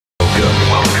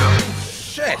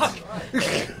I'm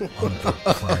so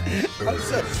sorry.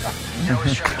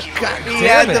 He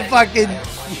had the fucking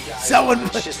someone.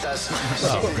 It's just us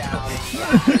sitting down.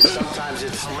 Sometimes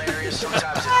it's hilarious.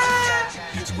 Sometimes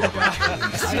it's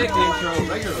intense. I take the intro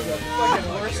regularly. Fucking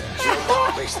worst.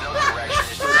 Makes no direction.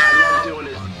 Just I love doing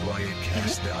it.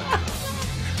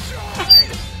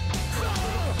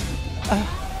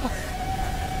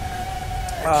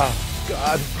 Oh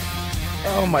God!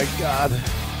 Oh my God!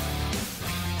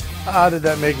 How did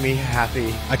that make me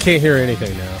happy? I can't hear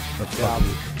anything now.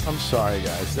 I'm sorry,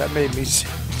 guys. That made me so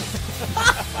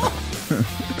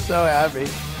happy.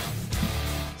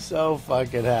 So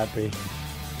fucking happy.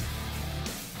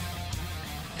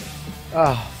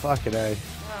 Oh, fucking A.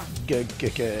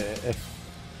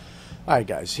 All right,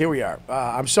 guys. Here we are.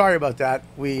 I'm sorry about that.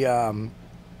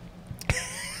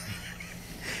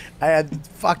 I had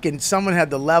fucking someone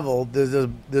had the level. There's the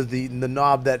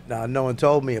knob that no one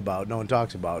told me about. No one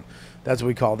talks about. That's what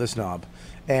we call this knob.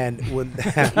 And when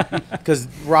because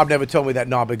Rob never told me that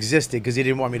knob existed because he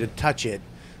didn't want me to touch it.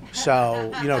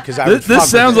 So because this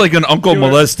sounds like an uncle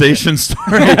molestation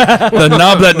story. The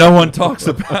knob that no one talks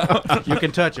about. You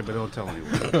can touch it, but don't tell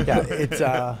anyone. Yeah, it's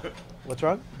what's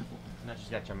wrong? No, she's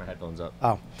got to turn my headphones up.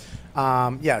 Oh,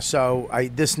 yeah. So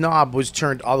this knob was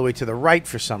turned all the way to the right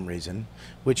for some reason,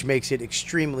 which makes it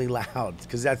extremely loud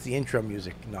because that's the intro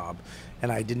music knob,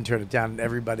 and I didn't turn it down. And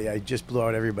I just blew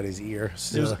out everybody's ear.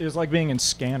 So. It was like being in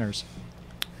Scanners.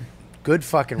 Good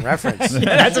fucking reference.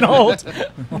 Yeah, that's an old.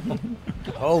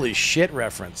 Holy shit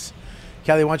reference.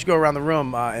 Kelly, why don't you go around the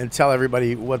room and tell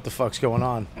everybody what the fuck's going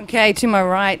on? Okay, to my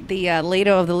right, the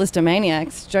leader of the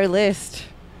Listomaniacs, Joe List.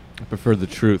 I prefer the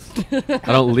truth.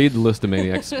 I don't lead the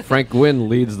Listomaniacs. Frank Gwynn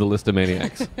leads the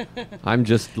Listomaniacs. I'm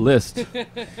just List.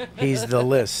 He's the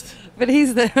List. But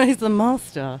he's the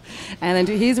master. And then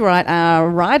to his right,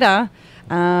 Ryder,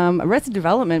 Arrested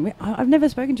Development. I've never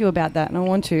spoken to you about that, and I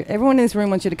want to. Everyone in this room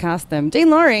wants you to cast them. Dean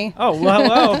Lorey. Oh, well,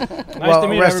 hello. Nice to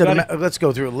meet everybody. Let's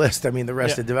go through a list. I mean, the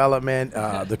Arrested Development,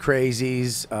 the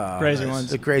Crazies. Crazy ones.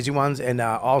 The crazy ones. And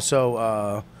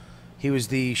also... he was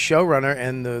the showrunner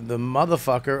and the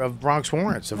motherfucker of Bronx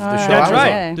Warrants of the show. That's right.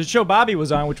 Yeah. The show Bobby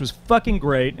was on, which was fucking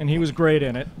great, and he was great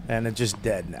in it. And it's just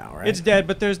dead now, right? It's dead,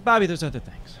 but there's other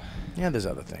things. Yeah, there's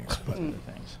other things. But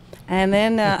And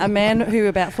then a man who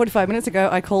about 45 minutes ago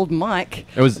I called Mike.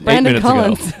 It was Brandon 8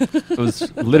 minutes Collins. ago. It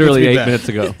was literally 8 minutes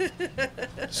ago.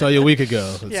 Saw you a week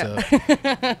ago. Yeah.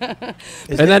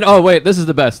 And then, oh wait, this is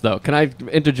the best though. Can I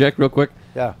interject real quick?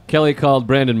 Yeah. Kelly called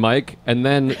Brandon Mike, and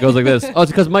then goes like this. Oh,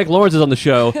 it's because Mike Lawrence is on the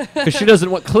show. Because she doesn't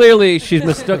want. Clearly, she's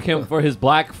mistook him for his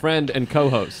black friend and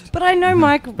co-host. But I know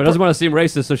Mike. But doesn't want to seem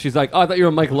racist, so she's like, "Oh, I thought you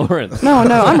were Mike Lawrence." No,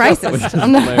 I'm racist.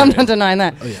 I'm not denying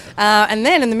that. Oh, yeah. And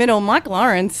then in the middle, Mike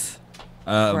Lawrence.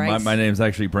 My name's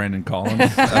actually Brandon Collins.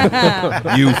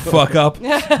 You fuck up.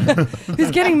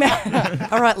 Who's getting mad?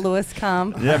 All right, Lewis,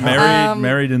 calm. Yeah,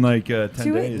 married in like 10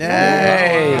 days.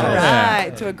 Hey. All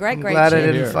right, to a great Glad I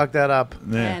champ. didn't fuck that up.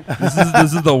 Yeah.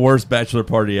 This is the worst bachelor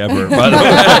party ever. By the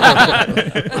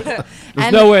way.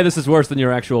 There's no way this is worse than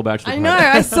your actual bachelor I party. know.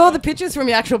 I saw the pictures from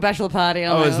your actual bachelor party.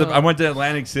 I went to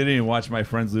Atlantic City and watched my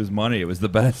friends lose money. It was the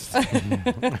best.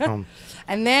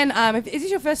 And then, is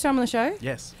this your first time on the show?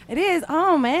 Yes. It is.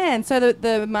 Oh man! So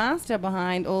the master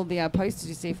behind all the posters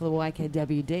you see for the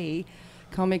YKWd,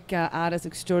 comic artist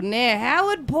extraordinaire,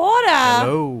 Howard Porter.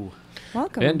 Hello.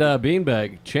 Welcome. And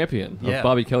Beanbag, champion of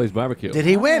Bobby Kelly's barbecue. Did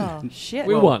he win? Oh, shit.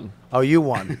 We won. Oh, you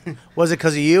won. Was it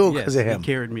because of you or because of him? He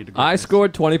carried me to I greatness.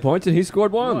 scored 20 points and he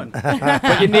scored 1.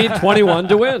 But you need 21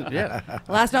 to win. Yeah.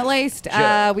 Last but not least,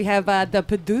 we have the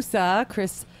producer,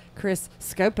 Chris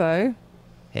Scopo.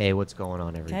 Hey, what's going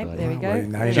on, everybody? Okay, there we go. Well,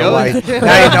 now you know why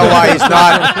he's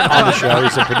not on the show.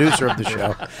 He's a producer of the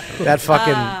show. That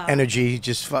fucking energy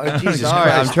just Jesus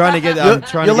Sorry, Christ. I'm trying to get.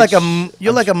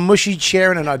 You're like a mushy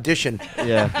chair in an audition.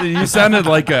 Yeah. You sounded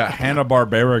like a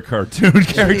Hanna-Barbera cartoon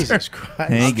character. Jesus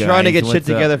Christ. Hey, I'm trying to guys, get shit what's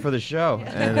up? together for the show.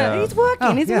 And, He's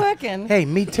working. He's working. Hey,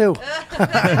 me too.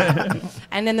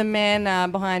 And then the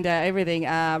man behind everything,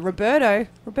 Roberto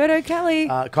Kelly.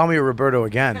 Call me Roberto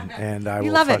again, and I will.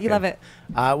 You love it. fucking- You love it.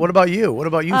 What about you? What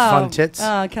about you, fun tits?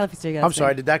 Oh, Kelly Fastuca. I'm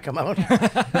sorry, did that come out?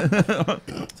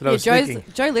 That's what I was thinking.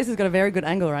 Joe List has got a very good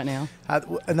angle right now.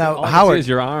 Now, All I see Howard, is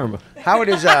your arm. Howard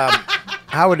is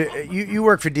Howard. You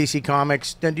work for DC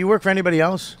Comics. Then do you work for anybody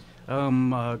else?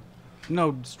 No,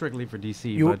 strictly for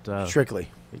DC, You but strictly.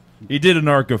 He did an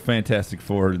arc of Fantastic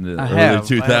Four in the I early have.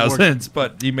 2000s,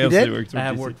 but he mostly did? worked for I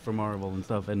have DC. worked for Marvel and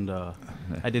stuff, and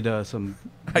I did some.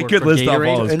 I work could for list off Gatorade.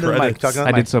 all his Into the mic, credits. talking to the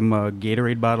I mic. did some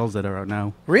Gatorade bottles that are out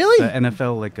now. Really? The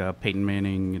NFL, like Peyton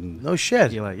Manning and No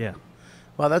shit. yeah.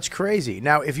 Well, that's crazy.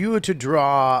 Now, if you were to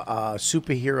draw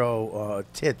superhero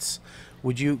tits,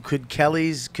 could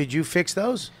you fix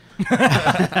those?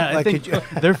 I think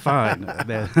they're fine.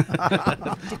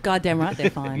 Goddamn right,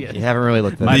 they're fine. You haven't really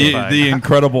looked at it. The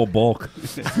Incredible Bulk.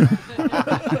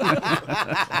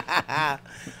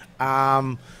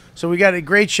 So we got a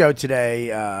great show today.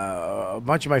 A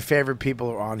bunch of my favorite people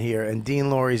are on here, and Dean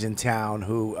Lorey's in town,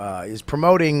 who is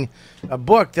promoting a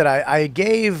book that I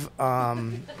gave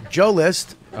Joe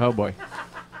List. Oh boy,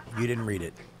 you didn't read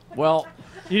it. Well,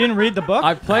 you didn't read the book?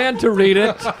 I planned to read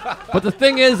it, but the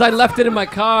thing is, I left it in my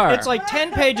car. It's like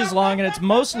 10 pages long, and it's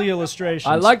mostly illustrations.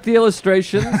 I like the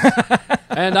illustrations,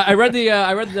 and I read the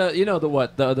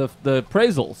the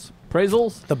appraisals.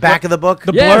 Appraisals? The back of the book?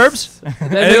 The yes.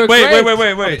 blurbs?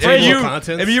 Wait.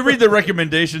 If you read the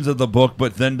recommendations of the book,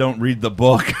 but then don't read the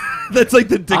book, that's like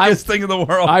the dickest thing in the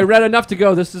world. I read enough to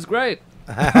go, this is great.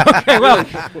 Okay, well,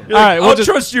 all right. I'll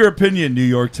trust your opinion, New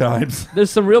York Times. There's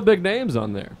some real big names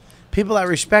on there. People I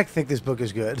respect think this book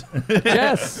is good.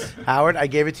 Yes. Howard, I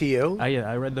gave it to you.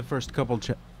 I read the first couple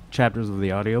chapters of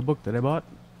the audiobook that I bought.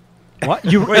 What?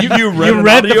 You read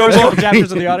the first couple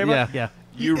chapters of the audiobook? Yeah.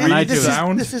 You read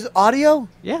sound? This is audio?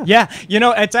 Yeah. Yeah. You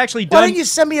know, it's actually done. Why don't you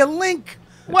send me a link?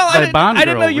 Well, I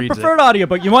didn't know you preferred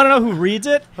audiobook. You want to know who reads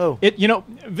it? Who?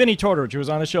 Vinny Tortorich, who was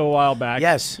on the show a while back.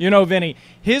 Yes. You know Vinny.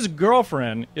 His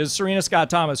girlfriend is Serena Scott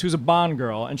Thomas, who's a Bond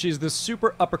girl, and she's this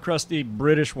super upper crusty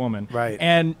British woman. Right.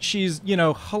 And she's,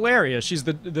 hilarious. She's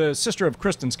the sister of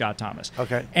Kristen Scott Thomas.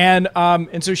 Okay. And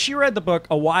so she read the book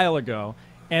a while ago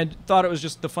and thought it was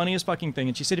just the funniest fucking thing.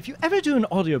 And she said, if you ever do an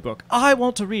audiobook, I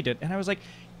want to read it. And I was like,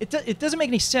 it doesn't make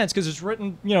any sense because it's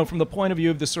written, from the point of view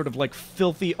of this sort of like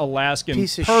filthy Alaskan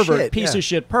piece of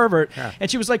shit pervert. Yeah. And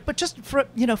she was like, but just for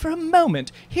a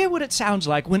moment, hear what it sounds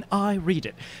like when I read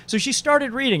it. So she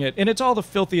started reading it, and it's all the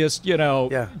filthiest,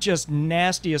 just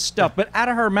nastiest stuff. But out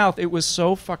of her mouth, it was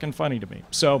so fucking funny to me.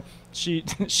 So she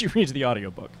reads the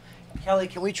audiobook. Kelly,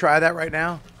 can we try that right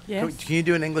now? Yes. Can you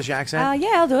do an English accent?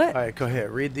 Yeah, I'll do it. All right, go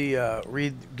ahead.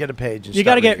 Get a page. And You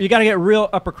gotta get real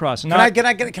upper crust. Can I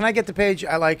get the page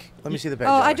I like? Let me see the page.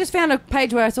 Oh, I just found a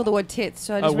page where I saw the word tits,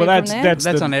 so I just read from there.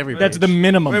 That's on every page. That's the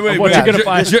minimum Wait, of what you're gonna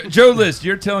find. Joe List,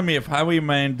 you're telling me if Howie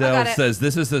Mandel I got it. says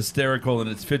this is hysterical and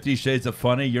it's 50 Shades of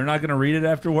Funny, you're not going to read it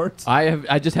afterwards?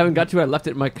 I just haven't got to it. I left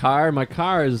it in my car. My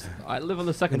car is, I live on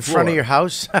the second in floor. front of your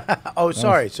house? Oh,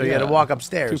 sorry. So you had to walk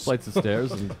upstairs. 2 flights of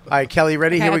stairs. And All right, Kelly,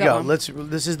 ready? Okay, Here we I got go. one.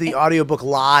 This is the audiobook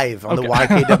live on the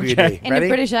YKWd. In Ready? a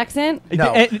British accent?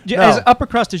 No. As upper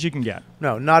crust as you can get.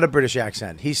 No, not a British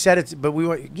accent. He said it, but we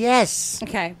went, yes.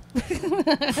 Okay.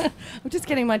 I'm just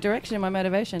getting my direction and my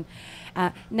motivation.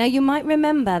 Now, you might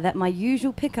remember that my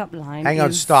usual pickup line Hang on,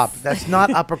 is... stop. That's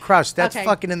not upper crust. That's Okay.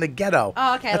 fucking in the ghetto.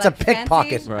 Oh, okay. That's like a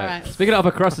pickpocket. fancy? right. All right. Speaking of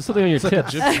upper crust, there's something on your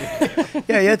tits.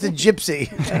 Yeah, that's a gypsy.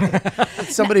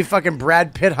 That's somebody fucking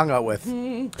Brad Pitt hung out with.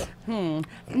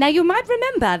 Now, you might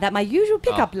remember that my usual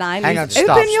pickup line Hang on, is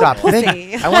stop, open your stop.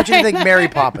 pussy. I want you to think Mary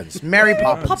Poppins. Mary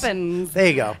Poppins. Poppins. There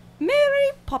you go. Mary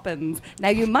Poppins. Now,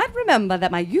 you might remember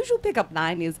that my usual pickup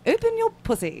line is open your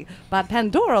pussy, but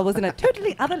Pandora was in a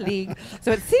totally other league,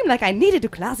 so it seemed like I needed to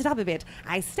class it up a bit.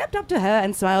 I stepped up to her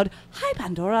and smiled, "Hi,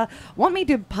 Pandora. Want me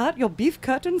to part your beef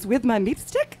curtains with my meat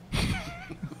stick?"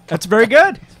 That's very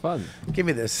good. It's fun. Give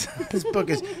me this. This book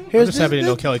is... I'm just happy to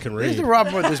know Kelly can Here's read. the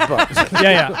problem with this book.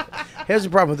 Yeah. Here's the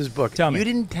problem with this book. Tell me. You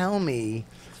didn't tell me...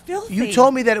 Filthy. You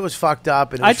told me that it was fucked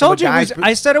up. And it I was from told a you. guy's-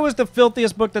 I said it was the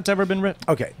filthiest book that's ever been written.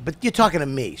 Okay, but you're talking to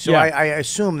me, so Yeah. I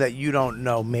assume that you don't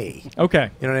know me. Okay.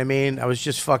 You know what I mean? I was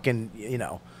just fucking,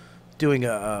 doing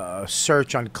a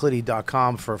search on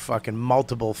clitty.com for fucking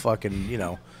multiple fucking,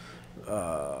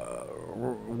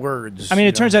 words. I mean,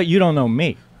 it turns out you don't know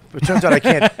me. It turns out I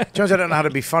can't. Turns out I don't know how to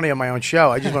be funny on my own show.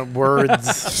 I just went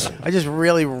words. I just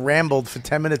really rambled for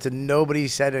 10 minutes and nobody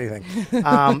said anything.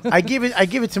 I give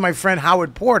it to my friend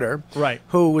Howard Porter, Right.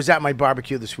 who was at my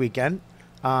barbecue this weekend.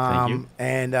 Thank you.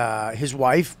 And his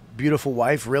wife, beautiful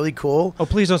wife, really cool. Oh,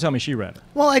 please don't tell me she read it.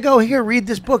 Well, I go here, read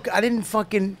this book. I didn't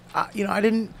fucking, I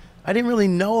didn't really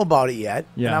know about it yet.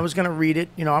 Yeah. And I was gonna read it.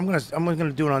 I'm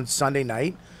gonna do it on Sunday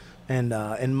night.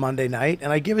 And Monday night,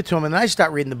 and I give it to him, and then I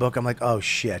start reading the book. I'm like, oh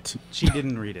shit! She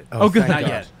didn't read it. Oh, good. Thank Not God.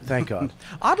 yet. Thank God.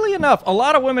 Oddly enough, a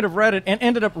lot of women have read it and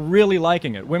ended up really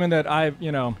liking it. Women that I've,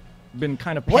 been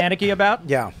kind of panicky about.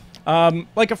 Yeah.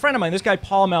 Like a friend of mine, this guy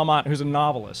Paul Melmont, who's a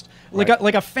novelist,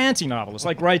 like a fancy novelist,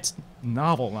 like writes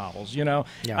novels. Yeah.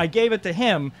 I gave it to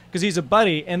him because he's a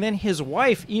buddy, and then his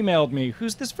wife emailed me,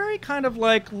 who's this very kind of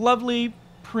like lovely,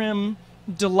 prim,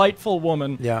 delightful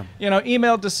woman. Yeah.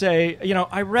 Emailed to say,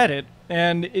 I read it.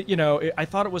 And I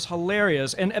thought it was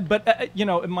hilarious,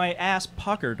 but my ass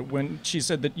puckered when she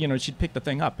said that she'd pick the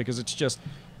thing up, because it's just,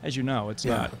 as you know, it's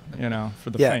not for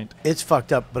the faint. It's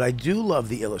fucked up, but I do love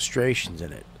the illustrations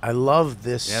in it. I love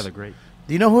this. Yeah, they're great.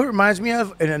 Do you know who it reminds me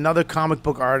of? And another comic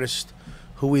book artist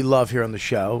who we love here on the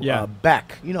show. Yeah.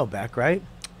 Beck. You know Beck, right?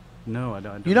 No, I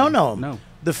don't. You don't know him? No.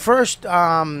 The first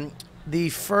your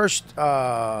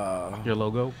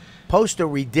logo poster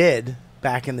we did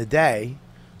back in the day.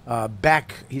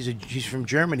 Beck, he's from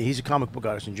Germany. He's a comic book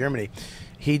artist in Germany.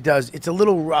 He does. It's a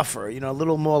little rougher, a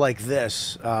little more like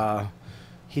this.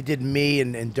 He did me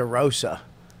and DeRosa.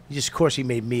 Of course, he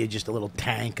made me just a little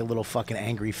tank, a little fucking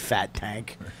angry fat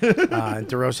tank. And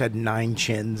DeRosa had 9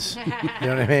 chins. You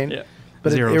know what I mean? Yeah.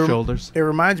 But Zero shoulders. It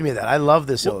reminds me of that. I love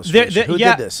this illustration. Who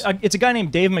did this? It's a guy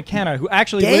named Dave McKenna, who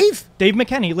actually Dave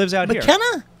McKenna. He lives out here.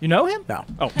 McKenna? You know him? No.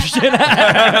 Oh shit.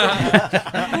 Yeah,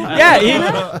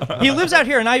 he lives out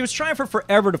here, and I was trying for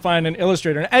forever to find an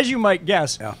illustrator. And as you might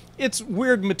guess, it's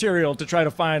weird material to try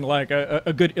to find like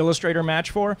a good illustrator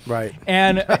match for. Right.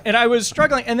 And I was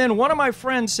struggling, and then one of my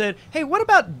friends said, "Hey, what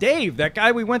about Dave? That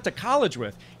guy we went to college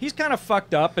with. He's kind of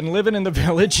fucked up and living in the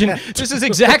village, and this is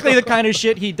exactly the kind of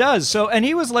shit he does." So, and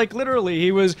he was like,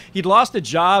 literally, he'd lost a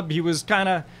job. He was kind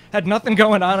of had nothing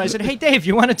going on. I said, "Hey, Dave,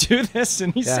 you want to do this?"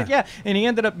 And he said, "Yeah." And he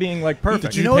ended up being like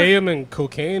perfect. Did you pay him in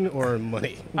cocaine or in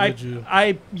money?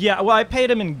 I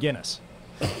paid him in Guinness.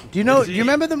 Do you know? Do you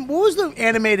remember what was the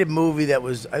animated movie that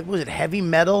was it Heavy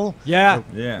Metal? Yeah.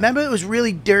 Remember, it was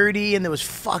really dirty and there was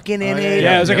fucking in it.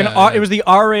 Yeah, it was like it was the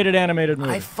R-rated animated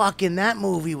movie. That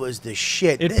movie was the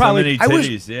shit. It probably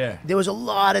titties. There was a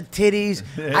lot of titties.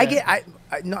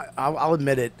 I'll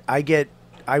admit it.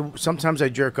 Sometimes I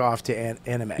jerk off to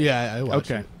anime. Yeah, I watch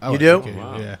it. I You watch do? it,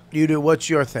 Wow. Yeah. You do. What's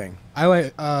your thing?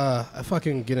 I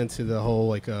fucking get into the whole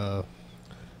like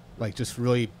just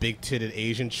really big-titted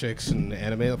Asian chicks and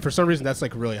anime. For some reason, that's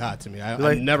like really hot to me.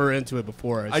 I'm never into it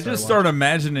before. I just start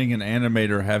imagining an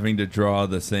animator having to draw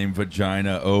the same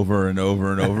vagina over and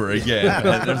over and over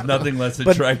again. There's nothing less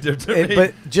attractive to me.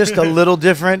 But just a little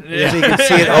different, so you can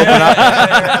see it open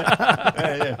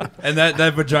up. And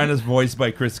that vagina's voiced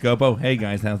by Chris Scopo. Hey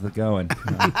guys, how's it going?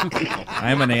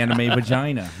 I'm an anime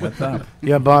vagina. What's up?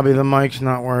 Yeah, Bobby, the mic's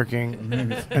not working,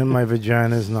 and my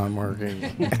vagina's not working.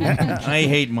 I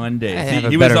hate Mondays. I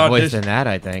have a better voice than that,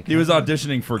 I think. He was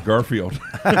auditioning for Garfield.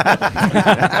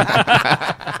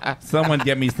 Someone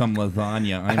get me some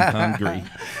lasagna. I'm hungry.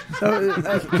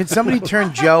 So, can somebody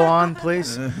turn Joe on,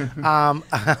 please?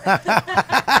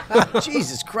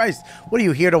 Jesus Christ! What are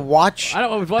you here to watch? I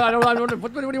don't.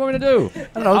 What do you want me to do? I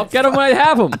don't know. I'll get him when I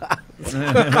have him.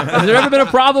 Has there ever been a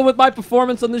problem with my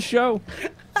performance on this show?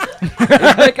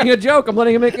 He's making a joke. I'm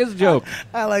letting him make his joke.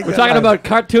 I like. We're talking about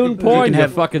cartoon porn. You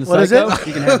fucking psycho. What is it?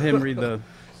 You can have him read the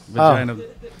vagina.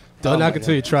 Don't knock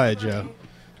until you try it, Joe.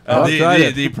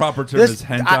 The proper term is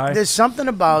hentai. There's something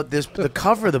about this. The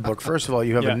cover of the book. First of all,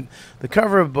 you have the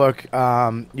cover of the book.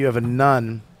 You have a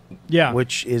nun. Yeah.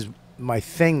 Which is my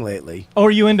thing lately. Oh,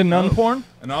 are you into nun porn?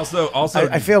 And also,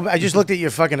 I feel. I just looked at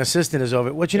your fucking assistant is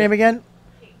over. What's your name again?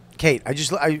 Kate.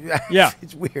 Yeah.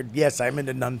 It's weird. Yes, I'm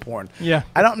into nun porn. Yeah.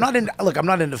 I'm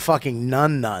not into fucking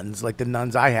nuns like the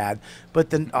nuns I had,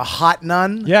 but a hot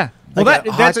nun. Yeah. Like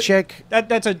Well, that's a chick.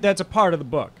 That's a part of the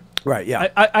book. Right. Yeah.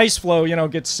 Ice Flow,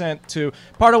 gets sent to.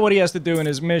 Part of what he has to do in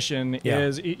his mission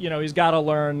is, he's got to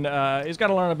learn. He's got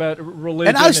to learn about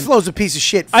religion. And Ice Flow's a piece of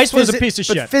shit. Ice Flow's a piece of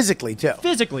shit. But physically too.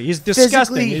 Physically, he's disgusting.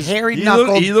 Physically, He's hairy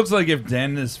knuckled. He looks like if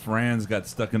Dennis Franz got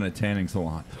stuck in a tanning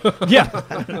salon. Yeah,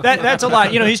 that's a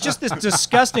lot. He's just this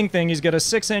disgusting thing. He's got a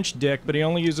 6-inch dick, but he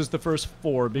only uses the first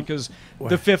 4 because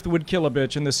the 5th would kill a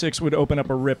bitch and the 6th would open up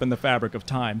a rip in the fabric of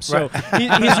time. So he's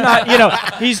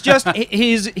not.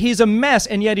 He's a mess,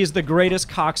 and yet he's the greatest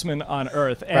cocksman on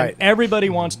earth, and everybody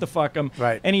wants to fuck him.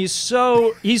 Right. And he's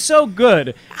so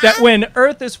good that when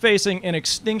Earth is facing an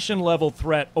extinction level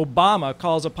threat, Obama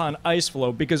calls upon Ice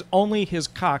Flow because only his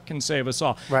cock can save us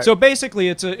all. Right. So basically,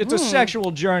 it's a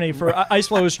sexual journey for Ice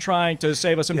Flow is trying to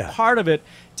save us, and part of it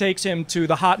takes him to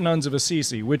the Hot Nuns of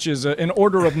Assisi, which is an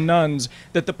order of nuns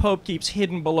that the Pope keeps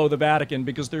hidden below the Vatican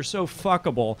because they're so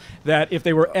fuckable that if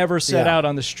they were ever set out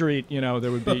on the street,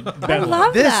 there would be I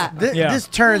love that. This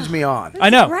turns me on.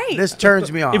 I know. Right. This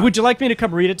turns me on. Would you like me to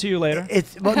come read it to you later?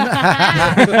 It's In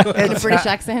a British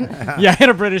accent. Yeah,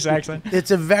 in a British accent. It's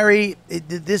a very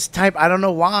this type. I don't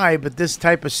know why, but this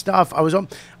type of stuff.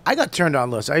 I got turned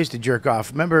on. Listen, I used to jerk off.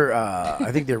 Remember?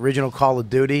 I think the original Call of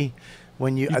Duty.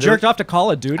 When you jerked off to Call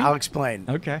of Duty. I'll explain.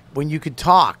 Okay. When you could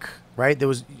talk. Right, there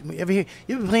was. You ever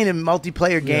been playing a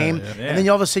multiplayer game, and then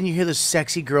all of a sudden you hear this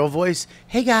sexy girl voice,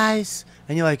 "Hey guys,"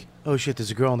 and you're like, "Oh shit, there's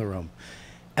a girl in the room."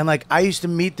 And like I used to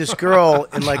meet this girl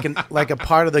in like a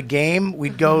part of the game.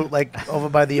 We'd go like over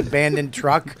by the abandoned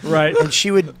truck, Right. And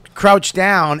she would crouch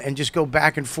down and just go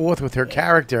back and forth with her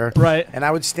character, Right. And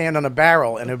I would stand on a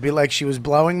barrel, and it would be like she was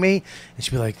blowing me, and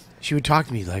she'd be like, she would talk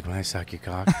to me like, when I suck your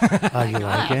cock, oh, you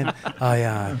like it? Oh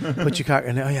yeah, put your cock,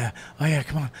 and oh yeah,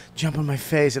 come on, jump on my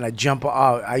face, and I jump. Oh,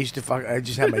 I used to fuck. I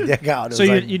just had my dick out. It So was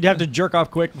like, you'd have to jerk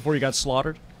off quick before you got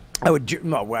slaughtered? I would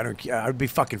no, I don't care. I'd be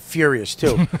fucking furious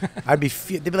too. I'd be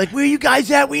they'd be like, "Where are you guys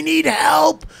at? We need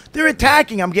help. They're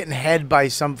attacking." I'm getting head by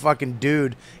some fucking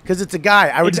dude because it's a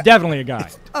guy. It's definitely a guy.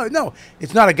 Oh no,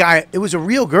 it's not a guy. It was a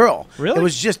real girl. Really? It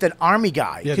was just an army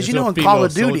guy. Yeah, Because there's no in Call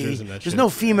of female Duty, soldiers in that there's shit. no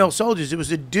female soldiers. It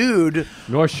was a dude.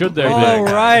 Nor should there Oh,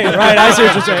 be. right. I see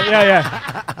what you're saying.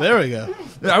 Yeah. There we go.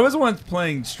 I was once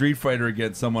playing Street Fighter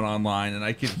against someone online, and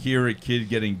I could hear a kid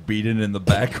getting beaten in the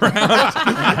background.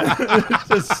 It's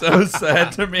just so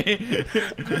sad to me.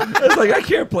 I was like, I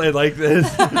can't play like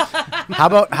this. How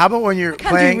about when you're Can't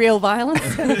playing? do real violence.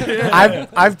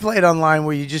 I've played online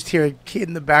where you just hear a kid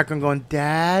in the background going,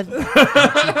 "Dad,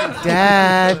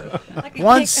 Dad, Like a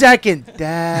 1 king- second,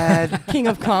 Dad, King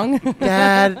of Kong.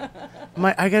 Dad,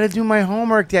 I gotta do my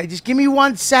homework, Dad. Just give me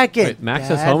 1 second." Wait, Max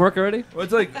has Dad. homework already? Well,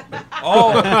 it's like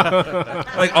all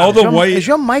the white, Is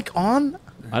your mic on?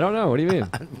 I don't know. What do you mean?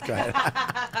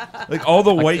 like all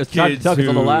the white it's hard to kids tell 'cause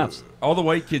of the who, laughs. all the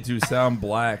white kids who sound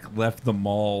black left the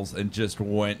malls and just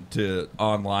went to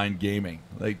online gaming.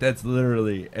 Like that's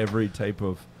literally every type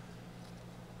of.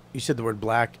 You said the word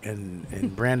black,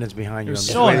 and Brandon's behind you. You're I'm just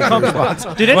so waiting for your uncomfortable.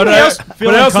 response. Did anybody else feel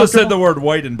But I also uncomfortable? said the word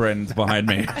white and Brandon's behind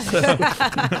me.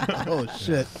 Oh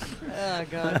shit! Oh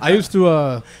god. I used to.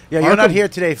 Yeah, you're not Arkham- here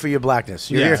today for your blackness.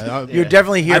 You're Yeah, here. You're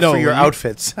definitely here I know, for your you-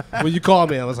 outfits. When you called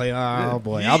me, I was like, oh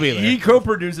boy, I'll be there. He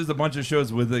co-produces a bunch of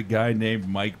shows with a guy named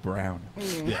Mike Brown.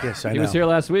 Yes, I He know. was here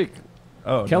last week.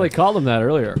 Oh, Kelly no. called him that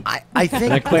earlier. I think.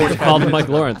 And I called him Mike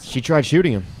Lawrence. She tried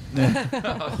shooting him.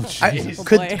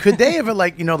 Could they ever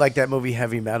like that movie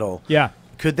Heavy Metal? Yeah.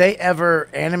 Could they ever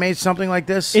animate something like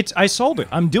this? I sold it.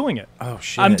 I'm doing it. Oh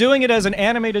shit! I'm doing it as an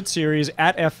animated series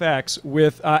at FX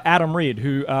with Adam Reed,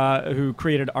 who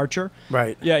created Archer.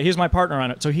 Right. Yeah, he's my partner on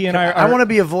it. So he and I I want to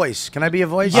be a voice. Can I be a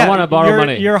voice? I wanna borrow you're,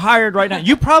 money. You're hired right now.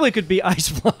 You probably could be Ice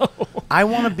Flow. I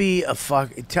want to be a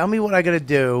fuck. Tell me what I got to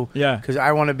do. Yeah. Because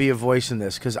I want to be a voice in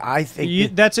this. Because I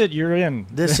think That's it. You're in.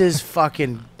 this is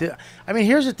fucking. I mean,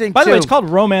 here's the thing. By the too. way, it's called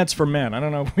Romance for Men. I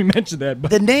don't know if we mentioned that,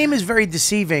 but The name is very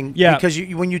deceiving. Yeah. Because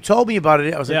when you told me about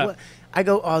it, I was like, Yeah. what? I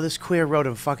go, oh, this queer wrote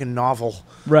a fucking novel.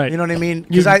 Right. You know what I mean?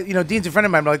 Because Dean's a friend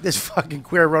of mine. I'm like, this fucking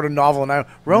queer wrote a novel, and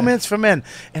Romance for Men.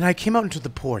 And I came out into the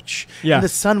porch. Yeah. And the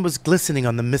sun was glistening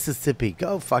on the Mississippi.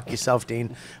 Go fuck yourself,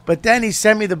 Dean. But then he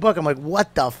sent me the book. I'm like,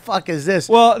 what the fuck is this?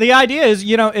 well, the idea is,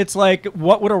 it's like,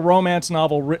 what would a romance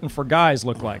novel written for guys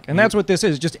look like? And that's what this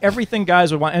is. Just everything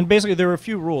guys would want. And basically, there are a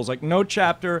few rules, like no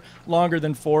chapter longer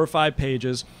than 4 or 5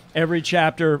 pages. Every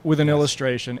chapter with an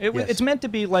illustration. It's meant to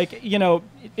be like,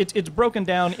 it's broken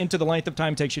down into the length of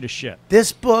time it takes you to shit.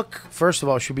 This book, first of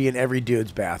all, should be in every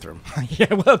dude's bathroom.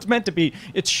 Yeah, well, it's meant to be.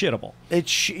 It's shittable.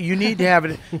 You need to have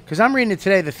it. Because I'm reading it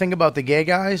today, the thing about the gay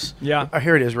guys. Yeah. Oh,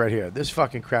 here it is right here. This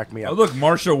fucking cracked me up. Oh, look,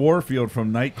 Marsha Warfield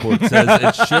from Night Court says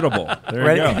it's shittable. There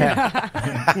Ready?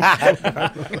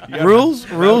 you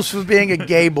go. Rules for being a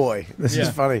gay boy. This is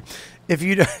funny. If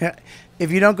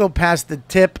you don't go past the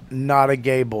tip, not a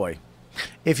gay boy.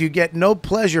 If you get no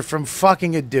pleasure from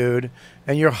fucking a dude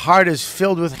and your heart is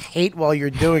filled with hate while you're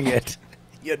doing it,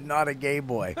 you're not a gay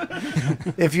boy.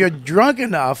 If you're drunk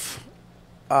enough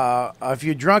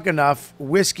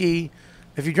whiskey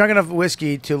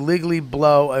to legally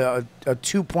blow a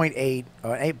 2.8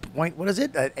 or 8 point, what is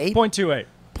it? 0.28.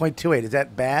 0.28. Is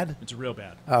that bad? It's real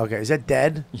bad. Oh, okay. Is that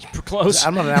dead? You're close.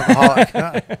 I'm not an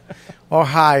alcoholic. Or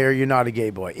higher, you're not a gay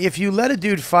boy. If you let a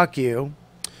dude fuck you,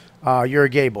 you're a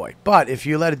gay boy. But if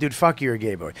you let a dude fuck you, you're a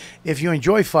gay boy. If you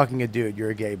enjoy fucking a dude, you're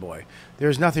a gay boy.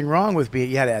 There's nothing wrong with being.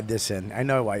 You had to add this in. I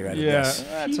know why you added Yeah, this.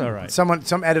 that's all right.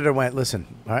 Some editor went, listen,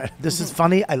 all right, this is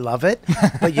funny. I love it,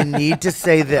 but you need to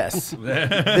say this.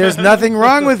 There's nothing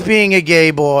wrong with being a gay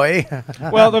boy.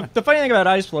 Well, the funny thing about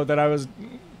Ice Flow that I was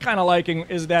kind of liking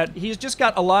is that he's just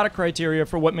got a lot of criteria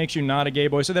for what makes you not a gay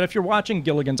boy. So that if you're watching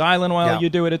Gilligan's Island while you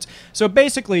do it, so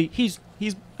basically he's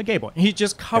a gay boy. He's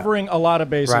just covering a lot of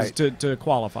bases to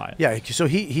qualify it. Yeah, so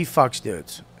he fucks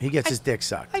dudes. He gets his dick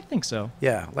sucked. I think so.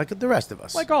 Yeah, like the rest of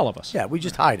us. Like all of us. Yeah, we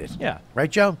just hide it. Yeah. Right,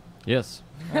 Joe? Yes.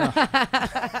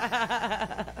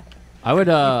 I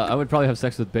would probably have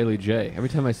sex with Bailey J. Every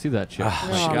time I see that chick. Oh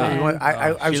my God.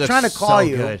 I was She trying to looks call so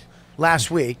you good.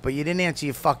 last week, but you didn't answer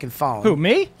your fucking phone. Who,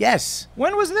 me? Yes.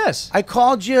 When was this? I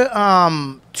called you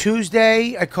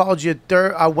Tuesday. I called you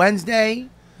Wednesday.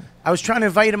 I was trying to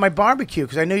invite you to my barbecue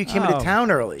because I know you came into town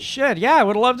early. Shit, yeah, I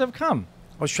would have loved to have come.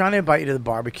 I was trying to invite you to the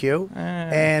barbecue,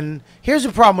 and here's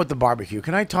the problem with the barbecue.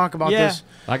 Can I talk about this?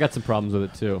 I got some problems with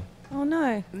it too. Oh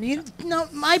no. No,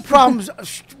 my problems.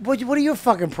 What are your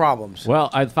fucking problems? Well,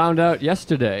 I found out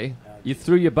yesterday you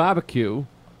threw your barbecue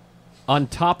on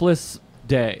Topless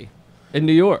Day in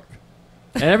New York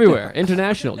and everywhere,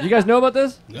 international. You guys know about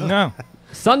this? No.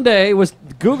 Sunday was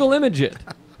Google Image it.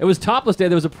 It was Topless Day.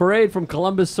 There was a parade from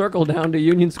Columbus Circle down to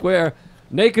Union Square.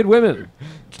 Naked women,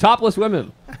 topless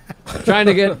women, trying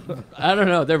to get, I don't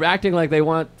know, they're acting like they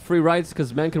want free rights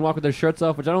because men can walk with their shirts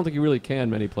off, which I don't think you really can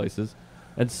many places.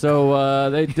 And so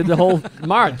they did the whole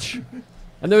march.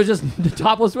 And there was just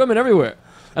topless women everywhere.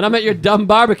 And I'm at your dumb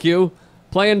barbecue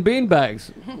playing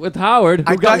beanbags with Howard,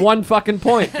 who got 1 fucking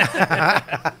point.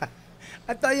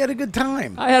 I thought you had a good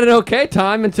time. I had an okay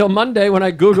time until Monday when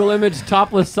I Google image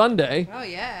Topless Sunday. Oh,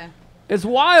 yeah. It's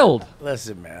wild.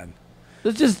 Listen, man.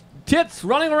 There's just tits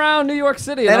running around New York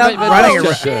City. They're And not running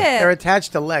around. shit. They're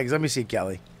attached to legs. Let me see,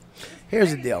 Kelly.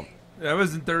 Here's the deal. I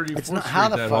was in 34th It's not- Street how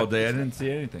the that fuck whole day. I is it? didn't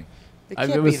see anything. It I mean,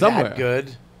 can't it was be somewhere. that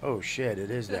good. Oh, shit, it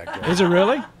is that good. Is it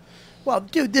really? Well,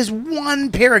 dude, there's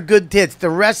one pair of good tits. The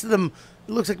rest of them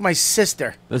looks like my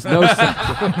sister. There's no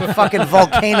Fucking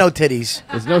volcano titties.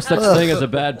 There's no such thing as a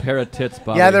bad pair of tits,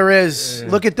 Bobby. Yeah, there is.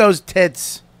 Look at those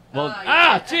tits. Well,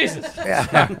 Jesus.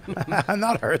 Yeah.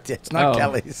 Not her tits, not Oh,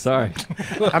 Kelly's. sorry.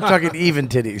 I'm talking even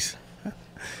titties.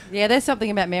 Yeah, there's something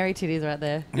about Mary titties right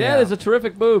there. Yeah, there's a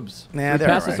terrific boobs. Yeah, We they're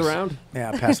pass all this right. around.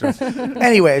 Yeah, pass it around.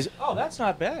 Anyways, Oh, that's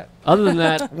not bad. Other than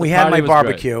that, we the had party my was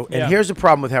barbecue, great. and Yeah. here's the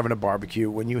problem with having a barbecue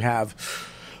when you have,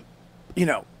 you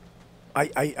know,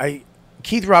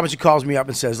 Keith Robinson calls me up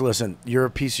and says, "Listen, you're a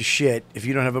piece of shit. If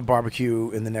you don't have a barbecue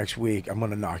in the next week, I'm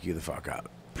gonna knock you the fuck out."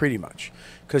 Pretty much,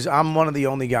 because I'm one of the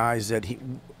only guys that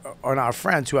are our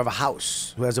friends who have a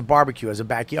house, who has a barbecue, has a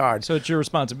backyard. So it's your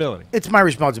responsibility. It's my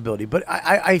responsibility, but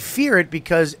I fear it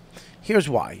because here's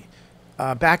why.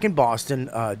 Back in Boston,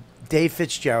 Dave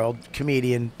Fitzgerald,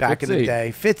 comedian back in the Fitzy.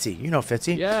 day, Fitzy, you know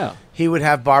Fitzy? Yeah. He would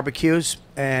have barbecues,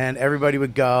 and everybody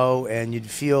would go, and you'd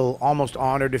feel almost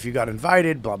honored if you got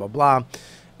invited, blah, blah, blah.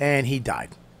 And he died.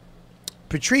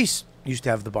 Patrice used to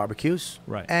have the barbecues.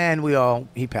 Right. And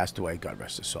he passed away, God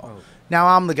rest his soul. Now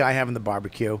I'm the guy having the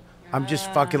barbecue. I'm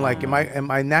just fucking like, am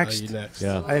I next? Are you next?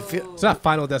 Yeah. I feel. It's not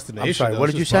Final Destination. I'm sorry, though, what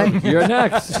it's did you just say? You're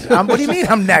next. What do you mean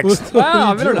I'm next? Well,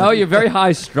 I don't know. You're very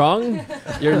high strong.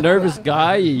 You're a nervous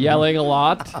guy. You're yelling a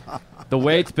lot. The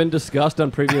way it's been discussed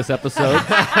on previous episodes.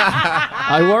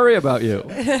 I worry about you.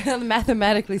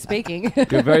 Mathematically speaking.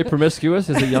 You're very promiscuous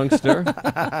as a youngster.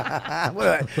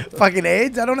 What, fucking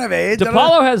AIDS? I don't have AIDS. I don't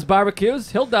DePaulo has barbecues.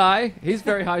 He'll die. He's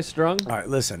very high strung. All right,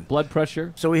 listen. Blood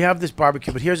pressure. So we have this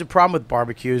barbecue, but here's the problem with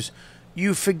barbecues.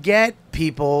 You forget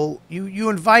people. You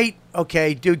invite,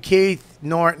 okay, dude, Keith,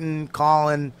 Norton,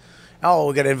 Colin. Oh,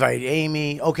 we got to invite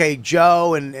Amy. Okay,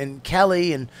 Joe and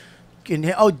Kelly and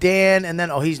Dan. And then,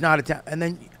 he's not a town. And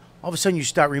then all of a sudden you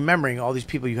start remembering all these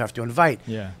people you have to invite.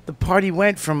 Yeah. The party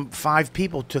went from 5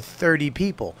 people to 30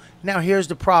 people. Now, here's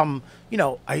the problem. You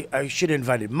know, I should have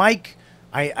invited Mike.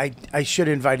 I should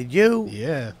have invited you.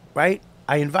 Yeah. Right?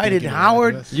 I invited give me the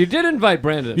Howard. address. You did invite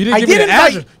Brandon. You didn't I give me did the invite-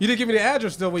 address. You didn't give me the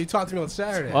address though when you talked to me on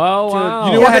Saturday. Oh, wow.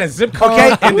 You knew I had a zip code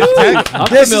Okay. and the text. I'm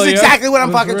This familiar. is exactly what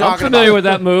I'm fucking I'm talking familiar about. with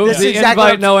that move. This is The exactly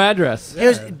invite, what- no address.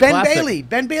 Here's Ben Classic. Bailey.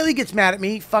 Ben Bailey gets mad at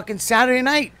me fucking Saturday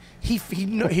night.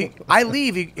 I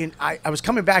leave. I was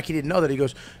coming back. He didn't know that. He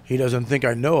goes, he doesn't think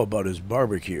I know about his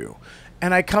barbecue.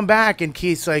 And I come back, and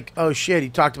Keith's like, oh, shit, he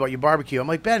talked about your barbecue. I'm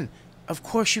like, Ben, of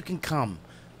course you can come.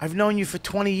 I've known you for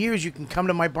 20 years. You can come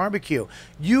to my barbecue.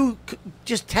 You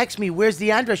just text me, where's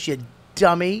the address, you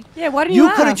dummy? Yeah, why didn't you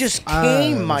could have ask? just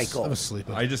came, Michael. I was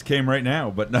sleeping. I just came right now,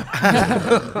 but no.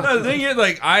 No, the thing is,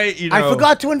 like, I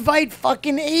forgot to invite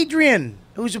fucking Adrian,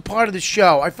 who's a part of the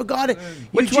show. I forgot it.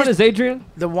 Which one is Adrian?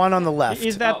 The one on the left.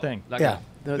 Is that thing? Yeah.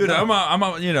 Dude, I'm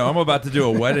about to do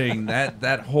a wedding.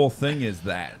 That whole thing is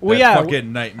that. Well, that yeah.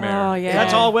 fucking nightmare. Oh, yeah.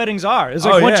 That's all weddings are. It's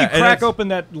like Oh, once yeah, you and crack it's- open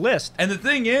that list. And the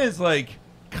thing is, like,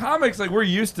 comics, like, we're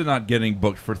used to not getting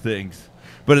booked for things.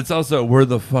 But it's also, we're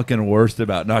the fucking worst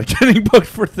about not getting booked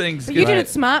for things. But you did it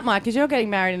smart, Mike, because you're getting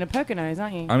married in a Poconos,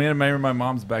 aren't you? I'm going to marry in my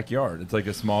mom's backyard. It's like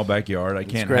a small backyard. I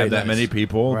can't great. have that many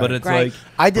people, Right. but it's Great.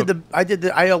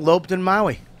 like... I eloped in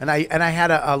Maui, and I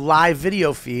had a live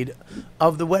video feed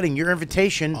of the wedding. Your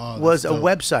invitation was a dope.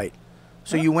 website,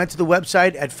 so you went to the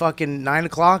website at fucking 9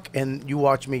 o'clock, and you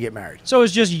watched me get married. So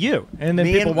it's just you, and then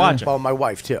Me people and watching. well, my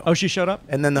wife too. Oh, she showed up?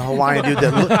 And then the Hawaiian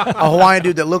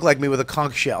dude that looked like me with a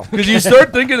conch shell. Because you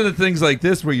start thinking of the things like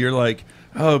this where you're like,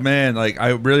 oh, man, like, I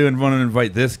really would want to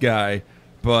invite this guy,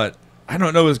 but I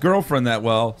don't know his girlfriend that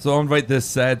well, so I'll invite this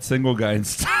sad single guy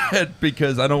instead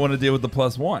because I don't want to deal with the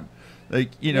 +1. Like,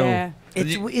 you know. Yeah.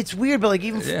 It's weird, but like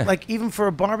even for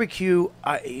a barbecue,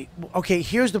 okay,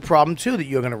 here's the problem too that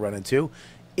you're gonna run into.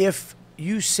 If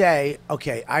you say,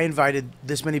 okay, I invited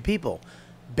this many people,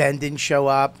 Ben didn't show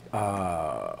up,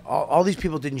 all these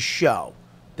people didn't show,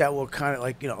 that were kind of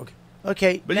like, you know,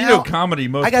 okay. But now, you know, comedy,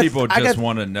 most people just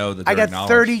want to know that they're I got acknowledged.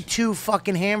 32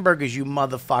 fucking hamburgers, you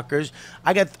motherfuckers.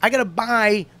 I gotta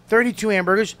buy 32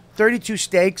 hamburgers, 32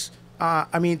 steaks.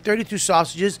 32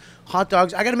 sausages, hot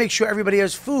dogs. I got to make sure everybody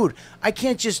has food. I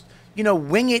can't just, you know,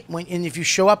 wing it. And if you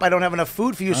show up, I don't have enough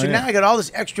food for you. So now I got all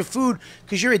this extra food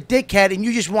because you're a dickhead and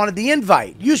you just wanted the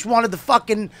invite. You just wanted the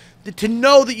fucking to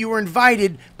know that you were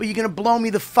invited, but you're gonna blow me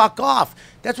the fuck off.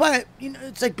 That's why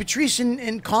it's like Patrice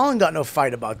and Colin got no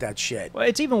fight about that shit. Well,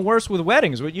 it's even worse with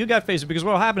weddings. What you got faced because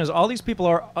what will happen is all these people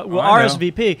are will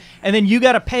RSVP, and then you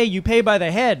got to pay. You pay by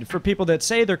the head for people that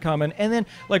say they're coming, and then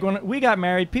like when we got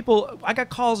married, I got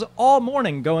calls all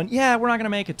morning going, "Yeah, we're not gonna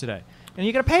make it today." And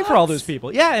you got to pay for all those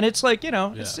people. Yeah, and it's like,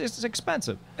 it's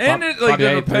expensive. And it like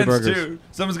depends, too.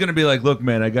 Someone's going to be like, look,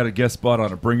 man, I got a guest spot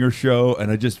on a Bringer show, and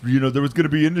I just, there was going to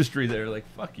be industry there. Like,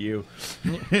 fuck you.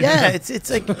 Yeah, it's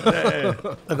like,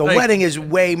 a wedding is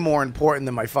way more important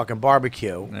than my fucking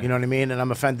barbecue. You know what I mean? And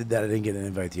I'm offended that I didn't get an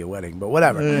invite to your wedding. But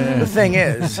whatever. The thing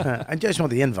is, I just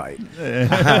want the invite.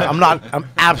 I'm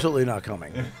absolutely not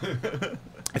coming.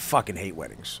 I fucking hate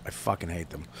weddings. I fucking hate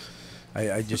them.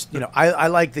 I just, I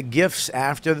like the gifts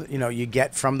after, you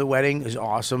get from the wedding is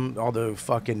awesome. All the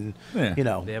fucking,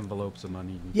 The envelopes of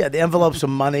money. Yeah, the envelopes of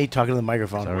money, talking to the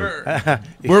microphone.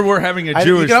 We're having a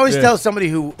Jewish... You can always tell somebody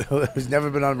who's never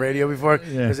been on radio before,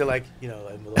 because they're like,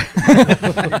 envelopes.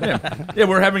 Yeah,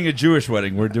 we're having a Jewish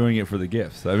wedding. We're doing it for the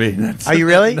gifts. I mean, that's... Are you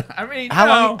really? I mean,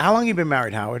 how long you been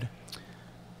married, Howard?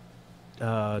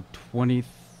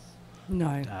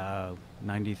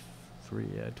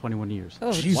 21 years.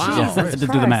 Oh, Jesus. Wow. Yeah, I had to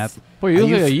do the math. Boy, you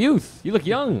look like a youth. You look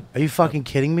young. Are you fucking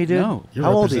kidding me, dude? No.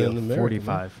 How old are you?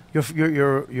 45.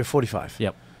 You're 45.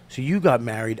 Yep. So you got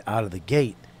married out of the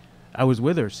gate. I was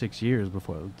with her 6 years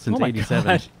before, since my 87.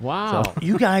 God. Wow. So,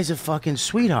 You guys are fucking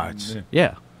sweethearts.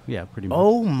 yeah, pretty much.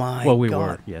 Oh my well, we God.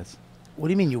 were, yes. What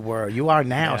do you mean you were? You are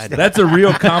now. Yeah, That's a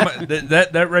real comic.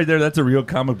 That right there. That's a real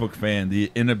comic book fan.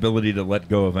 The inability to let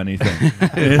go of anything.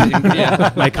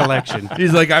 Yeah, my collection.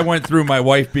 He's like, I went through my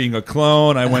wife being a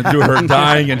clone. I went through her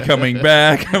dying and coming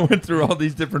back. I went through all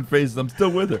these different phases. I'm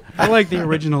still with her. I like the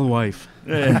original wife.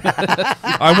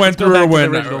 I went through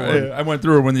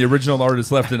her when the original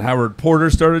artist left and Howard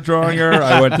Porter started drawing her.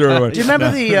 I went through her. Do you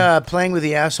remember the playing with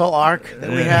the asshole arc that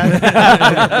we had?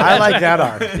 I like that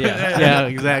arc. Yeah,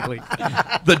 exactly.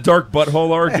 The dark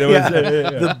butthole arc. That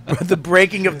was, The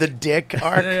breaking of the dick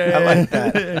arc. I like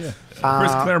that.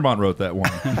 Chris Claremont wrote that one.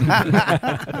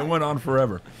 It went on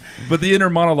forever. But the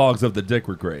inner monologues of the dick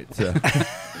were great. So.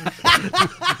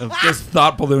 Just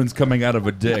thought balloons coming out of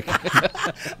a dick.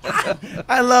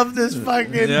 I love this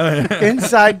fucking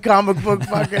inside comic book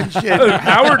fucking shit.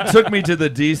 Howard took me to the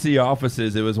DC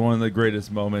offices. It was one of the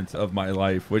greatest moments of my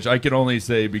life, which I can only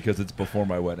say because it's before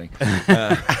my wedding.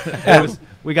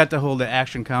 We got to hold the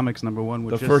Action Comics #1,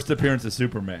 which the first appearance of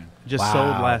Superman. Just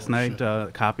sold last night. A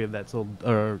copy of that sold,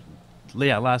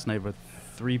 last night for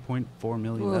 $3.4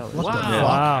 million. What the fuck?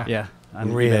 Wow. Yeah.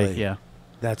 On Really? eBay, yeah.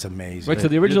 That's amazing. Wait, so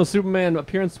the original Superman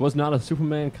appearance was not a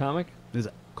Superman comic? It's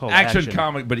called Action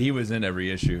comic, but he was in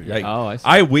every issue. Like, I see.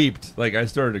 I weeped. Like I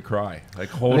started to cry. Like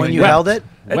holding. When you held it?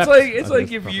 It's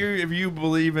like if you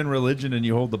believe in religion and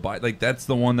you hold the Bible. Like that's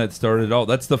the one that started it all.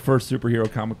 That's the first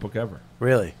superhero comic book ever.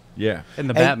 Really? Yeah. And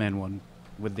the Batman one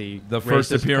with the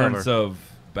first racist appearance cover. of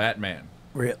Batman.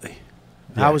 Really?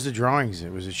 Yeah. How was the drawings?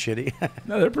 Was it shitty?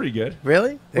 No, they're pretty good.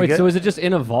 Really? They're Wait, good? so is it just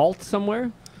in a vault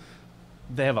somewhere?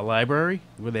 They have a library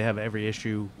where they have every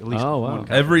issue, at least one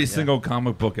cover. Every single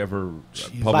comic book ever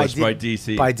published by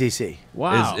DC. By DC.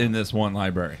 Wow. Is in this one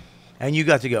library. And you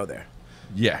got to go there.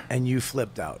 Yeah. And you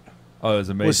flipped out. Oh, it was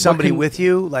amazing. Was somebody with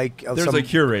you? Like there's some a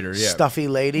curator, yeah. stuffy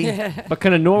lady? But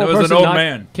can a normal It was person an old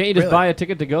man. Can't you just Really? buy a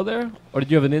ticket to go there? Or did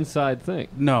you have an inside thing?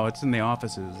 No, it's in the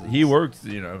offices. He works,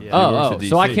 he Oh, works oh, at DC.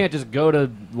 so I can't just go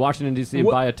to Washington, D.C. and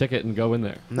buy a ticket and go in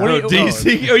there. No,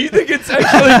 DC. Oh, you think it's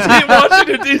actually in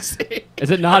Washington, D.C.?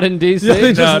 Is it not in D.C.?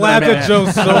 They just laughed at Joe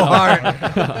so hard.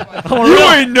 You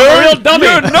ain't nerd.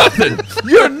 You're nothing.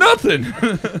 You're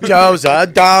nothing. Joe's a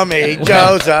dummy.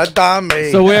 Joe's a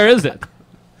dummy. So where is it?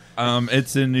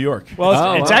 It's in New York.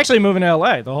 Well, it's actually moving to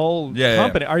L.A. The whole Yeah,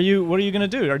 company. What are you going to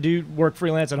do? Or do you work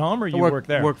freelance at home, or you work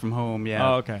there? Work from home, yeah.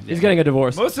 Oh, okay. He's getting a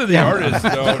divorce. Most of the artists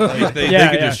don't. They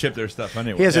can just ship their stuff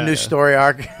anyway. He has a new story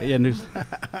arc. Yeah, news.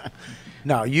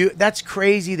 No, that's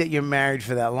crazy that you're married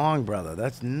for that long, brother.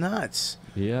 That's nuts.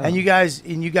 Yeah. And you guys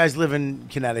live in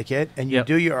Connecticut, and you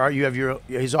do your art. You have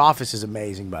his office is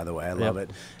amazing, by the way. I love it.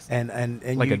 And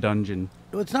like a dungeon.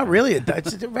 Well, it's not really.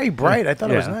 It's very bright. I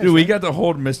thought it was nice. Dude, we got to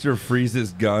hold Mr.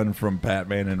 Freeze's gun from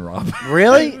Batman and Robin.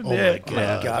 Really? Yeah. Oh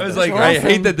my God. I was like, I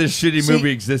hate that this shitty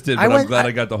movie existed, but I'm glad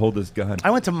I got to hold this gun.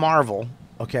 I went to Marvel.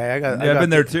 Okay, I've been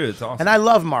there too. It's awesome. And I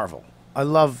love Marvel. I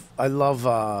love.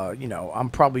 You know, I'm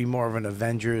probably more of an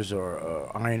Avengers or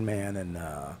Iron Man and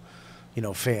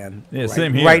fan. Yeah,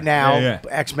 same here. Right now,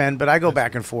 X-Men, but I go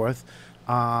back and forth.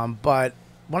 But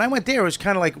when I went there, it was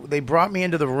kind of like they brought me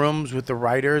into the rooms with the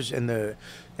writers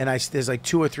there's like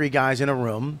 2 or 3 guys in a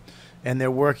room, and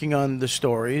they're working on the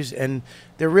stories, and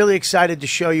they're really excited to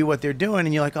show you what they're doing,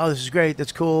 and you're like, oh, this is great,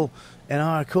 that's cool,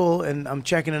 and cool, and I'm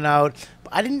checking it out.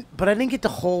 But I didn't get to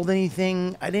hold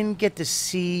anything. I didn't get to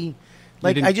see.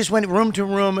 Like, I just went room to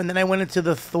room, and then I went into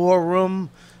the Thor room,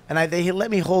 and they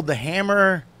let me hold the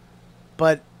hammer,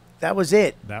 but that was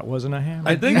it. That wasn't a hammer.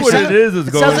 I think what it is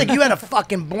it sounds like you had a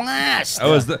fucking blast.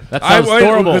 That sounds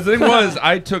horrible. The thing was,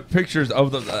 I took pictures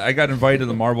of I got invited to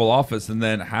the Marvel office, and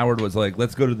then Howard was like,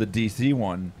 let's go to the DC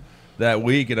one that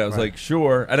week, and I was like,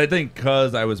 sure. And I think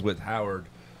because I was with Howard,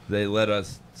 they let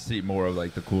us see more of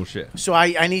like the cool shit. So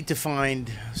I need to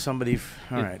find somebody.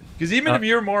 All right. Because even if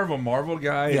you're more of a Marvel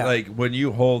guy, like when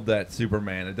you hold that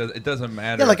Superman, it doesn't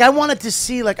matter. Yeah, like I wanted to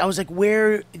see. Like I was like,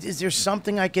 where is there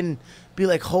something I can be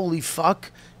like, holy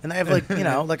fuck? And I have like,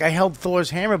 like I held Thor's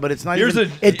hammer, but it's not.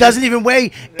 It doesn't even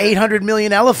weigh 800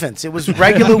 million elephants. It was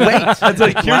regular weight. It's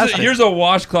like here's a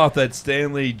washcloth that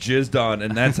Stanley jizzed on,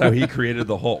 and that's how he created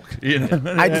the Hulk.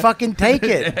 I'd fucking take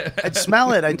it. I'd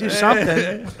smell it. I'd do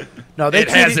something. No, it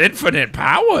has infinite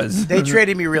powers. They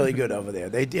treated me really good over there.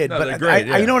 They did. No, but they're great,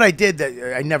 you know what I did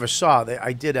that I never saw?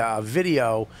 I did a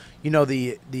video.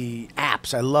 The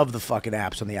apps. I love the fucking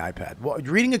apps on the iPad. Well,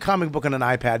 reading a comic book on an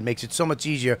iPad makes it so much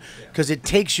easier because it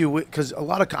takes you. Because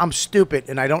I'm stupid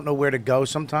and I don't know where to go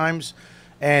sometimes,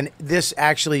 and this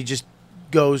actually just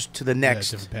goes to the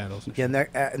next different panels. In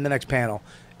the next panel,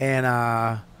 and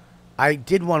I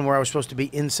did one where I was supposed to be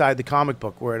inside the comic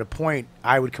book, where at a point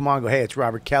I would come on and go, "Hey, it's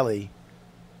Robert Kelly."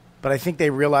 But I think they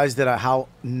realized that how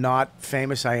not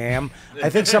famous I am.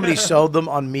 I think somebody sold them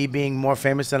on me being more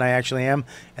famous than I actually am.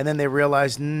 And then they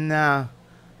realized, nah,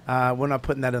 we're not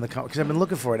putting that in the comic. Because I've been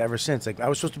looking for it ever since. Like I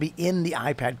was supposed to be in the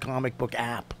iPad comic book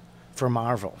app for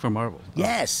Marvel. For Marvel.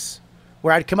 Yes.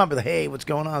 Where I'd come up with, hey, what's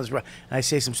going on? And I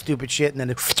say some stupid shit, and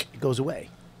then it goes away.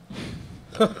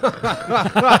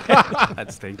 That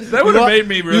stinks. That would have made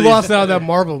me really... You lost out on that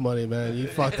Marvel money, man. You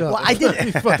fucked up. Well, I did.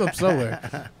 You fucked up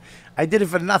somewhere. I did it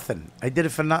for nothing. I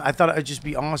thought it would just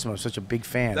be awesome. I'm such a big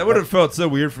fan. That would have felt so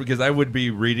weird because I would be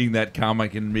reading that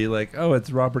comic and be like, "Oh, it's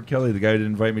Robert Kelly, the guy who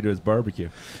didn't invite me to his barbecue."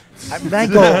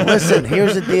 Mango, listen.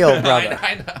 Here's the deal, brother.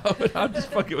 I know. But I'm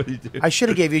just fucking with you, dude. I should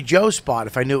have gave you Joe's spot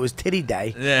if I knew it was Titty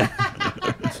Day. Yeah.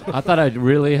 I thought I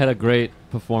really had a great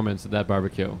performance at that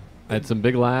barbecue. I had some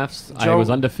big laughs. I was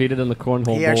undefeated in the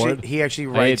cornhole board. He actually I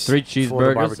ate writes 3 for the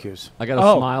cheeseburgers. barbecues. I got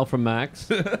a smile from Max.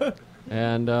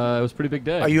 And it was a pretty big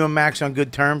day. Are you and Max on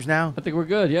good terms now? I think we're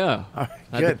good, yeah. All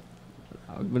right, good.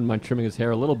 I wouldn't mind trimming his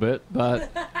hair a little bit,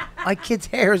 but... My kid's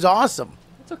hair is awesome.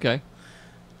 It's okay.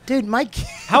 Dude, my kid...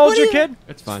 How old's your kid?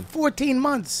 It's fine. 14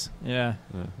 months. Yeah.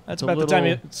 That's It's a about the time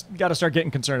you little- got to start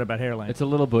getting concerned about hairline. It's a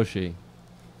little bushy.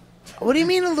 What do you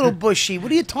mean a little bushy? What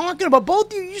are you talking about? Both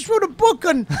of you just wrote a book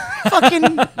on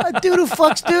fucking a dude who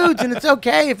fucks dudes, and it's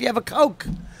okay if you have a Coke.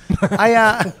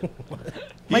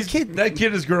 That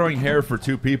kid is growing hair for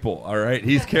 2 people. All right,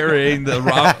 he's carrying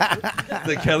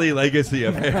the Kelly legacy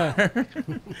of hair.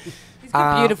 He's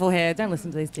got beautiful hair. Don't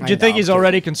listen to these two. Do you think he's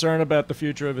already concerned about the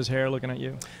future of his hair looking at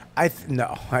you?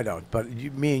 No, I don't. But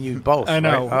me and you both. I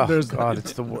know. Right? Oh, There's- God,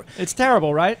 it's the worst. It's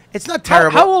terrible, right? It's not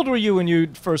terrible. How old were you when you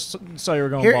first saw you were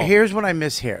going bald? Here's when I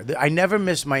miss hair. I never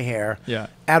miss my hair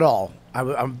at all.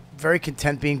 I'm very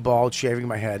content being bald, shaving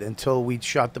my head, until we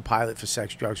shot the pilot for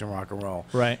Sex, Drugs, and Rock and Roll.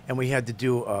 Right. And we had to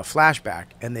do a flashback,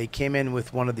 and they came in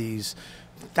with one of these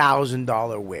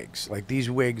 $1,000 wigs. Like, these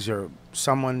wigs are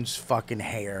someone's fucking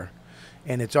hair,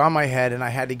 and it's on my head, and I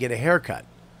had to get a haircut.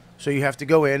 So you have to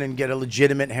go in and get a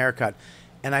legitimate haircut.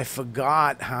 And I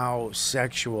forgot how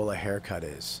sexual a haircut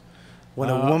is. When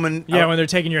a woman... Yeah, when they're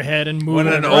taking your head and moving When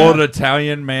an it old around.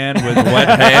 Italian man with wet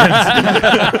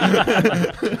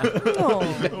hands.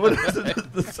 What is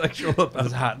the sexual about?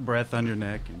 His hot breath on your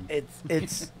neck. And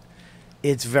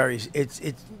It's very... It's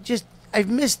just... I've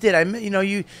missed it. You know,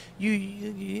 you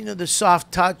know, the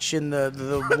soft touch and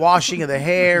the washing of the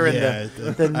hair and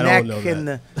the neck and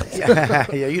the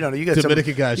yeah, you know, you got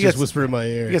Dominican some guys just whisper in my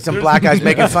ear. You got some black guys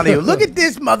making fun of you. Look at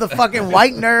this motherfucking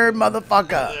white nerd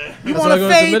motherfucker. You want to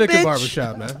fade, Dominican bitch?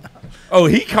 barbershop, man. Oh,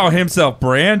 he called himself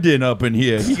Brandon up in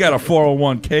here. He got a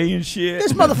 401k and shit.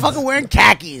 This motherfucker wearing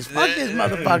khakis. Fuck this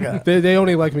motherfucker. They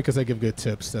only like me because I give good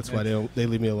tips. That's why they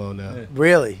leave me alone now.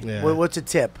 Really? Yeah. What's a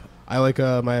tip? I like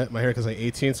my haircut's like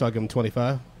 18, so I'll give them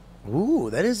 25. Ooh,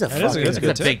 that is a That's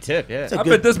a big tip, yeah. I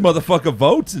bet this motherfucker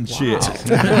votes and shit.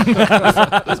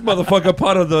 This motherfucker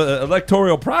part of the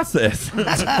electoral process.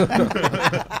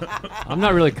 I'm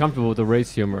not really comfortable with the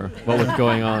race humor. What was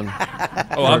going on?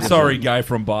 Oh, I'm sorry, guy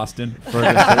from Boston. There's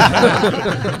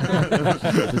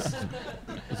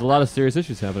a lot of serious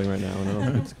issues happening right now, and I don't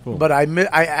think it's cool. But I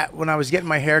when I was getting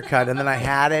my hair cut and then I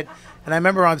had it, and I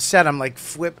remember on set I'm like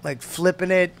flipping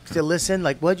it to listen,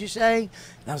 like, what'd you say?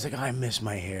 And I was like, oh, I miss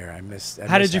my hair.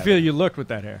 How did you feel you looked with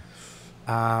that hair?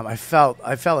 I felt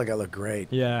like I looked great.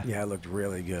 Yeah. Yeah, I looked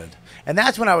really good. And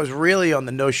that's when I was really on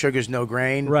the no sugars, no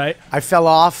grain. Right. I fell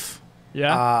off.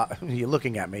 Yeah. You're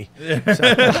looking at me.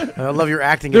 So, I love your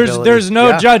acting ability. There's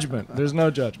no judgment. There's no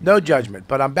judgment. No judgment.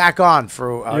 But I'm back on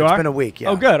for it's been a week. Yeah.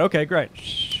 Oh, good. Okay, great.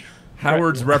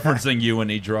 Howard's referencing you when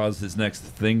he draws his next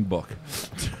Thing book.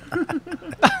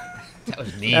 That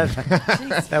was mean.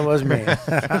 That was me.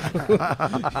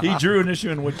 He drew an issue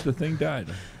in which the Thing died.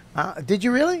 Did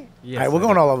you really? Yes, all right, we're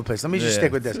going all over the place. Let me just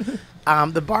stick with this.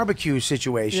 The barbecue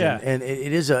situation, Yeah. and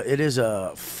it is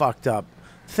a fucked up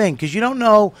thing because you don't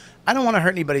know. I don't want to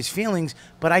hurt anybody's feelings,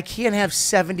 but I can't have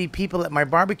 70 people at my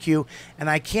barbecue, and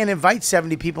I can't invite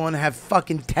 70 people and have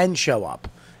fucking 10 show up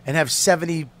and have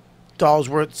 $70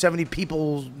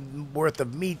 people worth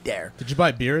of meat there. Did you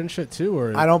buy beer and shit too,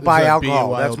 or I don't is buy that alcohol.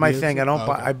 BYOB? That's my thing. I don't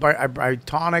buy. I buy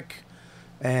tonic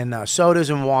and sodas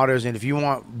and waters. And if you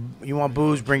want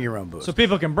booze, bring your own booze. So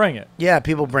people can bring it. Yeah,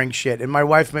 people bring shit. And my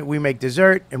wife, we make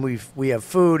dessert and we have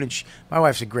food. And my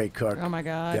wife's a great cook. Oh my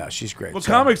god. Yeah, she's great. Well,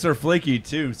 So- comics are flaky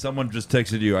too. Someone just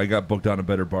texted you, "I got booked on a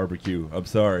better barbecue." I'm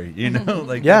sorry, you know,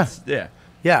 like Yeah. yeah.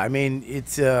 Yeah, I mean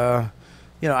it's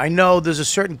you know, I know there's a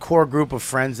certain core group of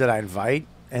friends that I invite,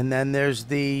 and then there's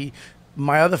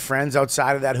my other friends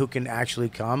outside of that who can actually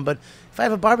come. But if I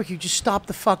have a barbecue, just stop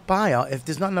the fuck by. If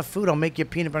there's not enough food, I'll make you a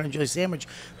peanut butter and jelly sandwich.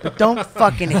 But don't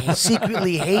fucking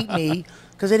secretly hate me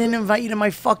because I didn't invite you to my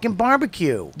fucking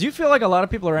barbecue. Do you feel like a lot of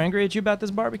people are angry at you about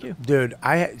this barbecue? Dude,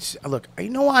 look. You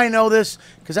know why I know this?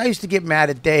 Because I used to get mad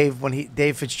at Dave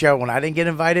Dave Fitzgerald when I didn't get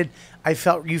invited.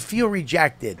 You feel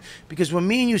rejected because when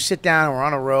me and you sit down and we're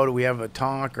on a road or we have a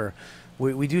talk or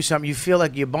we do something, you feel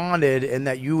like you bonded and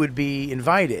that you would be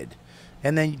invited,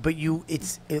 and then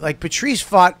like Patrice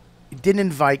didn't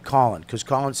invite Colin because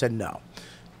Colin said no.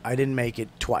 I didn't make it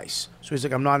twice, so he's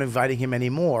like, I'm not inviting him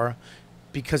anymore.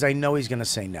 Because I know he's going to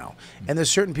say no. And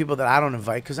there's certain people that I don't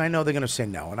invite because I know they're going to say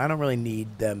no. And I don't really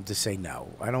need them to say no.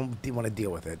 I don't want to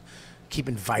deal with it. Keep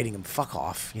inviting them. Fuck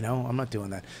off. You know, I'm not doing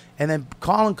that. And then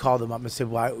Colin called him up and said,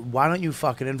 why don't you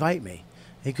fucking invite me?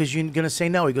 Because you're going to say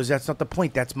no. He goes, that's not the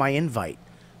point. That's my invite.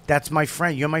 That's my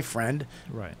friend. You're my friend.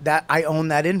 Right. That I own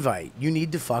that invite. You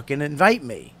need to fucking invite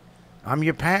me. I'm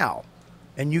your pal.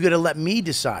 And you got to let me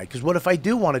decide. Because what if I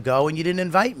do want to go and you didn't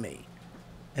invite me?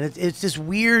 And it's this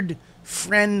weird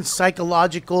friend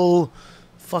psychological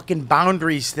fucking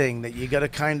boundaries thing that you got to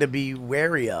kind of be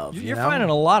wary of. You're finding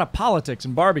a lot of politics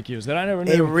in barbecues that I never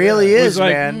knew. It really is,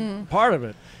 like, man. Part of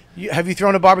it. Have you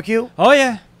thrown a barbecue? Oh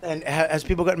yeah. And has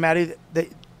people gotten mad at you?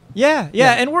 Yeah,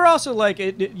 and we're also like,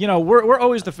 you know, we're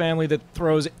always the family that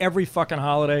throws every fucking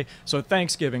holiday. So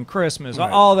Thanksgiving, Christmas,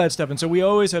 all that stuff, and so we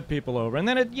always have people over, and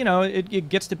then it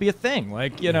gets to be a thing.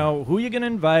 Like, you know, who you gonna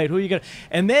invite, who you gonna,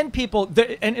 and then people,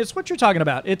 and it's what you're talking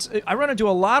about. I run into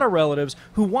a lot of relatives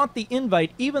who want the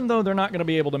invite even though they're not going to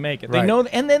be able to make it. They know,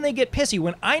 and then they get pissy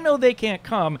when I know they can't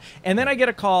come, and then I get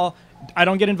a call, I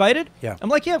don't get invited. Yeah, I'm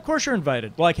like, yeah, of course you're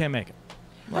invited. Well, I can't make it.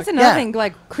 That's another thing.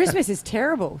 Like, Christmas is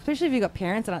terrible, especially if you've got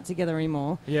parents that aren't together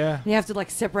anymore. Yeah. You have to, like,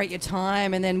 separate your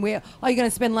time, and then you're going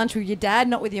to spend lunch with your dad,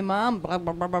 not with your mom. Blah,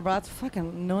 blah, blah, blah, blah. It's fucking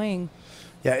annoying.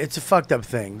 Yeah, it's a fucked up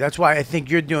thing. That's why I think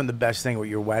you're doing the best thing with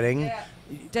your wedding. Yeah.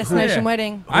 Destination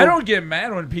wedding. I don't get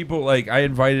mad when people, like, I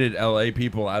invited LA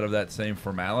people out of that same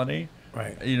formality.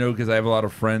 Right. You know, because I have a lot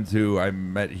of friends who I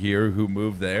met here who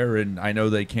moved there, and I know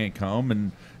they can't come.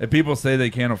 And if people say they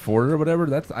can't afford it or whatever,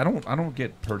 I don't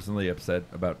get personally upset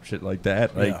about shit like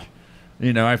that. Like,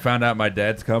 you know, I found out my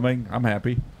dad's coming. I'm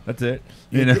happy. That's it.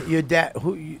 You know, your dad.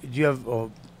 Do you have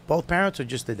both parents or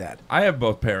just the dad? I have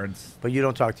both parents, but you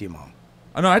don't talk to your mom.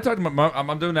 Oh, no, I talk to my mom.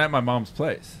 I'm doing that at my mom's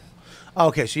place. Oh,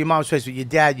 okay, so your mom's place, but your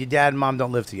dad and mom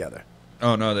don't live together.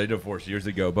 Oh no, they divorced years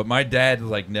ago. But my dad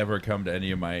like never come to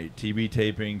any of my TV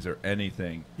tapings or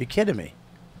anything. You're kidding me.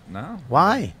 No.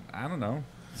 Why? I don't know.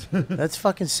 That's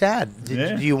fucking sad.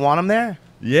 Yeah. Do you want him there?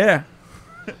 Yeah.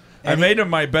 I made him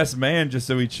my best man just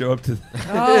so he'd show up to.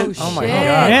 Oh, Oh my shit.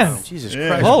 god! Yeah. Jesus Yeah.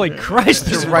 Christ! Holy Christ! Just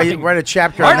this write fucking- a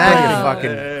chapter on that, you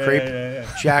fucking Yeah, creep. yeah, yeah.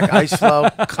 Jack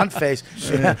Iceflow, cunt face.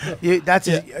 That's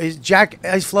is Jack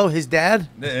Iceflow his dad?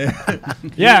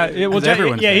 Yeah, it, well, 'Cause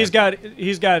everyone's yeah, bad.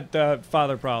 he's got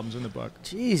father problems in the book.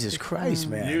 Jesus Christ,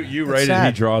 man! You That's write it,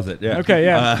 sad. he draws it. Yeah. Okay,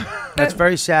 yeah. That's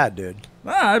very sad, dude.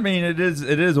 I mean, it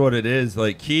is what it is.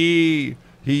 Like he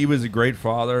was a great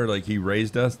father. Like he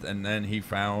raised us, and then he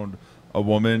found a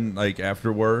woman. Like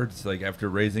afterwards, like after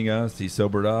raising us, he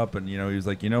sobered up, and he was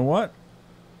like, you know what?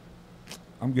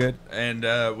 I'm good. And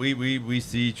we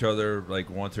see each other like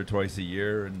once or twice a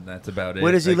year, and that's about it.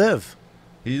 Where does he Like, live?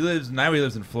 He lives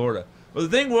in Florida. Well, the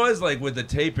thing was, like, with the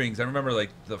tapings, I remember,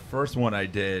 like, the first one I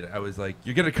did, I was like,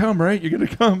 you're going to come, right? You're going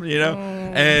to come,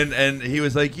 And he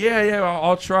was like, yeah,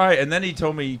 I'll try. And then he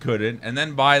told me he couldn't. And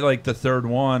then by, like, the third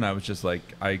one, I was just like,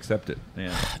 I accept it.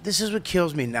 Yeah. This is what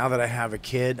kills me now that I have a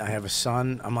kid. I have a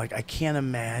son. I'm like, I can't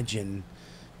imagine.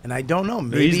 And I don't know.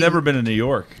 Maybe He's never been in New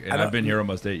York, and don't- I've been here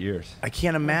almost 8 years. I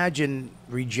can't imagine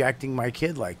rejecting my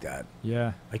kid like that.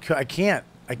 Yeah. I can't.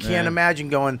 I can't Yeah. imagine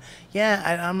going,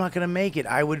 I'm not going to make it.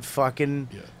 I would fucking,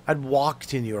 I'd walk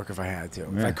to New York if I had to.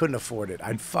 If Yeah. I couldn't afford it.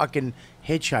 I'd fucking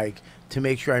hitchhike to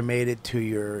make sure I made it to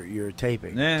your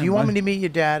taping. Yeah, Do you want me to meet your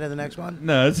dad in the next one?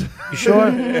 No, it's... You sure?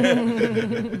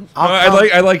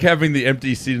 I like having the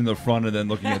empty seat in the front and then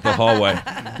looking at the hallway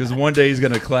because one day he's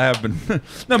gonna clap and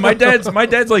no, my dad's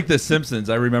like The Simpsons.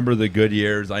 I remember the good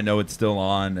years. I know it's still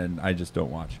on and I just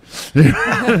don't watch.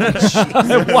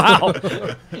 Wow.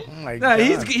 Oh my No,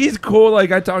 God. he's cool.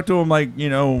 Like I talk to him like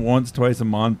once, twice a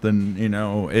month, and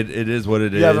it is what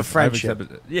it is. You have a I've friendship.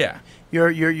 accepted it. Yeah.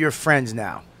 You're friends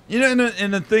now. And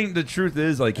the truth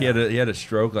is, like he had a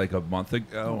stroke like a month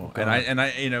ago, God. and I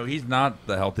he's not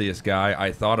the healthiest guy.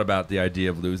 I thought about the idea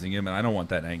of losing him, and I don't want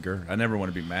that anger. I never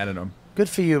want to be mad at him Good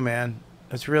for you, man.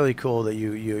 It's really cool that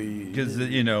you because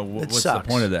what's the sucks.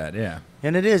 point of that? Yeah.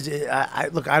 And it is.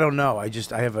 Look, I don't know. I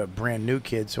have a brand new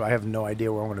kid, so I have no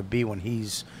idea where I'm going to be when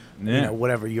he's, Yeah.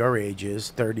 whatever your age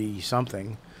is, 30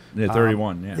 something. Yeah,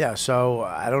 31. Yeah. Yeah. So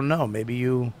I don't know. Maybe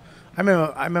you. I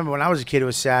remember when I was a kid, it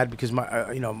was sad because my,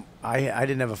 I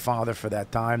didn't have a father for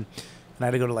that time, and I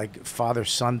had to go to like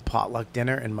father-son potluck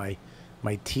dinner, and my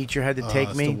teacher had to take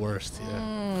That's me. the worst.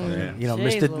 Yeah. Yeah.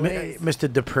 Mr. Louise. Mr.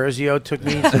 DiPerzio took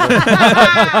me.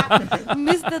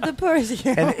 Mr. the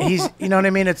Persian. And he's, you know what I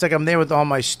mean? It's like I'm there with all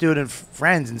my student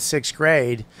friends in 6th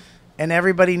grade, and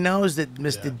everybody knows that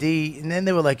Mr. D. And then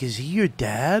they were like, "Is he your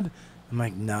dad?" I'm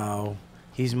like, "No,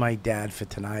 he's my dad for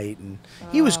tonight." And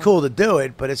he was cool to do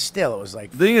it, but it was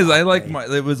like. The thing is, I like fuck,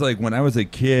 it was like when I was a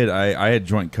kid, I had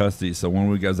joint custody. So 1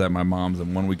 week I was at my mom's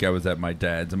and 1 week I was at my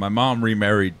dad's. And my mom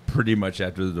remarried pretty much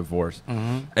after the divorce.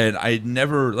 And I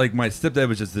never, like, my stepdad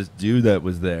was just this dude that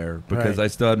was there because Right. I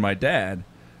still had my dad.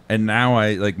 And now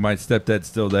my stepdad's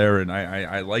still there and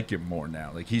I like him more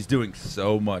now. Like, he's doing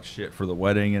so much shit for the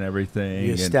wedding and everything.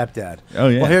 Your and- stepdad. Oh,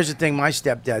 yeah. Well, here's the thing. My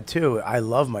stepdad too. I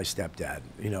love my stepdad.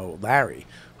 Larry,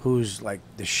 who's like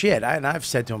the shit. And I've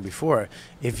said to him before,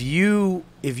 if you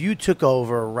took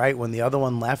over right when the other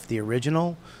one left, the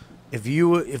original,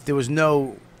 if there was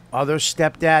no other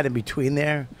stepdad in between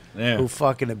there, Yeah. who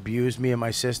fucking abused me and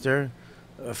my sister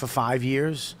for 5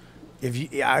 years,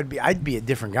 I'd be a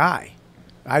different guy.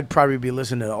 I'd probably be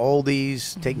listening to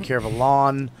oldies, taking care of a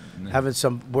lawn, having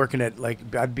some working at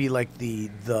I'd be like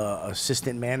the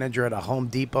assistant manager at a Home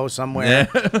Depot somewhere.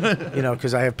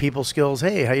 Because I have people skills.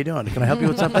 Hey, how you doing? Can I help you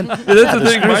with something? That's the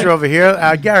thing. Screws are over here.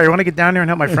 Gary, want to get down there and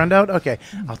help my friend out? Okay,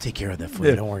 I'll take care of that for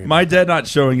you. Don't worry. My dad not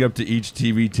showing up to each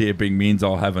TV taping means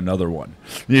I'll have another one.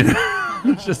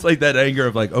 It's just like that anger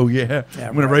of like, oh yeah,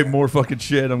 I'm gonna write more fucking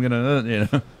shit. I'm gonna,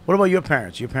 What about your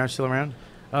parents? Your parents still around?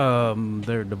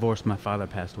 They're divorced. My father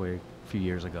passed away a few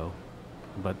years ago,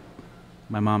 but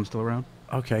my mom's still around.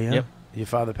 Okay, yeah. Yep. Your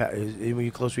father were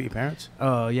you close with your parents?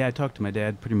 Yeah, I talk to my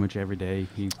dad pretty much every day.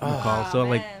 He calls, so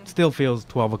man. still feels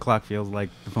 12 o'clock feels like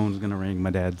the phone's gonna ring.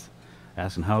 My dad's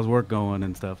asking how's work going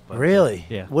and stuff. But, Really?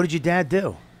 Yeah. What did your dad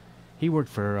do? He worked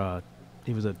for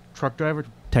he was a truck driver,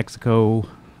 Texaco,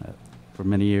 for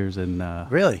many years, and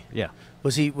Really? yeah.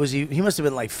 Was he must have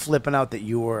been like flipping out that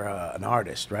you were an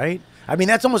artist, right? I mean,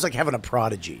 that's almost like having a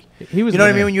prodigy. He was You know what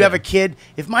I the- mean? When you yeah. have a kid,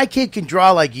 if my kid can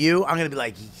draw like you, I'm gonna be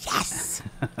like, yes,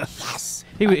 yes.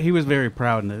 He was very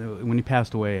proud, and when he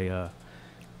passed away,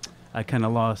 I kind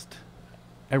of lost.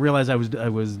 I realized I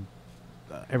was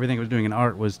everything I was doing in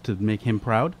art was to make him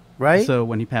proud. Right? So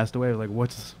when he passed away, I was like,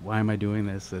 why am I doing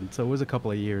this? And so it was a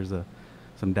couple of years,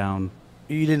 some down.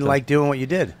 You didn't like doing what you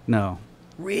did? No.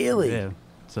 Really? Yeah.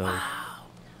 So.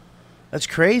 That's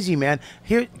crazy, man.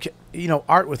 Here,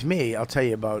 art with me. I'll tell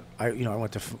you about. I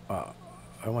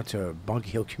went to Bunker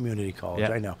Hill Community College.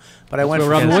 Yeah. I know, but I That's went where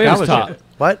for Robin Williams taught.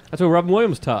 What? That's what Robin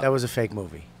Williams taught. That was a fake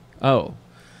movie. Oh.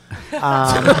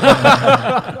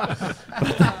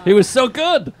 He was so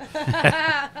good. You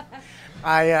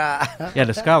had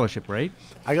a scholarship, right?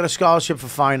 I got a scholarship for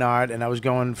fine art, and I was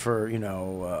going for,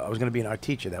 I was going to be an art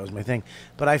teacher. That was my thing.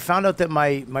 But I found out that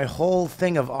my whole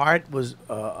thing of art was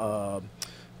a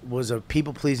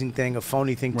people-pleasing thing, a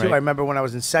phony thing, too. Right. I remember when I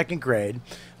was in second grade,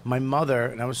 my mother,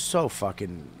 and I was so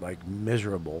fucking,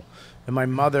 miserable, and my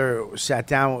mother sat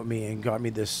down with me and got me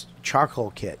this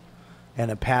charcoal kit and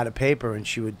a pad of paper, and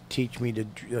she would teach me to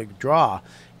draw.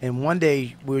 And one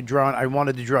day we were drawing. I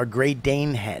wanted to draw a Great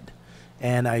Dane head,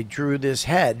 and I drew this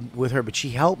head with her. But she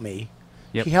helped me.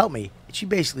 Yep. She helped me. She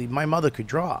basically, my mother could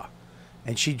draw,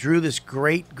 and she drew this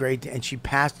great, and she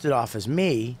passed it off as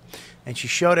me, and she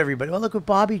showed everybody. Oh, look what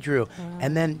Bobby drew.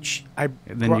 And then I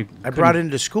brought it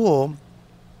into school.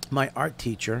 My art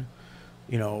teacher,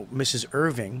 Mrs.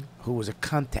 Irving, who was a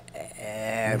cunt to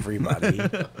everybody,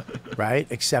 right?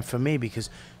 Except for me, because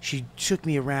she took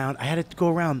me around. I had to go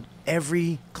around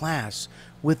every class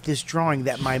with this drawing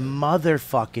that my mother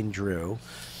fucking drew,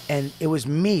 and it was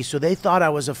me. So they thought I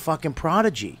was a fucking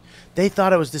prodigy. They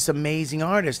thought I was this amazing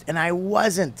artist, and I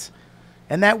wasn't.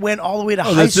 And that went all the way to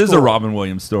high school. This is a Robin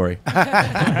Williams story.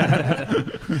 I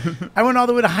went all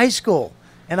the way to high school.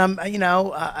 And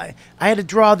I had to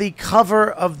draw the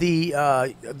cover of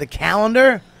the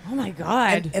calendar. Oh my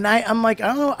God! And I'm like, I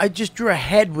don't know. I just drew a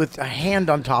head with a hand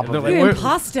on top of it. You're an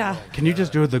imposter. Can you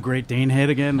just do the Great Dane head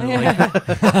again?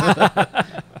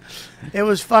 It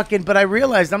was fucking. But I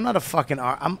realized I'm not a fucking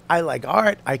art. I like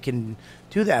art. I can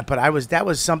do that. But that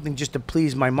was something just to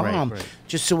please my mom. Right.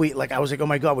 Just so I was like, oh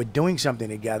my God, we're doing something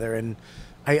together. And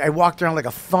I walked around like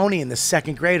a phony in the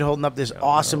second grade holding up this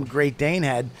awesome Great Dane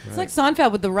head. It's like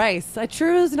Seinfeld with the race. I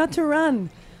choose not to run.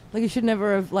 Like you should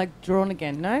never have drawn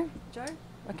again. No, Joe.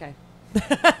 Okay.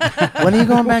 When are you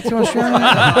going back to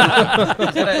Australia?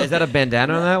 Is that a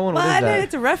bandana on that one? What Well, is I know that?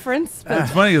 it's a reference. But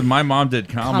It's funny because my mom did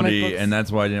Comic comedy, books. and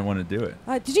that's why I didn't want to do it.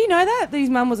 did you know that his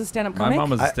mum was a stand-up My comic?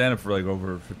 mom was a stand-up for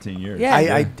over 15 years.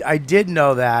 Yeah. I did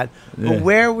know that. Yeah. But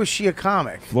where was she a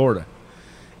comic? Florida.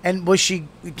 And was she?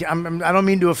 I don't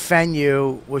mean to offend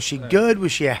you. Was she good?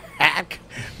 Was she a hack?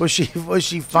 Was she funny?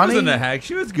 She wasn't a hack.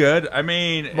 She was good. I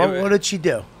mean, What did she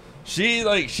do? she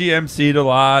emceed a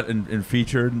lot and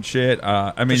featured and shit.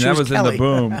 I mean, She that was was in Kelly. the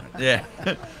boom. Yeah.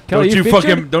 Kelly, don't you you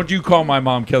featured? don't you call my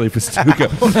mom Kelly Fastuca.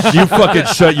 You fucking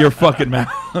shut your fucking mouth.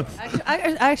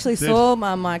 I actually saw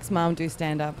Mike's mum do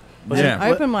stand-up. Yeah.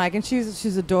 Open mic, and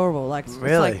she's adorable. It's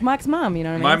Really? like Mike's mum, you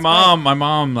know what I mean? My It's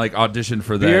mom auditioned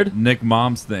for that Beard? Nick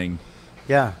Mom's thing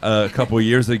Yeah. a couple of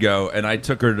years ago, and I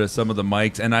took her to some of the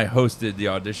mics, and I hosted the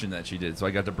audition that she did, so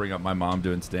I got to bring up my mom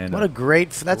doing stand-up. What a great.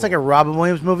 That's like a Robin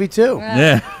Williams movie too.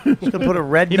 Yeah. Just gonna put a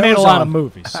red He nose made a lot on of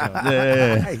movies. So.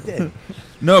 Yeah. I did.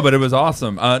 No, but it was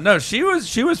awesome. No, she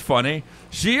was funny.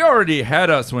 She already had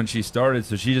us when she started,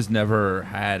 so she just never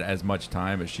had as much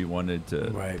time as she wanted to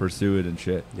Right. pursue it and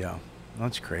shit. Yeah.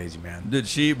 That's crazy, man. Did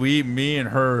me and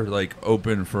her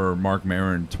open for Mark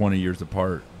Maron 20 years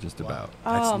apart, just about.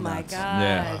 Oh That's my nuts. God!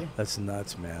 Yeah. That's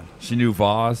nuts, man. She knew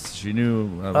Voss. She knew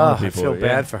a lot Oh, of I people. feel yeah.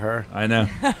 bad for her. I know.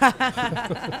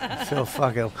 I feel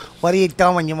fucking. What are you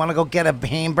doing? You want to go get a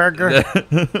hamburger?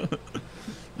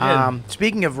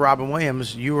 Speaking of Robin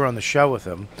Williams, you were on the show with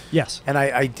him, Yes. and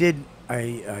I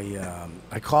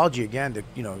called you again to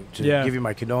Yeah. give you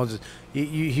my condolences.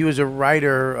 He was a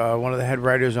writer, one of the head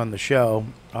writers on the show,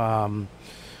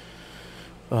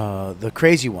 the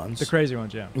Crazy Ones. The crazy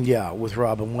ones, yeah. Yeah, with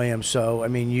Robin Williams. So I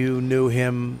mean, you knew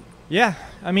him. Yeah,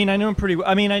 I mean, I knew him pretty well.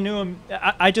 I mean, I knew him.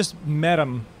 I just met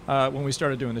him when we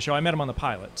started doing the show. I met him on the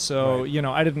pilot. So, Right.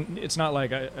 I didn't, it's not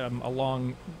like I'm a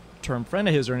long-term friend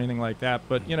of his or anything like that.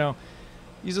 But,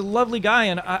 he's a lovely guy.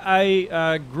 And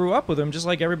I grew up with him just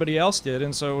like everybody else did.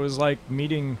 And so it was like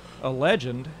meeting a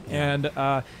legend.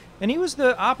 Yeah. And he was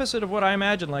the opposite of what I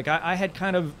imagined. Like, I had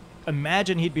kind of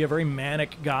imagined he'd be a very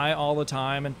manic guy all the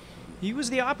time. And he was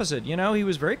the opposite, he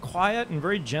was very quiet and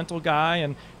very gentle guy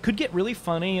and could get really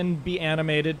funny and be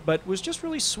animated, but was just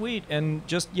really sweet and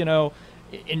just,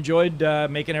 enjoyed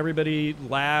making everybody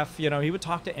laugh. He would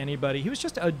talk to anybody. He was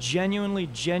just a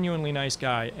genuinely nice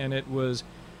guy. And it was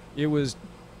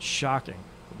shocking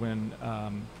when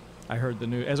I heard the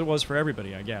news, as it was for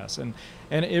everybody, I guess. And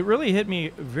it really hit me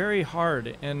very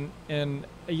hard. And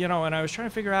I was trying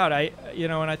to figure out,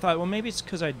 and I thought, well, maybe it's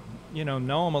because I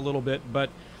know him a little bit, but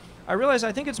I realize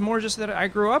I think it's more just that I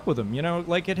grew up with him,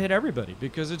 like it hit everybody,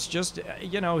 because it's just,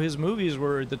 his movies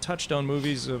were the touchstone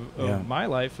movies of my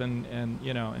life, and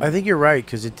I think you're right,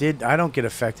 because I don't get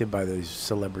affected by those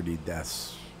celebrity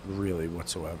deaths really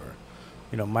whatsoever.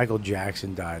 Michael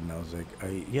Jackson died, and I was like,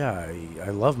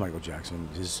 I love Michael Jackson,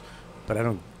 but I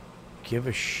don't give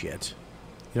a shit.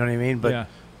 You know what I mean? But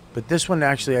this one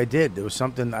actually I did. There was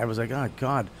something I was like, oh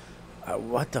God.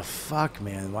 What the fuck,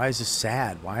 man? Why is this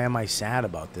sad? Why am I sad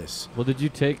about this? Well, did you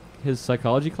take his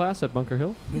psychology class at Bunker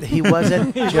Hill? He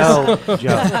wasn't. Joe.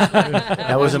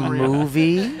 That was a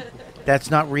movie.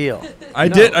 That's not real. I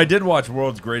did watch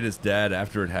World's Greatest Dad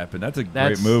after it happened. That's a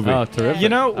great movie. Oh, terrific.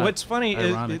 What's funny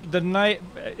is the night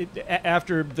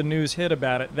after the news hit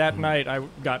about it, that night I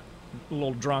got a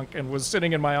little drunk and was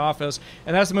sitting in my office,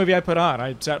 and that's the movie I put on.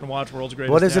 I sat and watched World's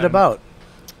Greatest Dad. What is it about?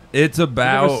 It's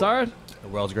about... You never saw it? The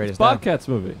World's Greatest Bobcats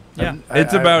movie. Yeah.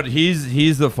 It's about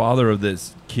he's the father of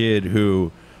this kid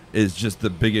who is just the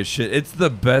biggest shit. It's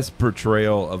the best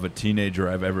portrayal of a teenager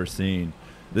I've ever seen.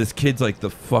 This kid's like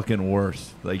the fucking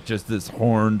worst. Like just this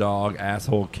horn dog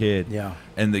asshole kid. Yeah.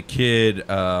 And the kid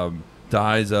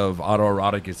dies of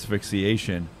autoerotic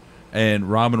asphyxiation, and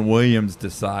Robin Williams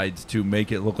decides to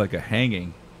make it look like a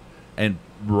hanging and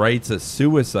writes a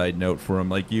suicide note for him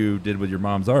like you did with your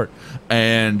mom's art,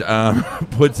 and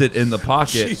puts it in the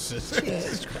pocket. Jesus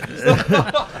Christ.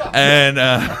 And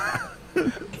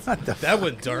that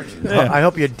went dark. I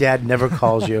hope your dad never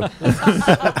calls you.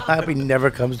 I hope he never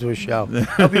comes to a show. I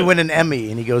hope you win an Emmy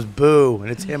and he goes boo,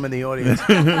 and it's him in the audience.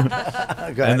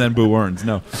 And then Boo earns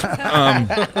no.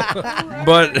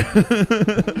 But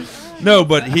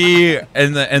he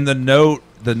and the note.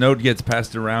 The note gets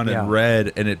passed around and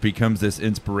read, and it becomes this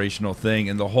inspirational thing.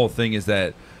 And the whole thing is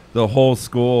that the whole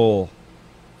school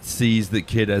sees the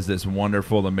kid as this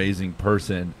wonderful, amazing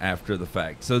person after the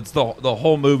fact. So it's the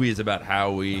whole movie is about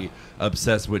how we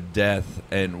obsess with death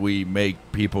and we make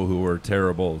people who are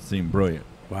terrible seem brilliant.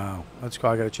 Wow, that's cool.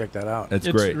 I got to check that out. It's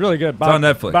It's great. really good. It's on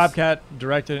Netflix. Bobcat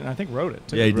directed it, and I think wrote it,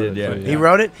 too. Yeah, he did, yeah. He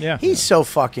wrote it? Yeah. He's so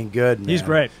fucking good, man. He's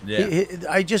great. Yeah.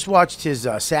 I just watched his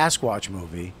Sasquatch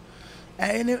movie.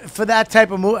 And for that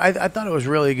type of movie, I thought it was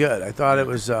really good. I thought it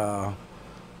was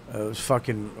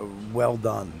fucking well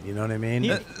done. You know what I mean?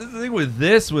 The thing with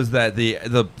this was that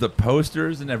the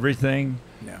posters and everything,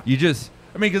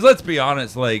 because let's be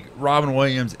honest, like Robin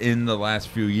Williams in the last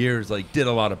few years, like did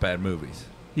a lot of bad movies.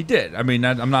 He did. I mean,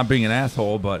 I'm not being an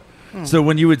asshole, but so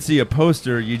when you would see a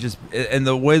poster, and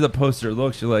the way the poster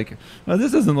looks, you're like, oh,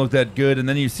 this doesn't look that good. And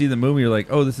then you see the movie, you're like,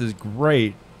 oh, this is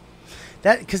great.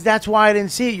 Because that's why I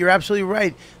didn't see it. You're absolutely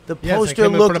right. The Yeah, it's poster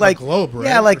like looked like globe,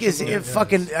 right? like Or is something it like that.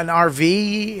 fucking an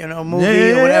RV, movie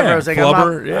Yeah, or whatever. yeah. I was like,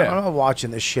 Flubber, I'm not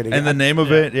watching this shit again. And the name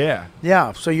of it,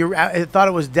 Yeah, so I thought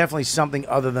it was definitely something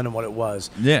other than what it was.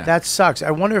 Yeah. That sucks.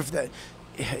 I wonder if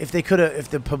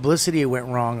the publicity went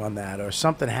wrong on that or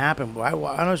something happened. I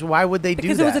don't know, why would they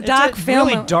Because do it was that? a dark It's a film.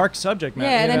 really dark subject matter.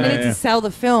 Yeah, and they needed to sell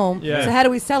the film. Yeah. So how do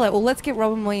we sell it? Well, let's get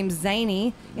Robin Williams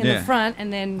zany in the front,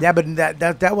 and then Yeah, but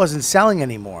that wasn't selling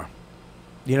anymore.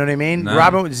 You know what I mean? No.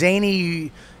 Robert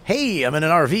Zany, hey, I'm in an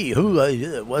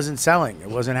RV. It wasn't selling. It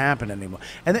wasn't happening anymore.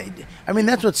 And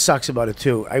that's what sucks about it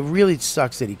too. It really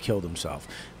sucks that he killed himself,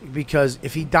 because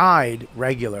if he died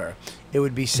regular, it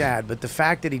would be sad. But the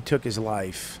fact that he took his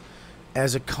life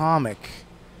as a comic,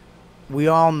 we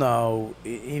all know,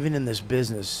 even in this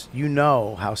business, you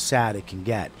know how sad it can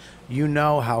get. You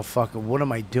know how fucking, what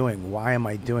am I doing? Why am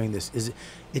I doing this?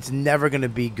 It's never going to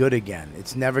be good again.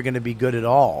 It's never going to be good at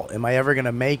all. Am I ever going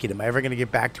to make it? Am I ever going to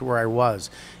get back to where I was?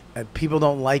 People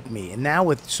don't like me. And now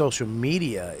with social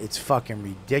media, it's fucking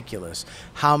ridiculous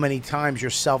how many times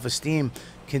your self-esteem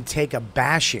can take a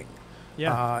bashing.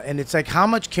 Yeah. And it's like, how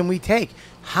much can we take?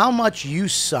 How much you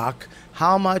suck,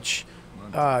 how much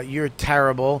you're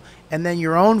terrible, and then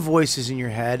your own voices in your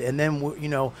head, and then,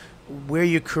 where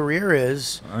your career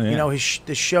is. Oh, yeah.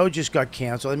 The show just got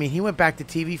canceled. I mean, he went back to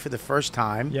TV for the first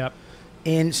time. Yep.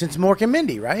 Since Mork and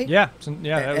Mindy, right? Yeah.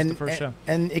 That was the first show.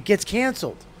 And it gets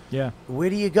canceled. Yeah. Where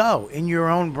do you go in your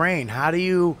own brain? How do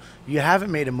you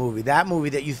haven't made a movie? That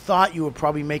movie that you thought you were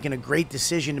probably making a great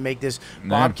decision to make this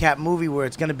Bobcat movie where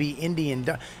it's going to be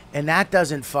Indian, and that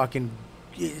doesn't fucking.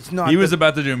 It's not. He was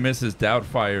about to do Mrs.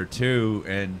 Doubtfire too,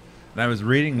 and I was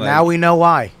reading. Like, now we know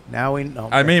why. Now we know.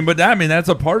 But that's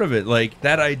a part of it. Like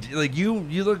that idea. Like you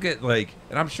look at and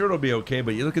I'm sure it'll be okay.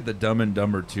 But you look at the Dumb and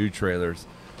Dumber 2 trailers.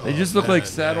 They just look like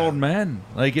sad old men.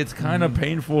 Like it's kind of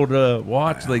painful to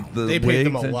watch. Like the They paid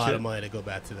them a wigs and lot shit. of money to go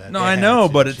back to that. No, They I had know,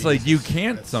 to. but it's like you Jesus,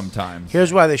 can't that's- sometimes.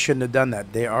 Here's why they shouldn't have done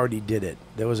that. They already did it.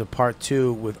 There was a part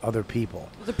 2 with other people.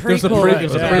 The There's a prequel.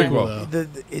 there's a Yeah.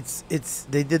 prequel. It's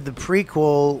they did the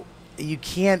prequel. You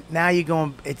can't now. You're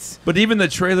going. It's But even the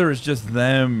trailer is just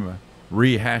them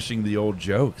rehashing the old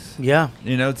jokes. yeah.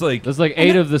 You know, it's like There's like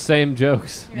 8 of the same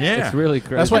jokes. Yeah. It's really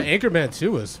crazy. That's what Anchorman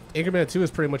 2 is. Anchorman 2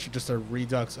 is pretty much just a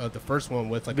redux of the first one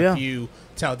with like Yeah. a few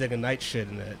Talladega Nights shit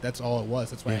in it. That's all it was.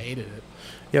 That's why I hated it.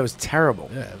 Yeah, it was terrible.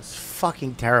 Yeah, it It's was.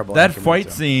 fucking terrible. that Anchorman fight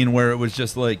 2. scene where it was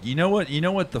just like, you know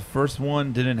what the first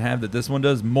one didn't have that this one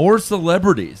does? More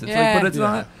celebrities. It's Yeah. like, but it's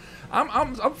Yeah. not.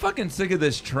 I'm fucking sick of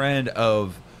this trend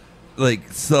of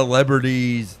like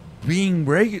celebrities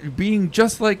being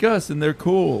just like us and they're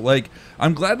cool. Like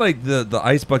I'm glad like the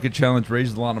ice bucket challenge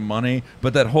raised a lot of money,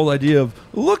 but that whole idea of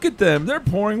look at them, they're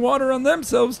pouring water on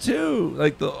themselves too.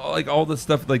 Like all the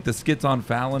stuff like the skits on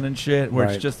Fallon and shit where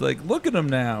Right. it's just like look at them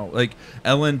now. Like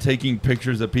Ellen taking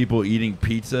pictures of people eating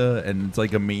pizza and it's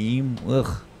like a meme.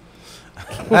 Ugh.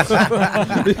 I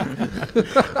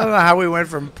don't know how we went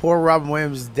from poor Robin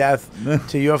Williams' death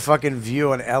to your fucking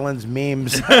view on Ellen's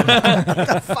memes. What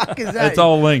the fuck is that? It's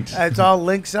all linked. It's all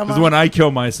linked somehow. Because when I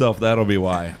kill myself, that'll be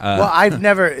why. Well, I've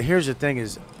never. Here's the thing: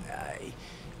 is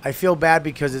I feel bad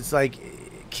because it's like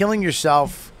killing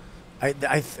yourself.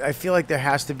 I feel like there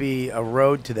has to be a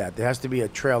road to that. There has to be a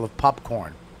trail of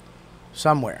popcorn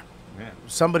somewhere.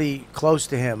 Somebody close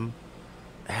to him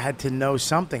had to know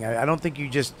something. I don't think you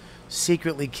just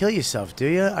secretly kill yourself, do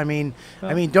you? I mean,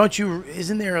 don't you?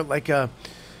 Isn't there like a?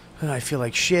 I feel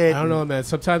like shit. I don't know, man.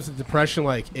 Sometimes the depression,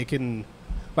 like it can,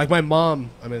 like my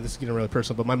mom. I mean, this is getting really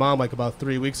personal, but my mom, like about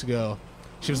 3 weeks ago,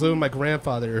 she was living with my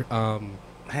grandfather.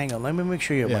 Hang on, let me make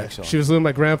sure your mic's on. She was living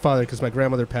with my grandfather because my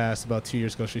grandmother passed about 2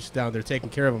 years ago. She's down there taking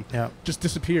care of him. Yeah. Just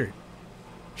disappeared.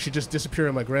 She just disappeared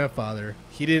on my grandfather.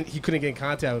 He couldn't get in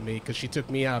contact with me because she took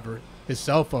me out of his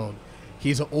cell phone.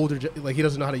 He's an older, like he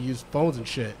doesn't know how to use phones and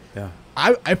shit. Yeah.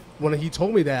 I when he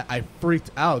told me that, I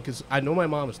freaked out because I know my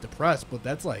mom is depressed, but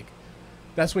that's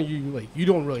when you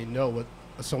don't really know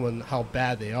how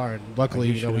bad they are, and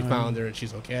luckily we found her and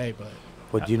she's okay. But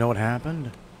But do you know what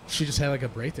happened? she just had like a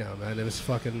breakdown, man. It was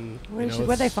fucking.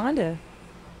 Where'd they find her?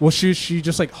 Well, she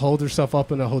just like holed herself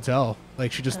up in a hotel.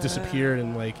 Like she just disappeared,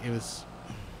 and like it was.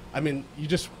 I mean,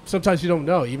 sometimes you don't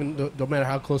know, even no matter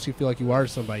how close you feel like you are to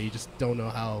somebody, you just don't know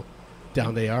how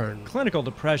down they are. And Clinical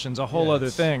depression's a whole other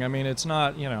thing. I mean, it's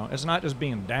not just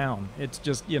being down. It's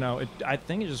just I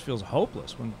think it just feels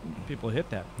hopeless when people hit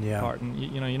that part, and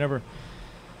you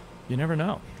never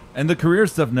know. And the career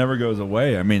stuff never goes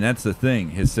away. I mean, that's the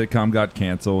thing. His sitcom got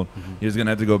canceled. He was gonna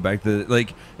have to go back to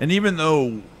and even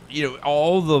though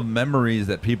all the memories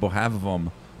that people have of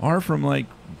him are from like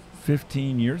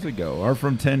 15 years ago, are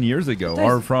from 10 years ago,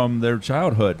 are from their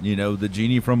childhood. The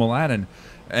genie from Aladdin,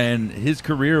 and his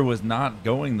career was not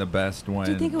going the best when.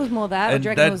 Do you think it was more that, or do you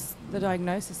reckon it was the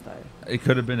diagnosis though? It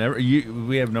could have been.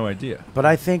 We have no idea. But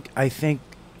I think.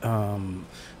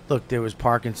 Look, there was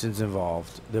Parkinson's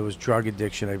involved. There was drug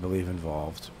addiction, I believe,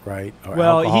 involved, right? Or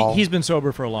alcohol. He's been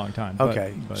sober for a long time.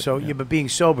 Okay, but being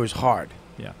sober is hard.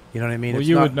 Yeah. You know what I mean? Well, It's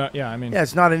you not, would not. Yeah, I mean. Yeah,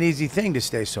 it's not an easy thing to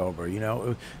stay sober,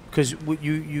 because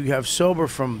you have sober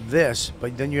from this,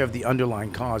 but then you have the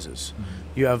underlying causes.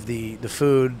 You have the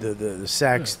food, the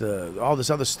sex, all this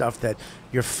other stuff that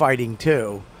you're fighting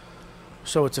too.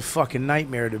 So it's a fucking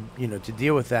nightmare to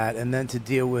deal with that, and then to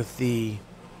deal with the,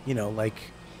 like.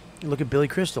 Look at Billy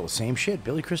Crystal, same shit.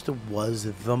 Billy Crystal was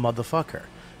the motherfucker.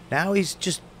 Now he's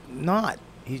just not.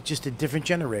 He's just a different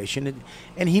generation,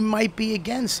 and he might be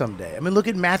again someday. I mean, look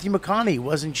at Matthew McConaughey. He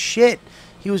wasn't shit.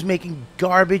 He was making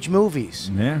garbage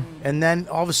movies. Yeah. And then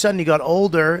all of a sudden he got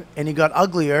older and he got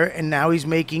uglier, and now he's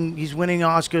winning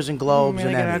Oscars and Globes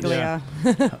Really and get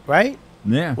Emmys. uglier. Right?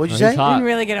 Yeah. What'd you He's say? hot. Didn't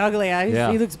really get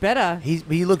uglier. He looks better.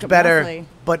 He looks better, Muscly.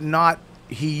 but not.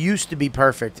 He used to be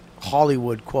perfect.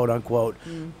 Hollywood, quote unquote,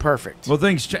 perfect. Well,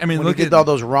 things. I mean, when look he did at all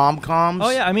those rom-coms. Oh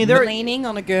yeah, I mean they're leaning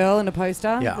on a girl in a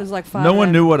poster. Yeah. It was like fun. No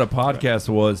one knew what a podcast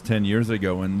was 10 years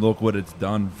ago, and look what it's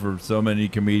done for so many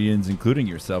comedians, including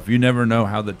yourself. You never know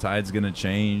how the tide's going to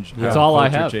change. That's how all I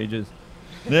culture have. Changes.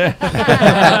 Yeah.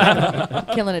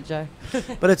 Killing it, Joe.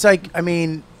 But it's like, I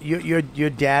mean, your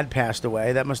dad passed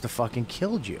away. That must have fucking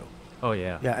killed you. Oh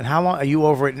yeah. Yeah. And how long are you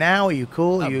over it now? Are you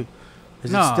cool? Are you? Is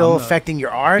No, it still I'm not. affecting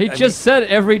your art? He I just said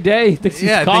every day he thinks he's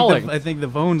Yeah, calling. I think the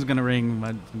phone's gonna ring.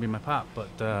 Might be my pop, but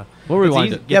We'll it's rewind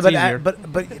easy- it. yeah, gets but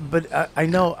easier. I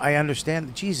know, I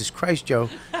understand. Jesus Christ, Joe,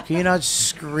 can you not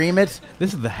scream it?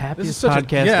 This is the This is happiest such a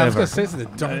podcast yeah. I was ever. gonna say this is the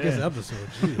darkest episode.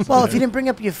 Jeez. Well, if you didn't bring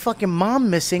up your fucking mom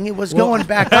missing, it was going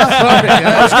back up.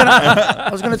 I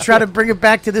was gonna try to bring it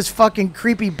back to this fucking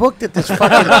creepy book that this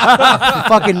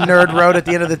fucking nerd wrote at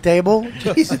the end of the table.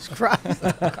 Jesus Christ.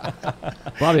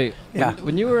 Bobby, Yeah.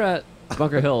 when you were at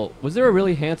Bunker Hill, was there a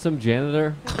really handsome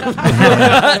janitor?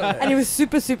 And he was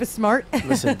super, super smart.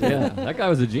 Listen, dude. Yeah, that guy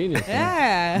was a genius.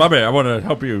 Yeah. Bobby, I want to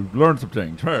help you learn some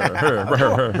things. I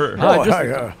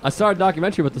saw a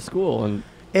documentary about the school, and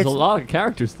there's a It's- lot of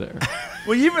characters there.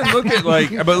 Well, you even look at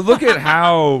but look at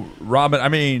how Robin. I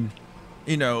mean,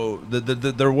 you know,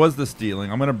 there was the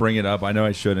stealing. I'm gonna bring it up. I know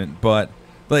I shouldn't, but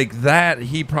like that,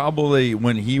 he probably,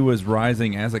 when he was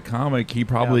rising as a comic, he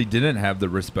probably didn't have the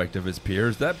respect of his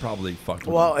peers. That probably fucked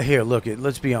him. Well, here, look.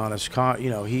 Let's be honest. You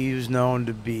know, he was known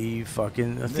to be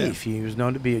fucking a thief. He was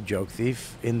known to be a joke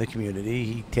thief in the community.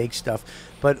 He takes stuff,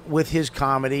 but with his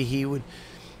comedy, he would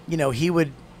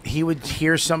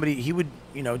hear somebody. He would,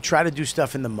 try to do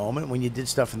stuff in the moment. When you did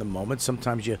stuff in the moment,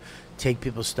 sometimes you take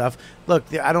people's stuff.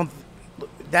 Look, I don't.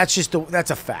 That's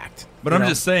a fact. But I'm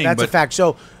just saying. That's a fact.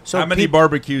 So how many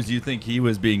barbecues do you think he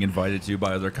was being invited to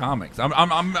by other comics? I'm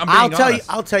being honest.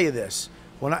 I'll tell you this.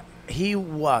 He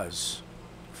was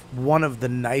one of the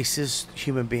nicest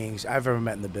human beings I've ever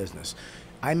met in the business.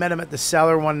 I met him at the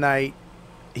Cellar one night.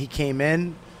 He came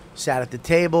in, sat at the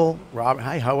table. Robert,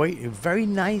 hi, how are you? Very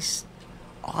nice,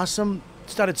 awesome.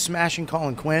 Started smashing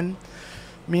Colin Quinn.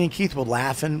 Me and Keith were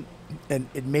laughing, and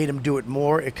it made him do it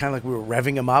more. It kind of like we were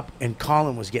revving him up, and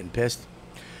Colin was getting pissed,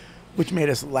 which made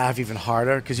us laugh even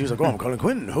harder because he was like, "Oh, I'm Colin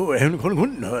Quinn. Who? Colin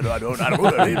Quinn? I don't."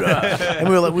 And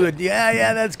we were like,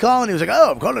 yeah, that's Colin. He was like,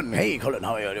 "Oh, I'm Colin. Hey, Colin,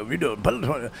 how are you? You doing?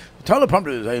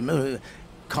 Teleprompters."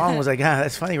 Colin was like,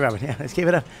 "That's funny, Robert. Yeah, let's give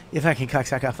it up. You fucking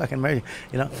cocksucker. I'll fucking murder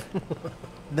you."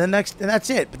 And that's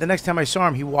it. But the next time I saw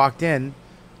him, he walked in,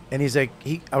 and he's like,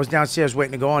 I was downstairs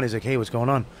waiting to go on. He's like, "Hey, what's going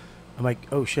on?" I'm like,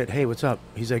 "Oh shit. Hey, what's up?"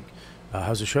 He's like,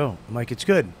 "How's the show?" I'm like, "It's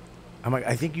good." I'm like,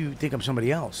 "I think you think I'm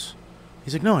somebody else."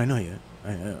 He's like, "No, I know you.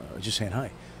 I was just saying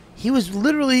hi." He was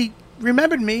literally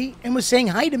remembered me and was saying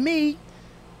hi to me,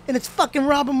 and it's fucking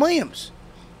Robin Williams.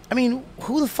 I mean,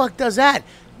 who the fuck does that?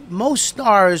 Most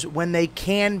stars, when they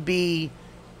can be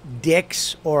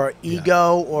dicks or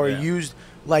ego or used,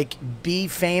 like, be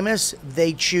famous,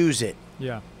 they choose it.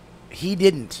 Yeah. He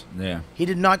didn't. Yeah. He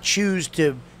did not choose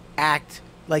to act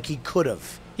like he could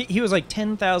have. He was like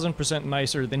 10,000%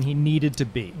 nicer than he needed to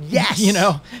be. Yes.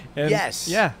 And Yes.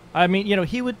 Yeah. I mean,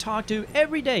 he would talk to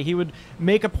every day. He would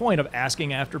make a point of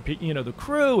asking after, the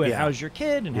crew and Yeah. how's your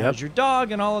kid and Yep. how's your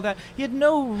dog and all of that. He had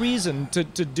no reason to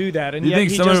do that. And Do you yet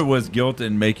think he some of just, it was guilt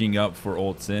in making up for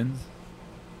old sins?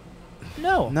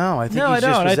 No. No, I think no, he's I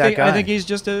just don't. was that I guy. think he's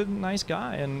just a nice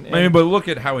guy. And I mean, but look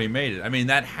at how he made it. I mean,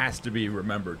 that has to be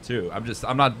remembered too. I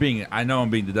know I'm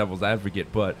being the devil's advocate,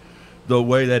 but the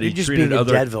way that he You're just treated being a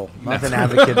other Deadville, not an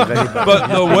advocate of anybody. But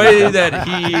the way that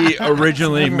he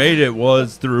originally made it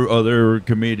was through other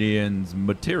comedians'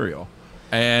 material.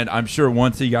 And I'm sure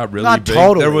once he got really not big,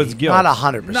 totally. there was guilt. Not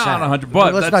 100%. Not 100.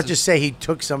 But let's that's not just say he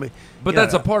took somebody. But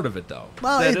that's a part of it, though.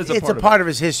 Well, That it's is a part of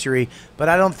his history, but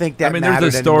I don't think that. I mean, there's a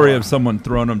mattered story anymore. of someone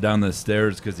throwing him down the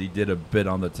stairs because he did a bit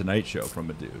on the Tonight Show from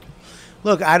a dude.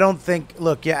 Look, I don't think.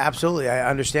 Look, yeah, absolutely, I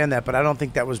understand that, but I don't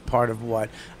think that was part of what.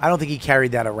 I don't think he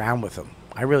carried that around with him.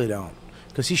 I really don't,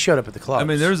 because he showed up at the club. I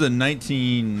mean, there's a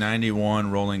 1991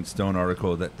 Rolling Stone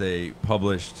article that they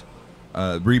published,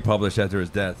 republished after his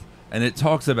death, and it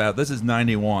talks about, this is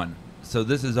 91, so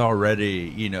this is already,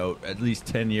 at least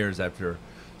 10 years after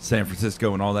San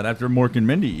Francisco and all that, after Mork and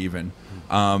Mindy even,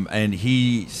 and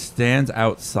he stands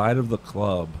outside of the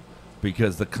club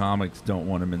because the comics don't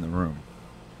want him in the room.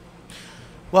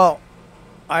 Well,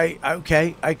 I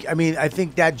mean, I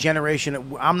think that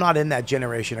generation. I'm not in that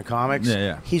generation of comics.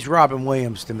 Yeah. He's Robin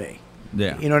Williams to me.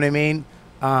 Yeah. You know what I mean?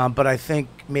 But I think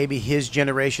maybe his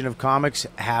generation of comics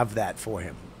have that for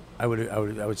him. I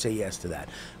would say yes to that.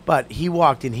 But he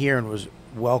walked in here and was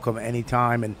welcome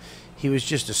anytime, and he was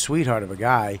just a sweetheart of a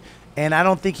guy. And I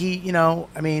don't think he,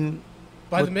 I mean,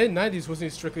 By the mid '90s, wasn't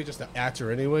he strictly just an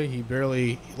actor anyway? He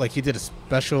barely he did a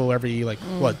special every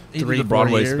what He 3 did the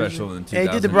Broadway 4 years? special in 2000. Yeah, he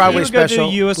did the Broadway He would special.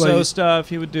 go do USO Like- stuff.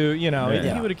 He would do,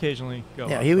 Yeah. he would occasionally go.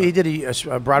 Yeah, off, he but- did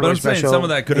a Broadway I'm saying special. some of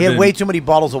that could he have had way been- too many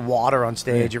bottles of water on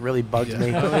stage. It really bugged me,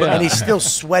 and he still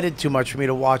sweated too much for me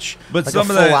to watch. But like some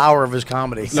a of full that- hour of his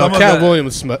comedy. No, Some of Cat that-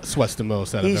 Williams sweats the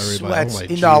most out He of everybody. sweats. I'm like,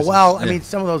 no, Jesus. well, I Yeah. mean,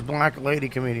 some of those black lady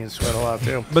comedians sweat a lot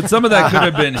too. But some of that could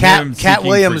have been him Cat seeking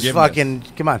Williams, forgiveness. fucking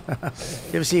come on.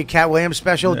 You ever see a Cat Williams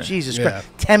special? Yeah. Jesus Yeah. Christ!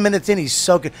 10 minutes in, he's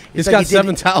soaking. He's got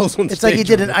 7 towels on It's like he stage.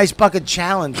 did an ice bucket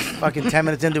challenge. Fucking 10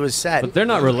 minutes into his set. But they're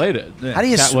not related. Yeah. How do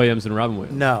you? Cat Williams and Robin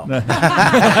Williams. No.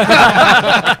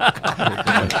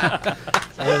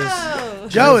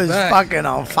 Joe is fucking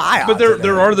on fire. But there today.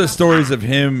 are the stories of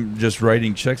him just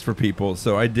writing checks for people.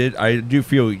 So I do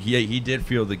feel he did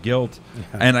feel the guilt,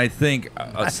 and I think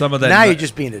some of that. Now you're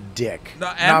just being a dick. No,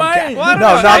 No, am I'm I? kidding. Well, I don't No,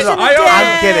 know. no, no.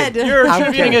 I'm Dead. kidding. You're I'm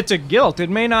attributing kidding. it to guilt. It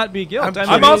may not be guilt.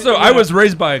 I'm I was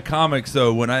raised by a comic,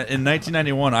 so when in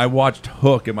 1991 I watched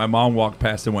Hook, and my mom walked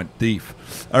past and went thief.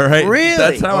 All right, Really?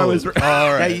 That's how I was. All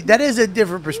right. Yeah, that is a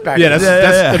different perspective. Yeah,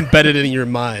 that's Yeah. embedded in your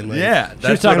mind. Like, Yeah, She was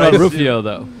that's talking what I about was- Rufio,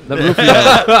 though. That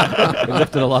Rufio he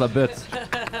lifted a lot of bits.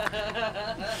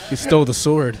 he stole the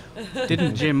sword.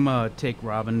 Didn't Jim take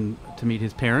Robin to meet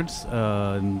his parents?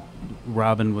 And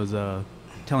Robin was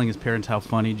telling his parents how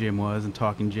funny Jim was and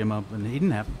talking Jim up, and he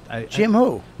didn't have Jim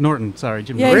who? Norton. Sorry,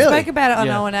 Jim. Yeah, Norton. he Really? spoke about it on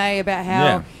Yeah. O&A about how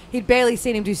Yeah. he'd barely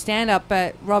seen him do stand-up,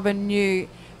 but Robin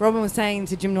was saying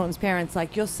to Jim Norton's parents,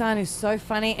 like, your son is so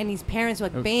funny, and his parents were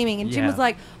like beaming, and Jim yeah. was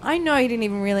like, I know he didn't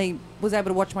even really was able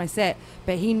to watch my set,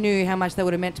 but he knew how much that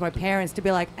would have meant to my parents to be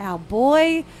like, our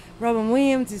boy, Robin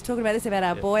Williams is talking about this about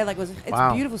our boy. Like, it's Wow.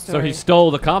 a beautiful So story. he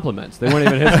stole the compliments. They weren't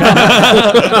even his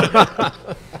compliments.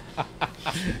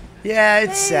 Yeah,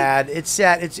 it's sad. It's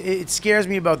sad. It scares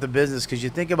me about the business because you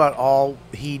think about all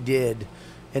he did,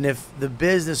 and if the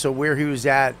business or where he was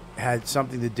at had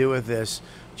something to do with this,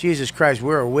 Jesus Christ,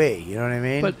 where are we? You know what I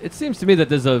mean? But it seems to me that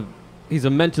he's a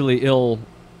mentally ill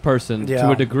person Yeah.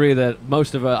 to a degree that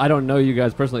most of I don't know you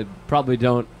guys personally, probably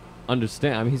don't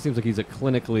understand. I mean, he seems like he's a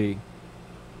clinically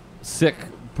sick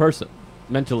person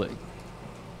mentally,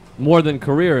 more than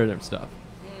career and stuff.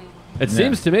 It Yeah.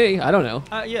 seems to me. I don't know.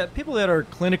 Yeah, people that are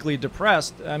clinically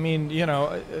depressed. I mean,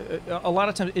 a lot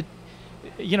of times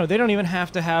they don't even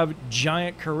have to have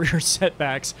giant career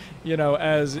setbacks,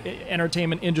 as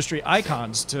entertainment industry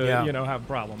icons to, Yeah. have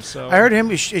problems. So I heard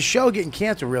his show getting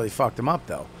canceled really fucked him up,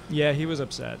 though. Yeah, he was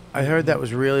upset. I heard that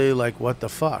was really like, what the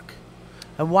fuck?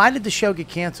 And why did the show get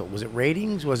canceled? Was it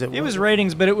ratings? Was it? It was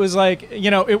ratings, but it was like,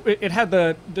 it had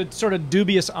the sort of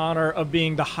dubious honor of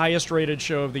being the highest rated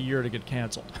show of the year to get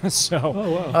canceled. So,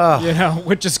 Ugh.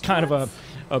 which is kind of a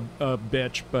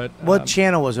bitch, but What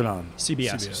channel was it on?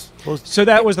 CBS. Well, So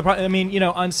that was the problem. I mean,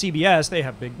 on CBS they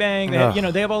have Big Bang. They have,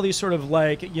 Ugh. they have all these sort of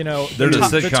like, They're the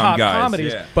top, sitcom top guys.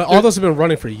 comedies. Yeah. But all those have been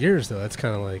running for years, though. That's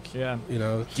kind of like, Yeah.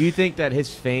 Do you think that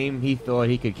his fame, he thought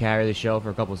he could carry the show for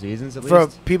a couple seasons at For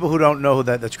least? people who don't know who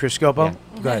that's Chris Scopo.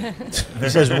 Go ahead. He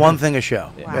says one thing a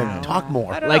show. Go ahead, talk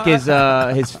more. I don't Like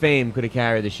know. his fame could have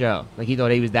carried the show. Like he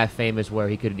thought he was that famous where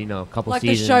he could, a couple like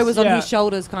seasons. the show was on Yeah. his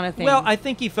shoulders kind of thing. Well, I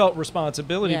think he felt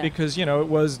responsibility Yeah. because it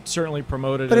was certainly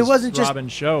promoted But it as wasn't just-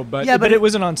 Robin's show, but Yeah, but it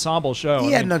was an ensemble show. He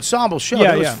I had mean, an ensemble show.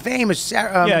 Yeah, It was yeah. famous.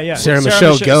 Sarah Sarah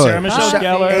Michelle Gellar. Sarah Michelle Ah.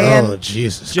 Gellar, And- oh,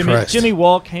 Jesus Jimmy Christ. Jimmy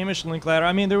Walk, Hamish Linklater.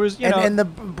 I mean, there was and the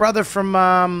brother from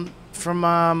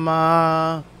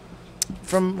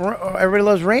Everybody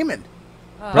Loves Raymond.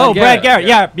 Brad Garrett.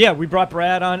 Garrett. Yeah, we brought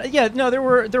Brad on. Yeah, no, there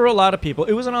were a lot of people.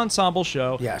 It was an ensemble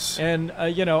show. Yes. And I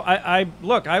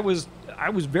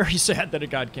was very sad that it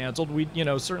got canceled. We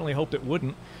certainly hoped it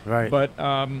wouldn't. Right. But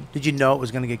Did you know it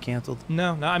was going to get canceled?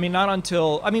 no, I mean not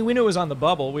until we knew it was on the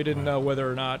bubble. We didn't know whether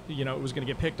or not it was going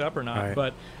to get picked up or not. Right.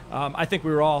 But I think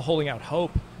we were all holding out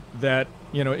hope that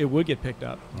it would get picked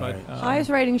up. But Right. highest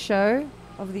rating show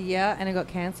of the year, and it got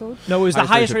cancelled. no, it was the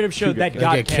Highest highest rated rated show show that that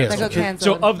got get canceled. That got canceled.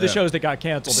 canceled. So of the Yeah. shows that got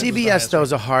canceled, it was the CBS highest though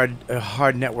is a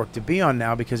hard network to be on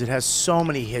now because it has so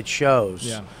many hit shows.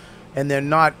 Yeah. And they're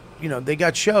not, they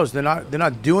got shows. They're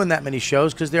not doing that many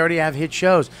shows because they already have hit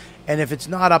shows. And if it's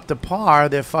not up to par,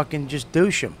 they're fucking just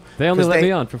douche 'em. They only 'Cause let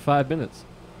me on for 5 minutes.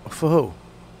 For who?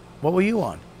 What were you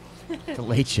on? The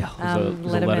Late Show. It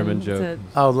was a Letterman joke. it's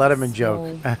Oh, Letterman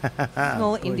joke. a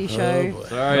small indie show.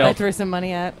 Sorry, I threw some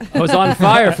money at. I was on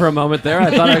fire for a moment there.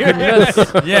 I thought I could miss.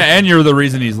 Yeah, and you're the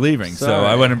reason he's leaving. So Sorry.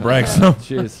 I went and bragged some.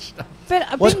 Jeez.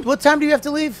 But What time do you have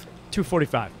to leave?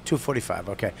 2:45. 2:45.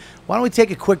 Okay. Why don't we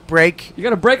take a quick break? You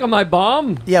got a break on my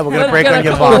bomb? Yeah, we're gonna Get break a on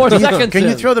your couple bomb. more Can you, seconds can you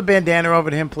in. throw the bandana over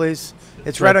to him, please?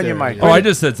 It's right on your mic. Oh, I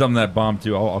just said something that bomb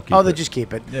too. I'll keep Oh, it. then just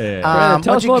keep it. Yeah, yeah, yeah. Brandon,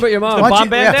 tell why us don't more about your mom. why don't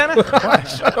Bomb you- yeah. bandana?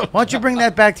 Why don't you bring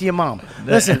that back to your mom?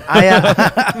 Listen, all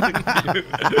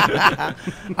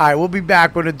right, we'll be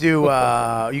back. We're going to do,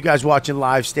 you guys watching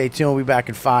live, stay tuned. We'll be back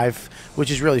in 5, which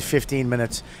is really 15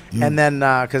 minutes. And then,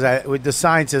 because the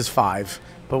sign says 5,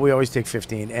 but we always take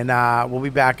 15. And we'll be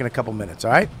back in a couple minutes,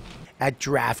 all right? At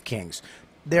DraftKings.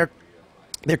 They're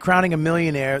crowning a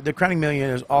millionaire. They're crowning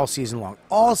millionaires all season long.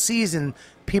 All season,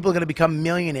 people are going to become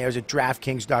millionaires at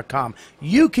DraftKings.com.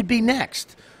 You could be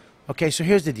next. Okay, so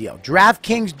here's the deal.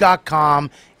 DraftKings.com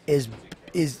is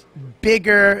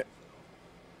bigger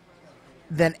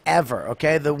than ever,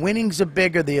 okay? The winnings are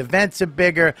bigger. The events are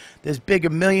bigger. There's bigger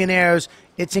millionaires.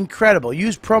 It's incredible.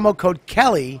 Use promo code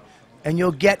Kelly, and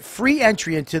you'll get free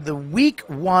entry into the Week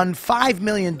 1 $5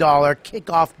 million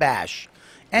kickoff bash.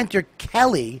 Enter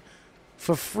Kelly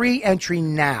for free entry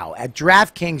now at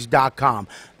DraftKings.com.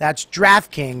 That's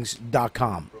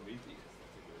DraftKings.com.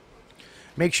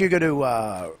 Make sure you go to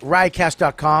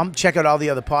riotcast.com. Check out all the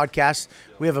other podcasts.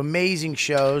 We have amazing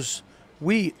shows.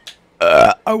 We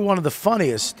are one of the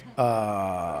funniest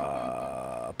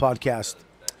podcast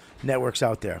networks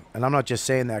out there. And I'm not just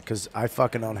saying that because I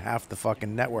fucking own half the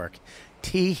fucking network.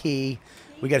 Tee-hee.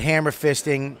 We got Hammer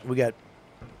Fisting. We got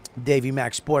Davey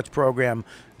Mack Sports Program,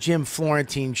 Jim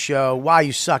Florentine Show, Why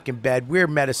You Suck in Bed, Weird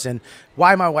Medicine,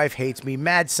 Why My Wife Hates Me,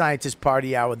 Mad Scientist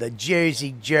Party Hour, The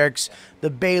Jersey Jerks, The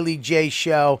Bailey J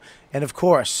Show, and of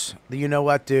course, the You Know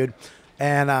What Dude.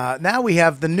 And now we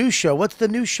have the new show. What's the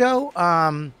new show?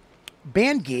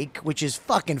 Band Geek, which is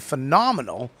fucking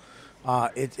phenomenal.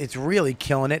 It's really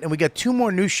killing it. And we got 2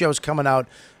 more new shows coming out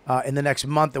in the next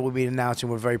month that we'll be announcing.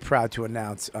 We're very proud to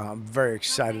announce. I'm very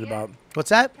excited about.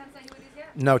 What's that?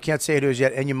 No, can't say it is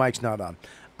yet, and your mic's not on.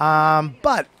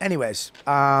 But anyways,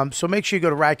 so make sure you go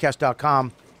to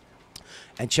riotcast.com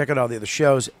and check out all the other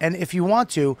shows. And if you want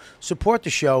to support the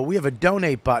show, we have a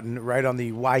donate button right on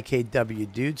the YKW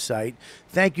Dude site.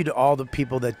 Thank you to all the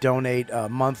people that donate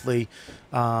monthly.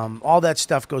 All that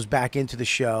stuff goes back into the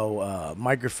show.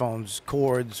 Microphones,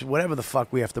 cords, whatever the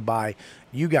fuck we have to buy.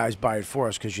 You guys buy it for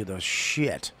us because you're the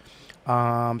shit.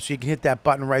 So you can hit that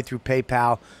button right through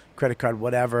PayPal, credit card,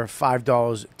 whatever, $5,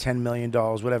 $10 million,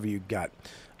 whatever you got.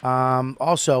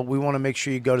 Also, we want to make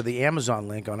sure you go to the Amazon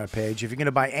link on our page. If you're going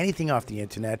to buy anything off the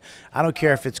internet, I don't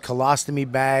care if it's colostomy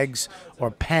bags or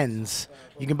pens,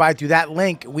 you can buy it through that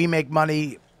link. We make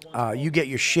money. You get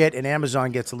your shit, and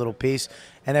Amazon gets a little piece,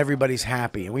 and everybody's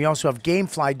happy. And we also have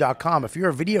Gamefly.com. If you're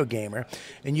a video gamer,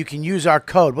 and you can use our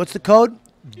code. What's the code?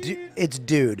 It's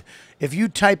dude. If you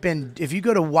type in, if you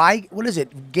go to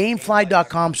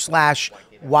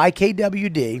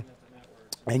Gamefly.com/YKWD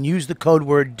and use the code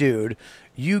word dude,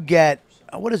 you get,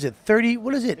 what is it,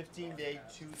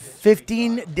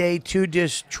 15-day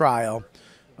 2-disc trial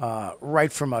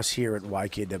right from us here at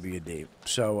YKWD.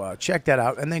 So check that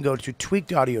out, and then go to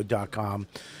tweakedaudio.com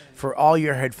for all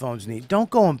your headphones need. Don't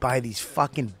go and buy these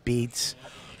fucking Beats.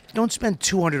 Don't spend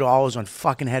 $200 on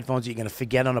fucking headphones that you're going to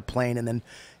forget on a plane and then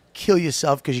kill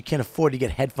yourself because you can't afford to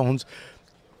get headphones.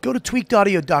 Go to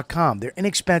tweakedaudio.com. They're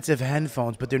inexpensive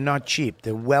headphones, but they're not cheap.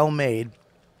 They're well made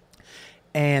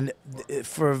and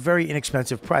for a very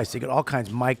inexpensive price. They got all kinds,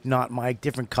 mic, not mic,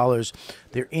 different colors.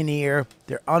 They're in-ear.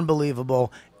 They're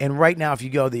unbelievable. And right now, if you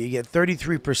go there, you get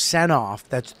 33% off.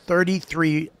 That's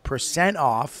 33%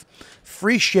 off.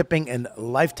 Free shipping and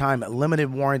lifetime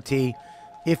limited warranty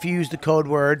if you use the code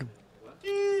word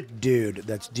dude.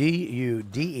 That's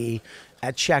DUDE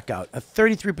at checkout. A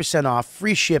 33% off,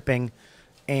 free shipping,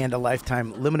 and a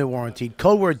lifetime limited warranty.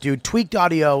 Code word dude,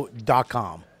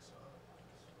 tweakedaudio.com.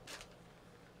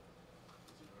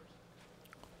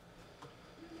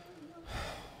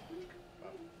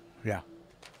 Yeah.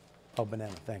 Oh,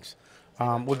 banana. Thanks.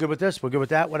 We're good with this. We're good with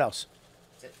that. What else?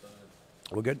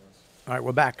 We're good. All right,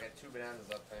 we're back. 2 bananas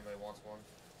up. If anybody wants one.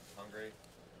 Hungry?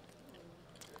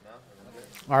 No?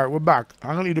 All right, we're back.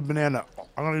 I'm gonna eat a banana.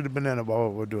 I'm gonna eat a banana while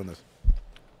we're doing this.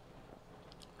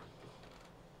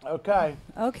 Okay.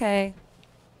 Okay.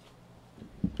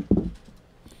 All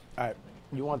right.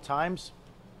 You want times?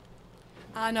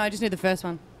 No, I just need the first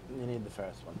one. You need the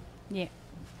first one. Yeah.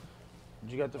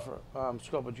 Did you get the first?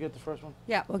 Scopo, did you get the first one?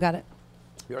 Yeah, we got it.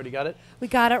 You already got it? We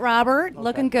got it, Robert.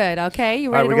 Looking good. Okay, you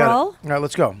All right, ready we to got roll? it. All right,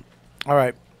 let's go. All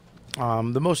right.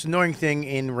 The most annoying thing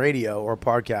in radio or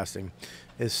podcasting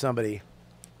is somebody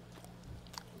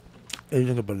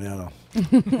eating a banana.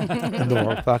 into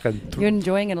a fucking You're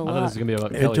enjoying it a I thought lot. this was gonna be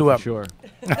about Into Kelly a- for sure.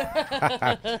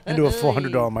 into a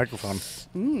 $400 microphone.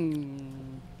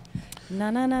 Na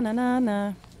na na na na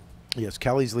na. Yes,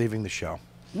 Kelly's leaving the show.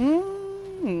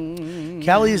 Mm.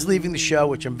 Kelly is leaving the show,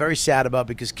 which I'm very sad about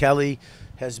because Kelly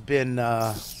has been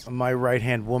my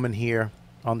right-hand woman here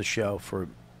on the show for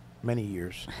many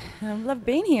years. I love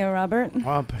being here, Robert.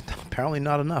 But apparently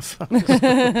not enough. Not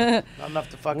enough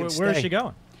to fucking stay. Where is she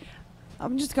going?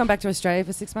 I'm just going back to Australia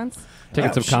for 6 months.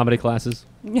 Taking some comedy classes.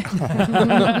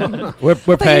 Yeah.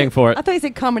 We're paying for it. I thought you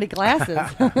said comedy classes.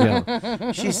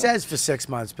 Yeah. She says for 6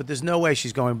 months, but there's no way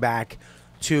she's going back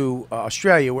to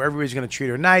Australia where everybody's going to treat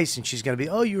her nice and she's going to be,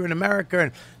 oh, you're in America,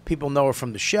 and people know her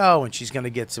from the show, and she's going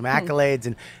to get some accolades,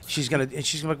 and she's going to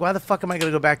be like, why the fuck am I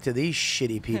going to go back to these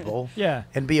shitty people Yeah.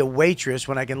 and be a waitress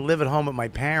when I can live at home with my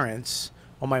parents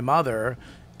or my mother,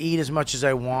 eat as much as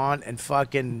I want, and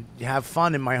fucking have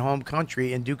fun in my home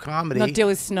country and do comedy. Not deal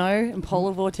with snow and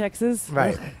polar vortexes.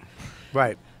 Right.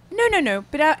 Right. No.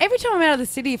 But every time I'm out of the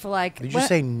city for like... Did you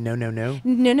say no?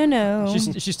 No.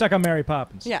 She's stuck on Mary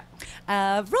Poppins. Yeah.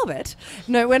 Robert.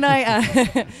 No, when I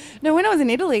when I was in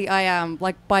Italy, I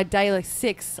like by day like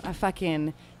 6, I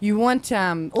fucking all you want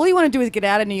to do is get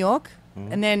out of New York,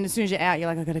 and then as soon as you're out, you're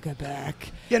like, I gotta go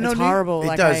back. Yeah, no, it's horrible. It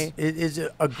like does. I It is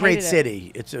a great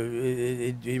hated it.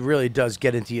 city. It really does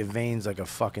get into your veins like a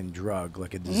fucking drug,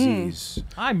 like a disease.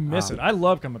 I miss it. I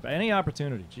love coming back. Any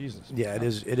opportunity. Jesus. Yeah, it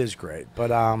is. It is great.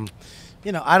 But I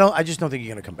just don't think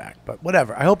you're gonna come back. But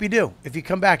whatever. I hope you do. If you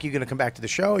come back, you're gonna come back to the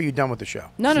show, or are you done with the show?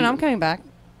 No, I'm coming back.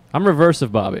 I'm reverse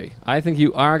of Bobby. I think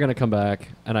you are going to come back,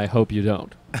 and I hope you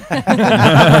don't.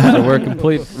 So we're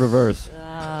complete reverse.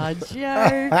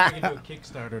 Joe. I can do a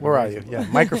Kickstarter. Where are you? Yeah,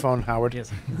 microphone, Howard. Yes.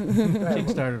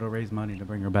 Kickstarter to raise money to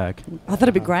bring her back. I thought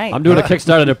it'd be great. I'm doing a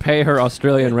Kickstarter to pay her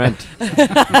Australian rent. Free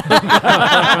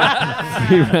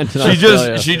rent in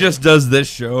Australia. She just does this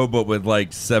show, but with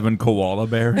like 7 koala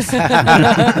bears.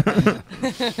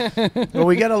 Well,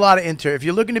 we got a lot of intern. If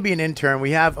you're looking to be an intern,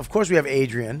 of course, we have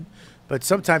Adrian, but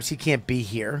sometimes he can't be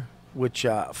here, which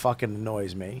fucking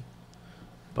annoys me.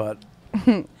 But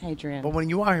Adrian. when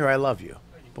you are here, I love you.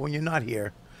 But when you're not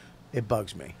here, it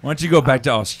bugs me. Why don't you go back to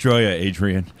Australia,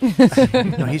 Adrian?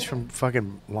 No, he's from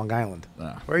fucking Long Island.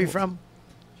 Where are you from?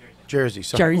 Jersey.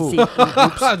 So, Jersey.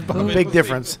 oops. Big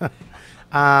difference.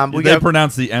 They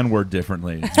pronounce the N-word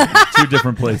differently. 2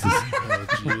 different places.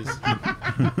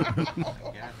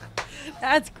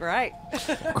 That's great.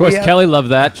 Of course, Kelly loved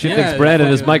that. She thinks Brandon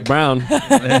is Mike Brown.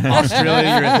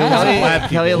 Australia, you're a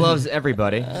Kelly loves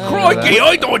everybody. Crikey,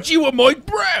 I thought you were Mike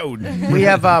Brown. We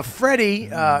have Freddie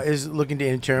is looking to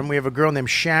intern. We have a girl named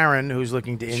Sharon who's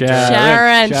looking to intern.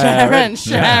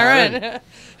 Sharon.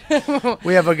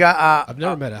 We have a guy. I've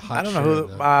never met a hot I don't know who.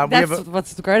 Sharon, We have That's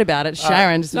what's great about it.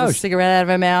 Sharon just with a cigarette out of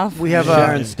her mouth. we have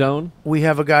Sharon Stone. we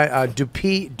have a guy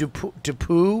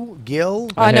Dupu Gill.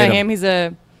 Oh, I know hate him. He's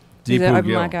an Deepu open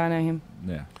Gill. mic. I know him.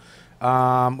 Yeah.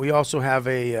 We also have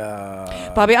a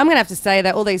Bobby, I'm going to have to say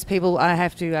that all these people, I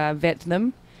have to vet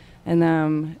them.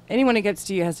 And anyone who gets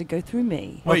to you has to go through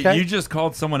me. Wait, Okay. you just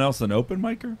called someone else an open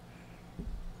micer?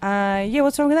 Yeah,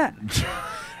 what's wrong with that?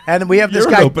 and we have this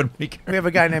You're guy. an open micer. We have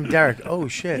a guy named Derek. Oh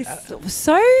shit! He's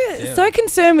so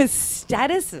concerned with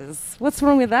statuses. What's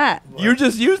wrong with that? You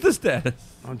just used the status.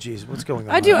 Oh jeez, what's going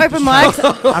on? I do open mics.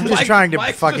 I'm just trying to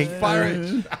fucking.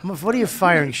 firing. What are you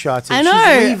firing shots at? I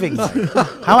know. She's leaving.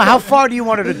 how far do you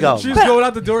want her to go? She's going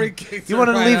out the door and kicked You her want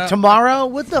her to right leave out. tomorrow?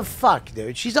 What the fuck,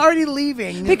 dude? She's already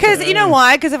leaving. Because you know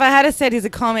why? Because if I had said he's a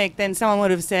comic, then someone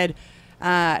would have said, if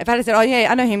I had said, oh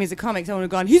yeah, I know him, he's a comic, someone would have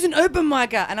gone, he's an open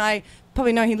micer. And I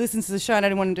probably know he listens to the show and I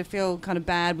didn't want him to feel kind of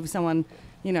bad with someone,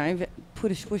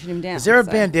 pushing him down. Is there a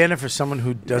so. bandana for someone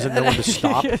who doesn't know when to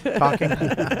stop talking?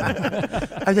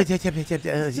 By Just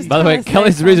the way, nice,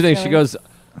 Kelly's nice reasoning, show. she goes,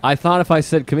 I thought if I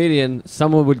said comedian,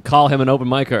 someone would call him an open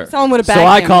micer. Someone would have So bagged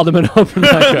I him. called him an open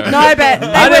micer. No, but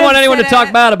I didn't want anyone to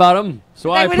talk bad about him, so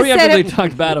I They would've said preemptively it-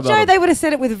 talked bad about Joe, him. they would have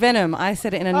said it with venom. I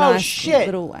said it in a nice shit.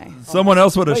 little way. Someone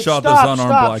else would have Wait, shot stop, this unarmed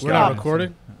stop, black We're guy. not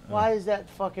recording? Why is that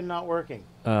fucking not working?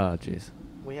 Oh, jeez.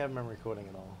 We haven't been recording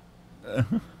at all.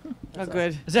 Oh,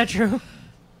 good. Is that true?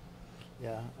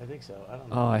 Yeah, I think so. I don't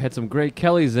know. Oh, I had some great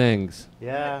Kelly zings.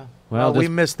 Yeah. Well, we this-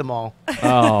 missed them all.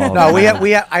 Oh. No,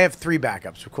 I have 3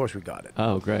 backups. Of course, we got it.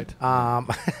 Oh, great.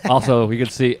 Also, we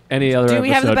could see any other Do we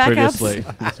have the episode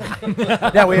backups?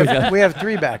 previously. Yeah, we have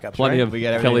 3 backups. Plenty right? of We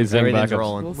got Kelly zing everything's backups.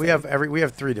 rolling. We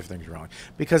have 3 different things wrong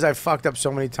because I fucked up so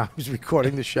many times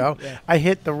recording the show. I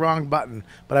hit the wrong button,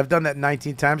 but I've done that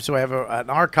 19 times. So I have an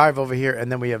archive over here, and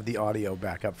then we have the audio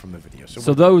backup from the video.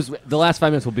 So the last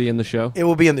 5 minutes will be in the show. it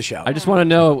will be in the show. I just want to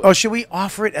know. Oh, should we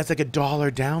offer it as like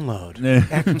 $1 download? Yeah.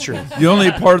 Extra. The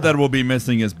only part that will be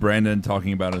missing is Brandon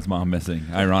talking about his mom missing,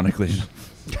 ironically.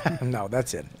 No,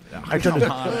 that's it.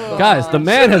 Guys, the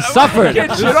man has suffered. Shit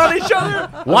on each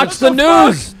other. Watch the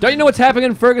news. Don't you know what's happening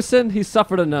in Ferguson? He's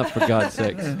suffered enough, for God's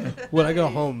sakes. When I go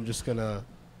home, just gonna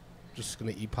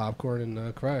eat popcorn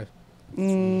and cry.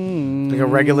 Like a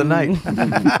regular night.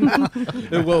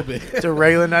 It will be. It's a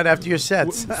regular night after your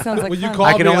sets. Sounds like When you fun. call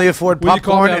I can me, only afford when you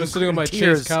call popcorn me, I and was sitting on my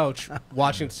tears. chair's couch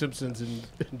watching Simpsons and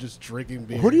just drinking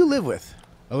beer. Who do you live with?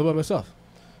 I live by myself.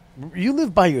 You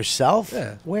live by yourself?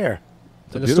 Yeah. Where?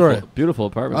 It's a In beautiful, Astoria. beautiful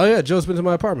apartment. Oh yeah, Joe's been to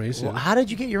my apartment. He's Well, seen it. how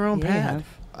did you get your own pad?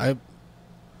 I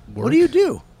What do you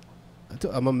do?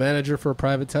 I'm a manager for a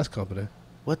private test company.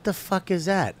 What the fuck is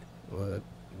that? What?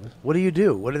 What do you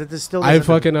do? What did this still? I doesn't-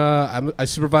 fucking I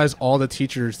supervise all the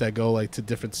teachers that go like to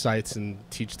different sites and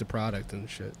teach the product and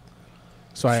shit.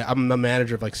 So I'm a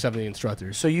manager of like 70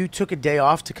 instructors. So you took a day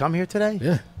off to come here today?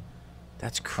 Yeah,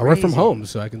 That's I crazy. work from home,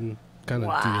 so I can kind of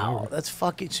Wow, do that's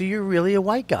fucking. So you're really a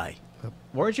white guy.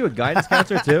 Weren't you a guidance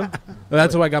counselor too? Well,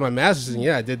 that's why I got my master's, and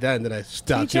yeah, I did that, and then I stopped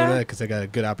doing Teacher? that because I got a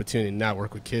good opportunity to not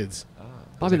work with kids.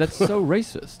 Bobby, that's so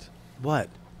racist. What?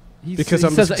 Because he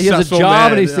I'm a says he has a successful job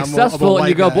man, and he's I'm a successful, and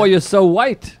you white go, guy. boy, you're so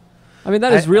white. I mean,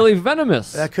 that is really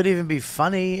venomous. That could even be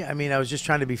funny. I mean, I was just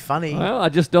trying to be funny. Well, I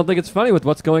just don't think it's funny with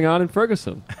what's going on in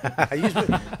Ferguson. You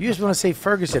just want to say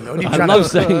Ferguson. What are you I trying love to,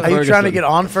 saying Are you trying to Ferguson. get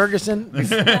on Ferguson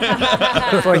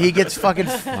before he gets fucking?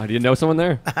 Why do you know someone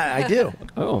there? I do.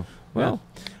 Oh, well,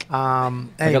 I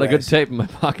got a good Anyways. tape in my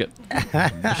pocket. I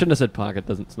shouldn't have said pocket.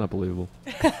 It's not believable.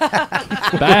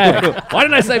 Bag. Why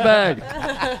didn't I say bag?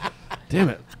 Damn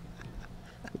it.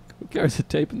 Who carries a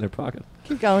tape in their pocket?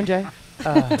 Keep going, Jay.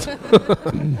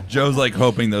 Joe's like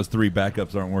hoping those 3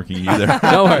 backups aren't working either.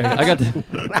 Don't worry.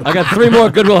 I got 3 more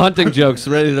Goodwill Hunting jokes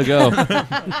ready to go.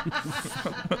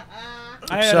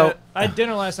 I had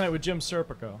dinner last night with Jim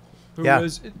Serpico, who Yeah.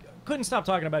 couldn't stop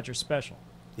talking about your special.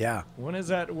 Yeah. When is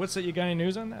that? What's it? You got any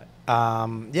news on that?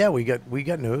 Yeah, we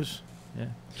got news. Yeah.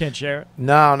 Can't share it.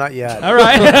 No, not yet. All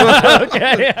right.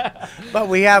 Okay. But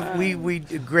we have we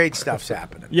great stuff's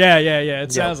happening. Yeah.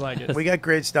 It sounds like it. We got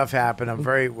great stuff happening.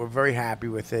 We're very happy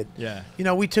with it. Yeah. You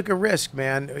know, we took a risk,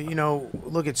 man. You know,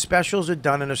 look, at specials are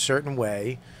done in a certain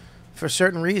way for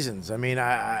certain reasons. I mean,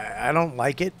 I don't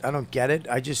like it. I don't get it.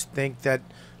 I just think that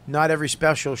not every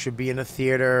special should be in a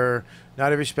theater.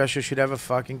 Not every special should have a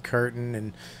fucking curtain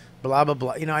and blah blah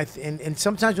blah. You know, and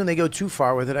sometimes when they go too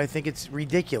far with it, I think it's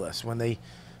ridiculous when they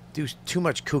do too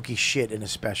much kooky shit in a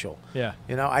special. Yeah.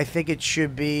 You know, I think it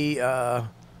should be,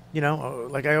 you know,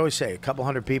 like I always say, a couple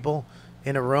hundred people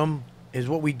in a room is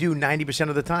what we do 90%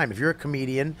 of the time. If you're a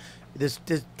comedian, there's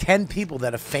 10 people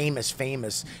that are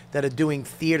famous that are doing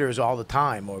theaters all the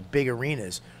time or big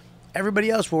arenas. Everybody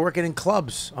else, we're working in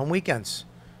clubs on weekends.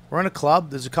 We're in a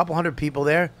club. There's a couple hundred people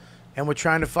there, and we're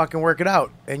trying to fucking work it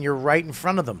out. And you're right in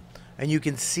front of them, and you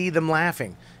can see them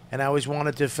laughing. And I always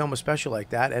wanted to film a special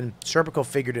like that, and Serpico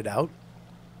figured it out.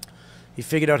 He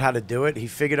figured out how to do it. He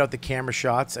figured out the camera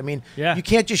shots. I mean, Yeah. you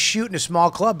can't just shoot in a small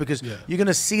club because you're going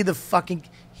to see the fucking...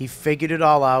 He figured it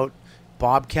all out.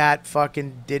 Bobcat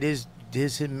fucking did his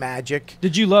magic.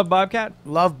 Did you love Bobcat?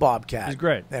 Love Bobcat. He's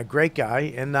great. Yeah, great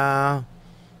guy. And,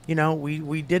 you know,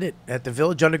 we did it at the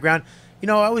Village Underground. You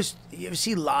know, you ever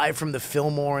see Live from the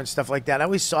Fillmore and stuff like that? I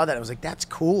always saw that. I was like, that's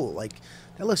cool. Like,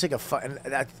 that looks like a fun...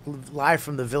 That Live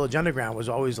from the Village Underground was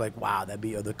always like, wow, that'd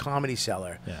be... Or the Comedy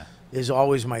Cellar is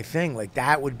always my thing. Like,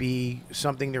 that would be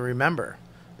something to remember.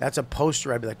 That's a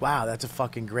poster. I'd be like, wow, that's a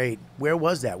fucking great... Where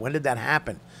was that? When did that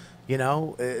happen? You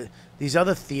know? These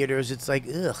other theaters, it's like,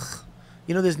 ugh.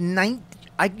 You know, there's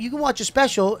you can watch a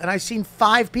special, and I've seen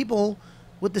 5 people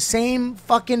with the same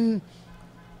fucking,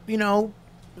 you know,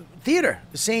 theater,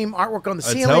 the same artwork on the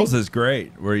ceiling. Tells is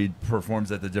great, where he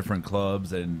performs at the different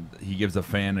clubs, and he gives a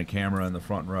fan a camera in the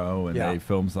front row, and they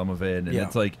film some of it, and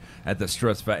it's like at the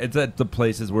it's at the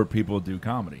places where people do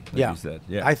comedy, like you said.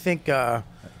 Yeah, I think.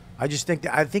 I just think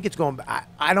that it's going.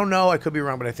 I don't know. I could be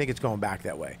wrong, but I think it's going back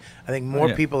that way. I think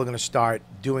more people are going to start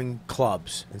doing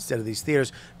clubs instead of these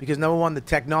theaters because number one, the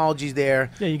technology's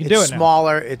there. Yeah, you can it's do it now.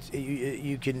 smaller. It's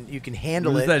you can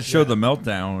handle There's it. that show, The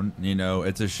Meltdown. You know,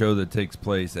 it's a show that takes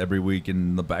place every week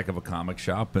in the back of a comic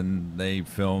shop, and they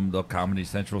filmed a Comedy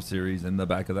Central series in the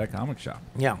back of that comic shop.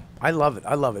 Yeah, I love it.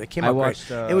 I love it. It came I out watched,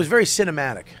 great. It was very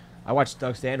cinematic. I watched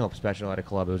Doug Stanhope's special at a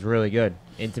club. It was really good.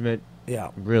 Intimate.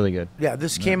 Yeah. Really good. Yeah,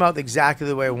 this came out exactly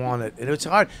the way I wanted. And it's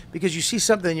hard because you see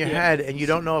something in your head and you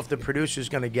don't know if the producer's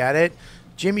going to get it.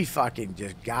 Jimmy fucking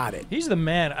just got it. He's the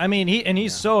man. I mean,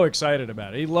 he's so excited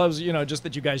about it. He loves, you know, just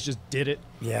that you guys just did it.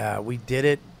 Yeah, we did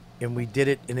it, and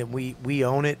we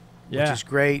own it, which is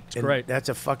great. It's great. That's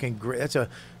a fucking great. That's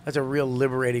a real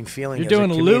liberating feeling. You're as a doing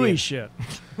comedian. Louis shit.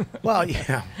 Well,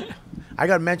 yeah. I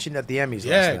got mentioned at the Emmys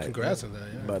last night. congrats on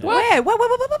that. but Where?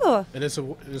 What? And it's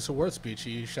a word speech.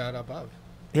 He shouted out Bob.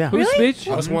 yeah. Whose speech?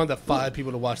 I was one of the 5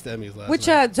 people to watch the Emmys last Which,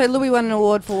 night. so Louis won an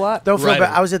award for what? Don't feel Right.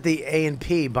 bad. I was at the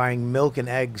A&P buying milk and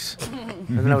eggs,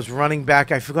 and then I was running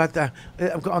back. I forgot that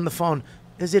I'm on the phone.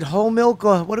 Is it whole milk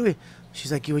or what do we?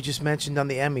 She's like, you were just mentioned on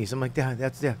the Emmys. I'm like,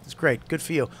 that's great. Good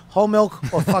for you. Whole milk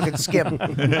or fucking skim?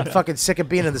 I'm fucking sick of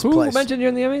being in this Who place. mentioned you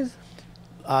in the Emmys?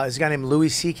 There's a guy named Louis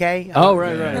C.K. Oh,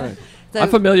 right. So I'm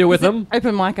familiar with he's an him.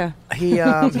 Open micer.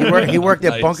 He worked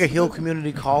at Nice. Bunker Hill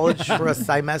Community College for a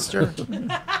semester.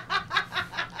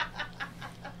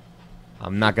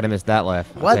 I'm not gonna miss that laugh.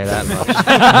 I'll What? say that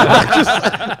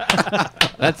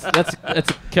much.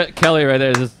 That's Kelly right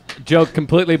there. This joke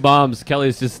completely bombs.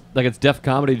 Kelly's just like it's Def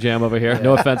Comedy Jam over here.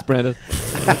 No offense, Brandon.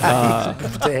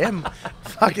 To him,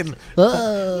 fucking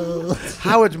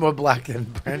Howard's more black than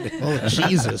Brendan. Oh,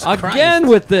 Jesus Again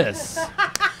with this.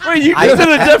 Wait, you did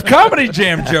a Def Comedy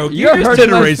Jam joke. You You're just hurting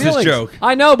did a my racist feelings. joke.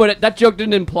 I know, but that joke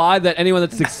didn't imply that anyone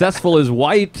that's successful is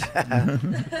white.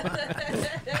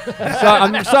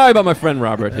 I'm sorry about my friend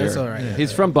Robert here. That's all right.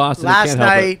 He's from Boston. He Last can't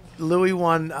help it. night, Louis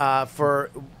won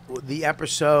for the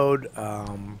episode.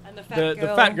 And the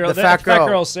The fat girl. The that fat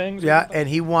girl. sings. Yeah, and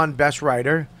he won Best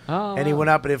Writer. Oh, And he wow. went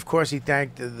up, and of course he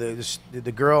thanked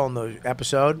the girl in the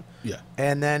episode. Yeah.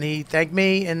 And then he thanked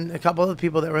me and a couple other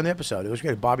people that were in the episode. It was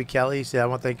great. Bobby Kelly he said, "I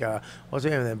want to thank what's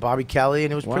his name?" Bobby Kelly,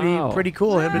 and it was Wow. pretty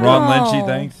cool. Him to do. Ron Wow. Lynchy,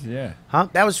 thanks. Yeah. Huh?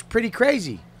 That was pretty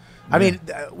crazy. I mean,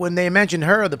 when they mentioned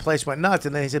her, the place went nuts,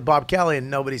 and then he said Bob Kelly, and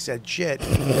nobody said shit.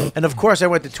 And of course, I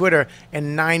went to Twitter,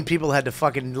 and 9 people had to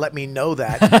fucking let me know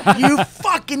that. You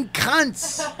fucking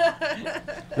cunts.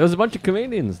 There was a bunch of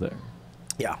comedians there.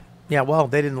 Yeah. Yeah, well,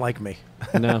 they didn't like me.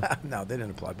 No. No, they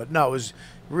didn't applaud. But no, it was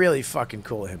really fucking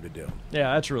cool of him to do.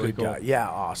 Yeah, that's really Good cool. guy. Yeah,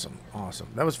 awesome.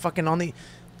 That was fucking on the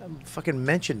fucking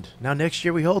mentioned. Now next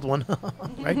year we hold one.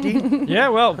 Right, Dean? Yeah,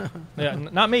 well,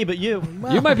 not me, but you.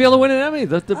 You might be able to win an Emmy.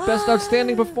 That's the best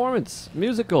outstanding performance.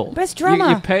 Musical. Best You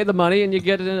drama. pay the money and you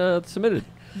get it submitted.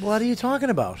 What are you talking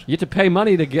about? You have to pay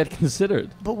money to get considered.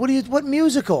 But what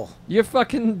musical? You're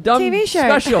fucking dumb TV show.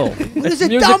 special. What is it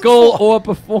dumb Musical for? or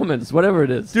performance, whatever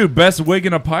it is. Dude, best wig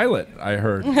in a pilot, I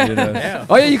heard.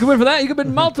 Oh yeah, you can win for that. You can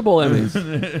win multiple Emmys.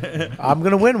 I'm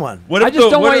gonna win one. What if, I just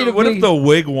don't want you to what be- if the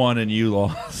wig won and you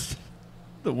lost?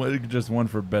 The wig just won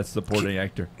for best supporting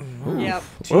actor. Yep.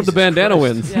 What if the bandana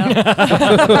wins?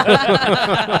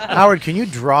 Howard, can you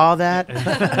draw that?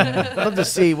 I'd love to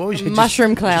see. What was you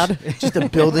Mushroom cloud. Just a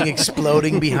building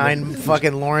exploding behind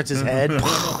fucking Lawrence's head.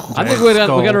 I think we're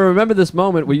gonna remember this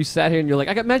moment where you sat here and you're like,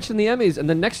 I got mentioned in the Emmys, and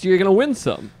then next year you're gonna win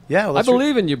some. Yeah, well, I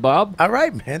believe in you, Bob. All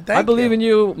right, man. Thank I believe you. in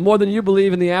you more than you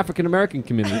believe in the African American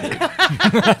community.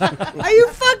 Are you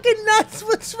fucking nuts?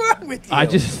 What's wrong with you? I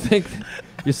just think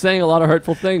you're saying a lot of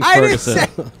hurtful things, I didn't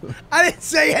Ferguson. I didn't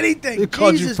say anything. They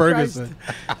called you Jesus Ferguson.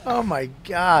 Christ. Oh my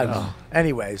God.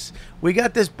 Anyways, we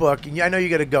got this book, and I know you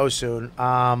got to go soon.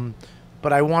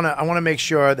 But I wanna make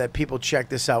sure that people check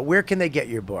this out. Where can they get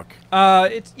your book?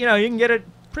 It's you can get it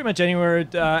pretty much anywhere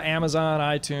at Amazon,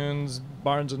 iTunes,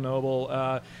 Barnes and Noble.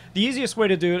 The easiest way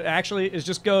to do it actually is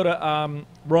just go to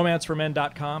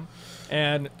romanceformen.com,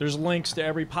 and there's links to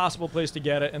every possible place to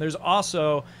get it. And there's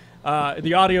also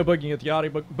the audiobook. You can get the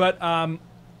audiobook, but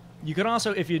you can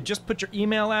also, if you just put your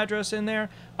email address in there,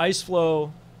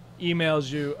 IceFlow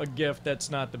emails you a gift that's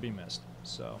not to be missed.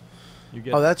 So you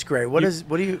get. Oh, that's great. What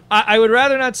do you? I would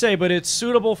rather not say, but it's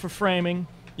suitable for framing.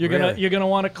 Really? You're gonna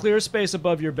want a clear space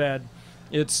above your bed.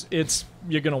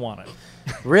 You're gonna want it.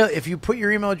 Really? If you put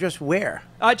your email address where?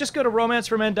 Just go to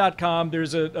romanceformen.com.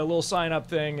 There's a little sign up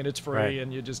thing, and it's free, Right.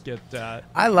 and you just get.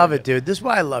 I love it, dude. This is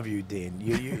why I love you, Dean.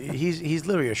 He's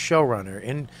literally a showrunner,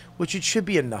 and which it should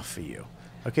be enough for you.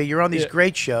 Okay, you're on these Yeah.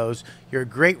 great shows. You're a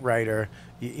great writer.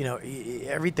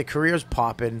 The career's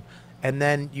popping. And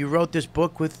then you wrote this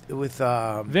book with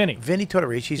Vinny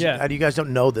Tortorici. Yeah. You guys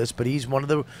don't know this, but he's one of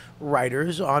the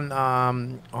writers on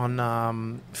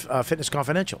Fitness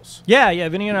Confidentials. Yeah.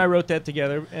 Vinny and I wrote that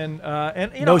together, and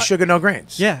No sugar, no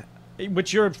grains. Yeah,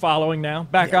 which you're following now.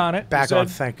 Back on it. Back You on,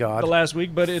 said thank God. The last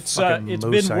week, but it's Fucking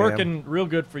moose been I am. working real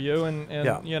good for you, and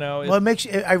Well, it makes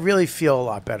I really feel a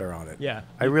lot better on it. Yeah.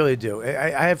 I really do. I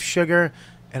have sugar,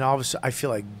 and all of a sudden I feel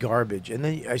like garbage. And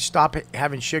then I stop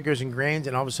having sugars and grains,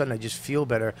 and all of a sudden I just feel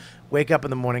better. Wake up in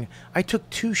the morning. I took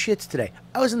 2 shits today.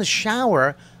 I was in the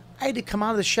shower. I had to come out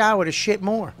of the shower to shit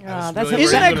more. That's really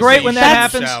Isn't what I that was great gonna when say.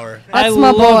 that That's- happens? Shower. I That's my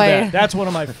love boy. that. That's one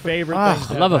of my favorite things.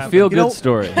 I love that a happen. feel-good know-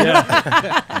 story.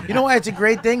 You know why it's a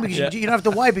great thing? Because Yeah. you don't have to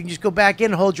wipe. You can just go back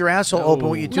in, hold your asshole open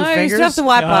with your 2 No, you fingers. still have to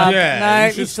wipe up. Yeah, No,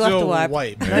 you should still have to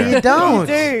wipe. No, you don't.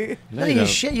 Do. No, you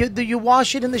shit. You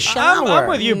wash it in the shower. I'm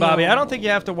with you, Bobby. I don't think you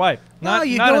have to wipe. No,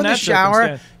 you not go in in the that shower.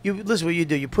 circumstance. You listen. What you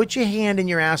do? You put your hand in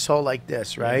your asshole like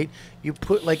this, right? You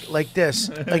put like this,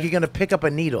 like you're gonna pick up a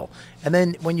needle, and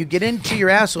then when you get into your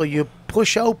asshole, you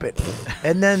push open,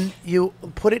 and then you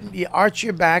put it. You arch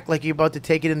your back like you're about to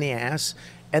take it in the ass.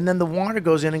 And then the water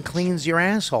goes in and cleans your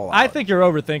asshole out. I think you're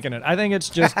overthinking it. I think it's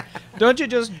just don't you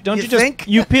just think?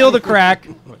 you peel the crack,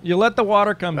 you let the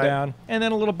water come down, and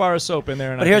then a little bar of soap in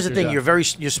there. And But here's the thing: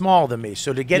 you're smaller than me,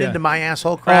 so to get Yeah. into my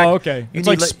asshole crack, Oh, okay. you It's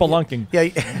need like spelunking.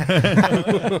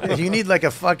 Yeah, you need like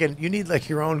you need like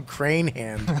your own crane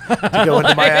hand to go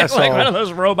into my asshole. like one of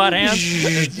those robot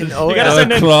hands. You know, You gotta yeah.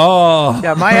 send in- Claw.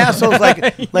 Yeah, my asshole's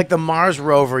like the Mars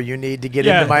rover you need to get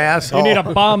into my asshole. You need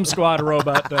a bomb squad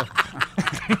robot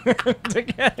to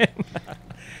get in.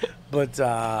 But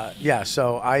yeah,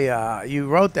 so I you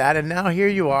wrote that, and now here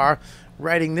you are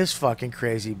writing this fucking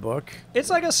crazy book. It's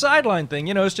like a sideline thing,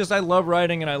 you know. It's just I love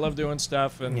writing and I love doing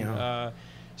stuff, and Yeah.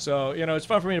 so you know, it's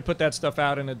fun for me to put that stuff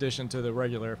out in addition to the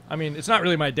regular. I mean, it's not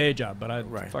really my day job, but I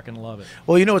fucking love it.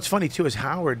 Well, you know what's funny too is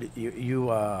Howard.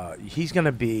 He's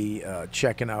gonna be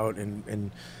checking out,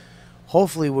 and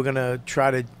hopefully we're gonna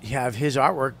try to have his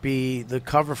artwork be the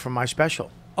cover for my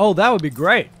special. Oh, that would be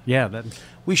great. Yeah, that.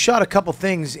 We shot a couple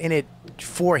things in it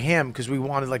for him because we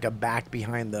wanted like a back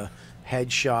behind the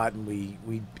head shot, and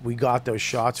we got those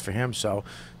shots for him. So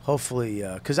hopefully,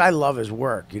 because I love his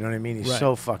work, you know what I mean. He's Right.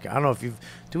 so fucking. I don't know if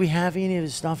do we have any of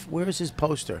his stuff? Where is his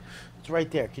poster? It's right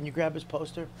there. Can you grab his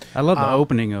poster? I love the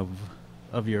opening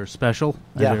of your special.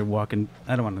 As Yeah. you're walking.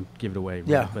 I don't want to give it away.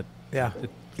 Yeah. But Yeah.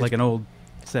 it's like an old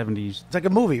 70s. It's like a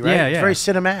movie, right? Yeah, It's yeah. very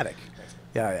cinematic.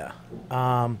 Yeah,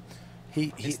 yeah.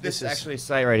 This This is actually a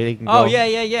site right here. You can Oh go.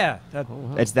 yeah.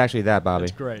 It's actually that, Bobby.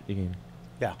 That's great. You can.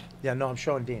 yeah. No, I'm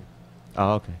showing Dean.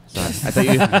 Oh, okay. Sorry.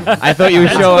 I thought you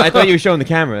were showing the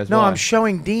camera. That's No, why. I'm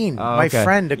showing Dean, Oh, my okay.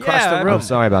 friend across Yeah, the room. I'm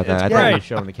sorry about that. It's I thought you were great.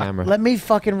 showing the camera. Let me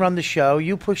fucking run the show.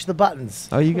 You push the buttons.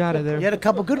 Oh, you got it there. You had a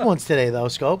couple good ones today, though,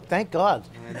 Scope. Thank God.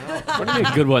 What do you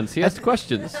mean good ones? He asked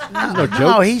questions. There's no jokes.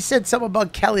 No, he said something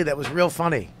about Kelly that was real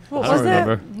funny. What I don't was it?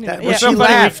 remember. That, Yeah, when she so funny,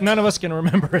 laughed. none of us can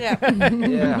remember it. Yeah.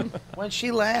 Yeah. When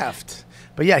she laughed.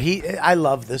 But yeah, I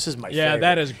love this. Is my Yeah, favorite.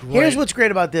 that is great. Here's what's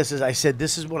great about this is I said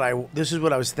this is what I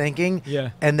was thinking. Yeah.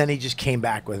 And then he just came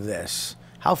back with this.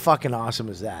 How fucking awesome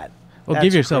is that? Well, That's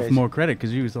give yourself crazy. more credit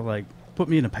because you was like, put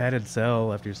me in a padded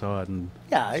cell after you saw it and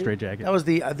Yeah, straight jacket. That was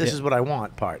the this Yeah. is what I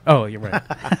want part. Oh, you're right.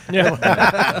 Yeah.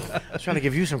 I was trying to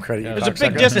give you some credit. you There's a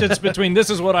big cocksucker. distance between this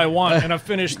is what I want and a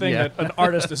finished thing Yeah. that an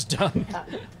artist has done.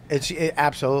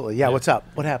 Absolutely. Yeah. What's up?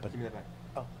 What happened? Give me that back.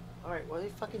 Oh, all right.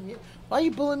 Why are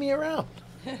you bullying me around?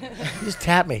 You just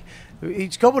tap me.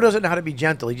 Scopo doesn't know how to be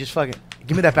gentle. He just fucking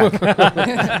give me that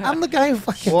back. I'm the guy who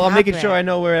fucking. Well, I'm making Stop sure it. I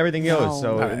know where everything goes, No.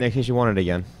 so Alright. in case you want it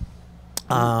again.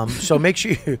 So make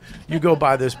sure you go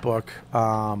buy this book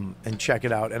and check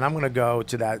it out. And I'm gonna go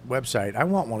to that website. I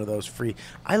want one of those free.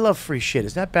 I love free shit.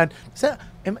 Is that bad? Is that?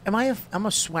 Am I? I'm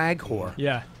a swag whore.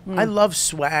 Yeah. I love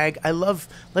swag. I love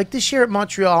like this year at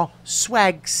Montreal.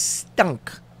 Swag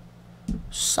stunk.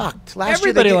 Sucked. Last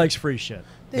Everybody year they likes free shit.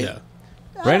 They, Yeah.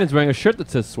 Brandon's wearing a shirt that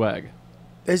says swag.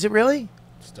 Is it really?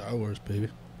 Star Wars, baby.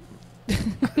 Can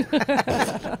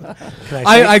I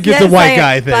say I get the Yeah, white say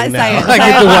guy it. thing Say now. it. I Say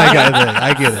get it. the white guy thing.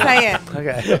 I get it. Say it.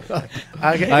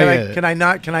 Okay. get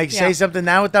it. Can I say Yeah. something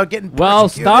now without getting Well,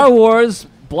 persecuted? Star Wars,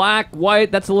 black,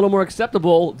 white, that's a little more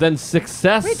acceptable than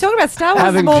success. What are you talking about? Star Wars is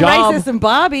Having more job. racist than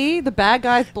Barbie. The bad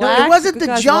guy's No, black. it wasn't good the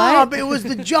guy's job. white. It was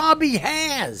the job he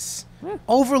has.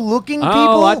 Overlooking people.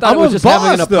 Oh, I thought I'm it was a just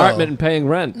having an boss, though. apartment and paying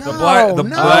rent. No, The black no.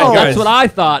 guys. That's what I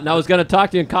thought, and I was going to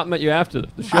talk to you and compliment you after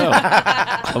the show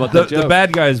about the The joke.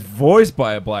 bad guy is voiced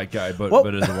by a black guy, but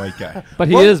What- is a white guy. But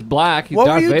he What- is black. What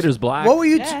were Darth you Vader's black. What were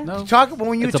you Yeah. No. talking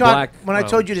when you It's a talk black- when I well.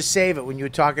 told you to save it when you were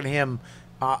talking to him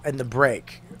in the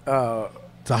break? To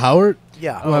Howard?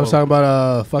 Yeah. When I was talking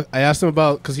about I asked him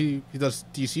about because he does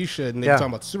DC shit and they Yeah. were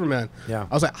talking about Superman. Yeah.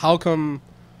 I was like, how come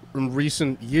in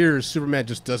recent years Superman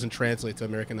just doesn't translate to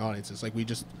American audiences? Like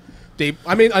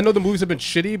I mean, I know the movies have been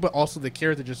shitty, but also the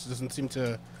character just doesn't seem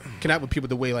to connect with people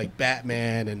the way like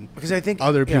Batman and Because I think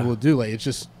other yeah. people do. Like it's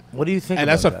just, What do you think? and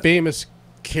about that's a that? famous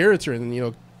character,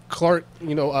 and Clark,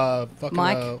 fucking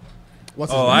Mike?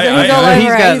 what's his Oh, name? I- He's all I- over he's it.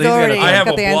 got- He's he's got a- already I have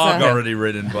got a the blog answer. already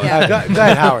written, but Yeah. Go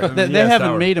ahead, Howard. They Yes, haven't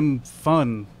Howard. made him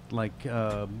fun. Like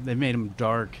they made him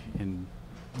dark and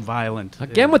violent.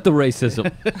 Again with the racism.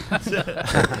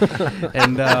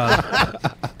 and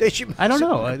They should I don't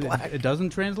know. make Superman black. It doesn't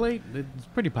translate. It's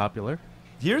pretty popular.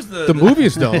 here's The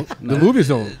movies don't. The movies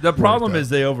don't. The problem work is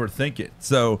they overthink it.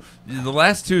 So the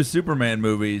last two Superman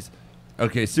movies,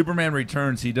 okay, Superman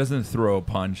Returns, he doesn't throw a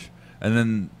punch, and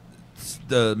then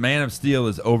the Man of Steel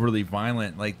is overly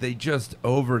violent. Like they just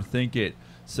overthink it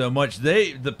so much.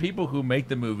 The people who make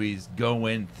the movies go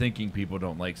in thinking people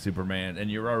don't like Superman, and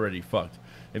you're already fucked.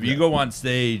 If you go on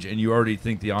stage and you already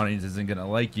think the audience isn't going to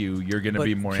like you, you're going to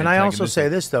be more. Can I also say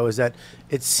this though? Is that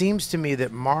it seems to me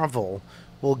that Marvel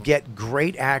will get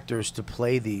great actors to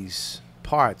play these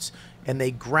parts, and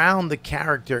they ground the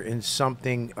character in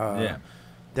something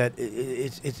that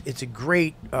it's a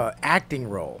great acting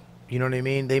role. You know what I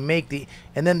mean? They make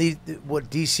and then what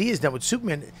DC has done with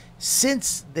Superman,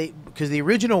 because the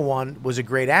original one was a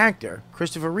great actor,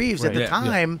 Christopher Reeves at the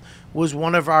time was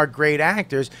one of our great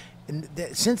actors. And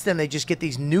since then, they just get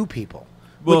these new people.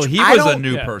 Well, he was a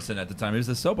new person at the time. He was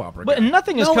a soap opera guy. But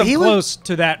nothing has come close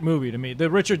to that movie to me. The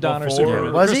Richard Donner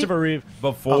Superman, Christopher Reeve.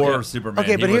 Before Superman,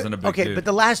 he wasn't a big dude. But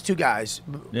the last two guys.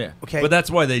 Yeah. Okay. But that's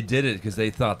why they did it, because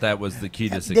they thought that was the key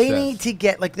to success. They need to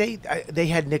get, they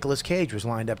had Nicolas Cage was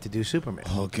lined up to do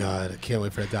Oh, God. I can't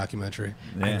wait for that documentary.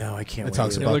 Yeah. I know. I can't wait. It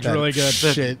talks about that really good.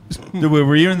 shit. Dude, when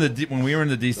we were in the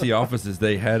DC offices,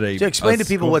 they had a. So explain to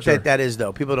people what sculpture. that is,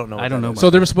 though. People don't know. I don't know. So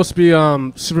there was supposed to be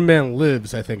Superman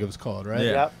Lives, I think it was called, right?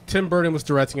 Yeah. Yep. Tim Burton was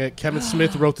directing it. Kevin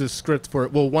Smith wrote the script for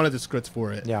it. Well, one of the scripts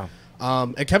for it. Yeah.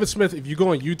 And Kevin Smith, if you go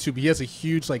on YouTube, he has a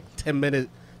huge 10-minute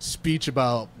speech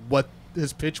about what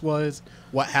his pitch was,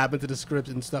 what happened to the script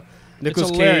and stuff. Nicolas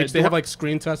Cage, they have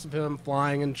screen tests of him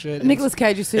flying and shit. Nicolas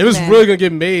Cage is It Superman. was really gonna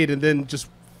get made, and then just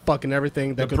fucking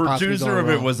everything that The could possibly go producer of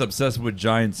it wrong. was obsessed with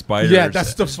giant spiders. Yeah,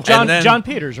 that's the John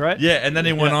Peters, right? Yeah, and then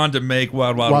he went on to make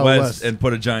Wild Wild West and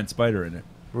put a giant spider in it.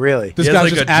 Really? This He has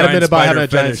guy's like just a adamant giant about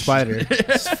having a spider giant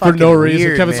fetish. spider for no reason.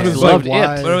 Weird, Kevin man. Smith's Loved like,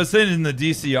 why? it. But I was saying in the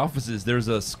DC offices, there's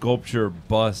a sculpture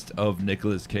bust of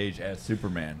Nicolas Cage as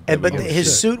Superman. But that we-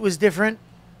 his suit was different,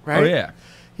 right? Oh yeah.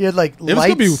 He had It was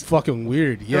lights. gonna be fucking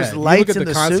weird. Yeah, was if you lights look in at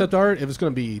the the concept suit. art. It was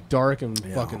gonna be dark and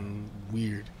fucking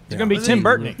weird. It's going to be Tim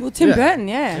Burton. Well, Tim Yeah. Burton,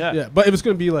 yeah. Yeah, but it was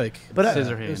gonna be like. But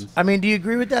Scissorhands. I mean, do you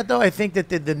agree with that though? I think that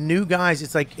the new guys,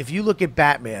 it's like if you look at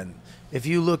Batman, if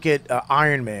you look at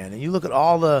Iron Man, and you look at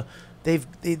all the,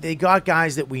 they got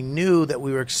guys that we knew that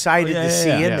we were excited to see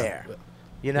in there.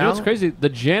 You know? You know what's crazy? The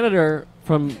janitor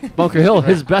from Bunker Hill,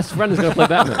 his best friend is going to play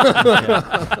Batman.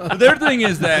 But their thing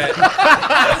is that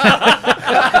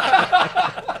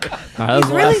That was He's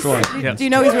the really. last one. Do you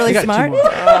know he's really smart?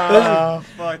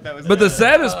 but the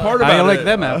saddest part about I like it,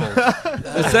 them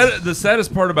apples. the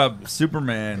saddest part about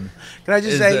Superman. Can I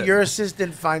just is say, that- your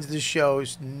assistant finds the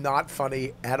shows not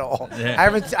funny at all.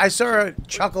 Yeah. I saw her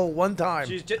chuckle one time.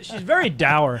 She's very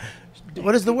dour.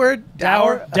 What is the word?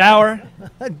 Dour. Dour.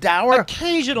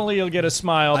 Occasionally you'll get a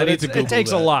smile, but need to it Google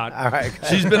takes a that. lot. All right.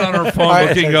 She's been on her phone All right,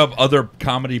 looking so- up other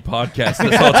comedy podcasts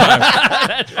this whole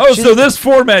time. So this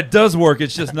format does work.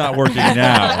 It's just not working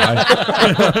now.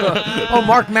 Oh,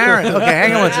 Mark Maron. Okay,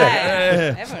 hang on one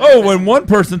second. Oh, when one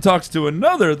person talks to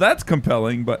another, that's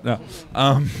compelling. But no.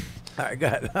 All right, go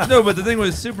ahead. No, but the thing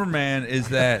with Superman is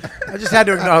that I just had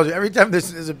to acknowledge it. Every time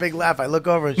there's a big laugh, I look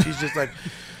over and she's just like,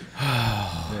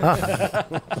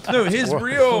 no, his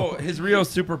real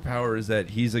superpower is that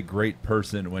he's a great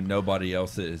person when nobody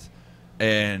else is,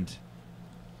 and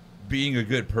being a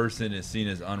good person is seen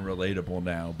as unrelatable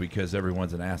now because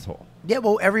everyone's an asshole. yeah,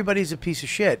 well, everybody's a piece of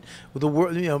shit. With the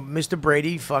world, Mr.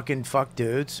 Brady fucking fucked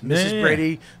dudes. Mrs. Yeah.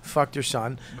 Brady fucked her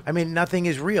son. I mean, nothing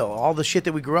is real. All the shit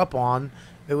that we grew up on,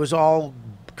 it was all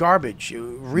garbage.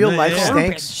 Real life Yeah.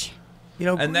 stinks. And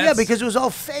Yeah, that's- because it was all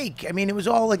fake. I mean, it was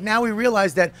all like, now we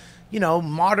realize that,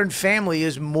 modern family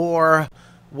is more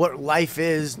what life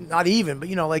is. Not even, but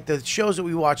like the shows that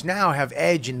we watch now have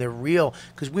edge and they're real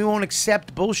because we won't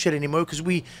accept bullshit anymore because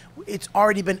it's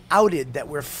already been outed that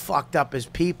we're fucked up as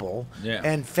people. Yeah.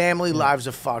 And family lives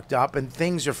are fucked up and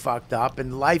things are fucked up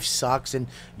and life sucks and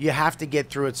you have to get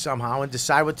through it somehow and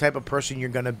decide what type of person you're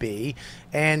going to be.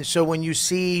 And so when you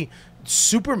see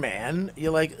Superman,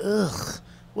 you're like, ugh.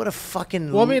 What a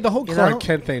fucking. Well, I mean, the whole Clark know?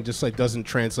 Kent thing just doesn't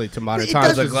translate to modern It times.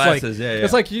 doesn't. It's Glasses, like, yeah.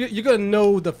 It's like you gotta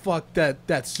know the fuck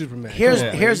that's Superman. Here's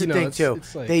Come on, here's you the know, thing too.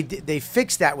 it's like- They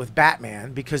fixed that with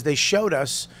Batman because they showed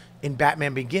us in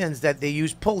Batman Begins that they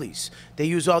use pulleys. They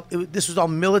use this was all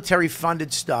military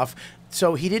funded stuff.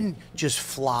 So he didn't just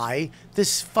fly.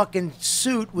 This fucking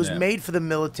suit was made for the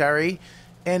military.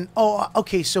 And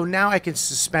okay, so now I can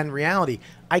suspend reality.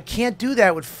 I can't do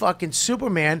that with fucking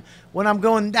Superman when I'm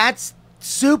going, that's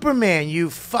Superman,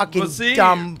 you fucking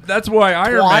dumb. That's why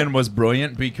Iron twat. Man was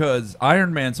brilliant, because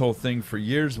Iron Man's whole thing for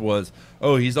years was,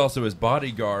 he's also his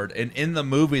bodyguard. And in the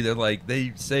movie,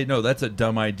 they say, no, that's a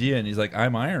dumb idea. And he's like,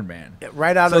 I'm Iron Man.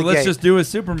 Right out So of the let's gate. just do a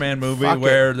Superman movie Fuck it.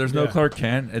 where there's no Yeah. Clark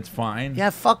Kent. It's fine.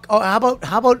 Yeah, fuck. Oh,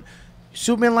 how about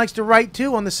Superman likes to write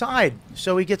too on the side,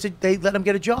 so he gets they let him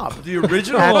get a job. The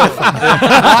original.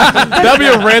 That'd be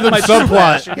a random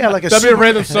subplot. Yeah, like a that'd be a super-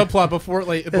 random subplot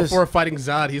before fighting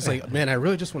Zod. He's like, man, I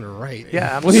really just want to write.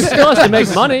 Yeah, Well, he still has to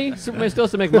make money. Superman still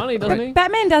has to make money, doesn't he?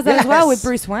 Batman does that as well with Yes.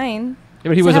 Bruce Wayne. Yeah,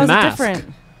 but he So was how a is it mask.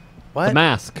 different? what? The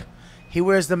mask. He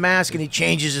wears the mask and he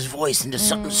changes his voice into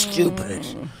something stupid.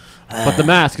 But the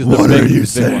mask is the What big, are you big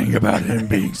saying one. about him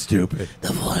being stupid?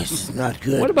 The voice is not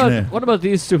good. What about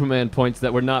these Superman points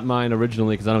that were not mine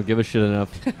originally because I don't give a shit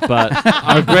enough, but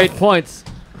are great points.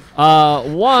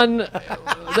 One,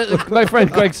 my friend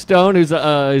Greg Stone, who's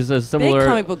a similar Big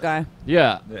comic book guy.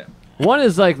 Yeah. Yeah. One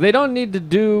is like they don't need to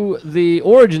do the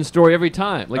origin story every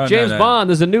time. Like Oh, no, James no. Bond,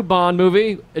 there's a new Bond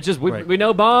movie. It's just Right. we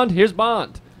know Bond. Here's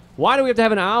Bond. Why do we have to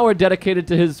have an hour dedicated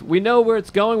to his? We know where it's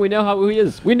going. We know who he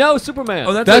is. We know Superman.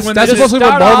 Oh, that's That's like when that's they mostly what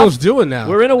start Marvel's off- doing now.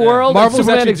 We're in a world. Marvel's and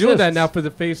Superman actually exists. doing that now for the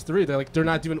Phase 3. They're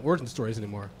not doing origin stories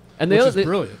anymore. And which the is other,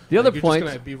 brilliant. the other You're point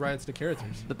just gonna be right into the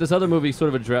characters. that this other movie sort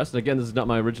of addressed, and again, this is not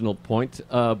my original point,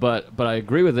 but I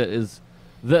agree with it. Is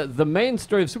the main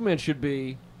story of Superman should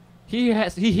be he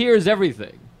hears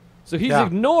everything. So he's Yeah.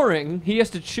 ignoring. He has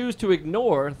to choose to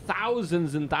ignore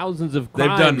thousands and thousands of They've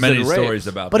crimes done many and rapes. stories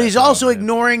about But that. he's also though,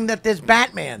 ignoring that there's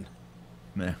Batman.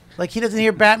 Yeah. Like he doesn't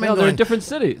hear Batman. No, they're in going, different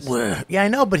cities. "Where?" Yeah, I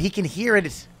know, but he can hear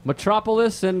it.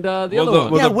 Metropolis and the Well, other the-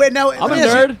 one. well, Yeah, the- where now? I'm a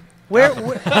listen, nerd. Where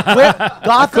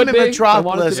Gotham Could and be. I want it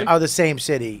Metropolis to be. are the same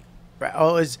city. Right?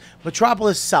 Oh, is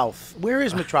Metropolis south? Where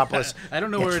is Metropolis? I don't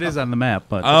know where it is on the map,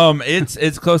 but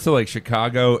It's close to like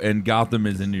Chicago, and Gotham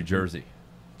is in New Jersey.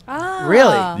 Ah.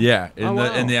 Really? Yeah, in Oh,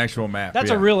 wow. in the actual map. That's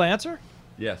yeah. a real answer?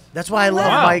 Yes. That's why I love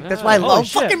Wow. Mike. That's why I Holy love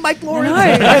shit. fucking Mike Lawrence.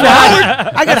 Nice. And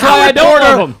Howard, I got why I Howard know one of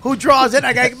Porter them. who draws it.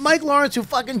 I got Mike Lawrence who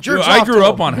fucking Dude, jerks I off grew to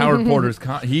up him. on Howard Porter's.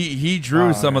 He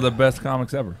drew some of the best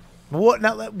comics ever. What?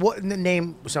 Now, what?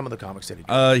 Name some of the comics that he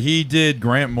did. He did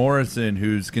Grant Morrison,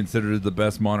 who's considered the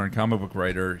best modern comic book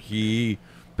writer. He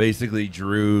basically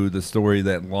drew the story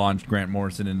that launched Grant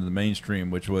Morrison into the mainstream,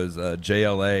 which was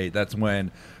JLA. That's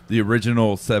when the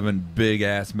original 7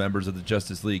 big-ass members of the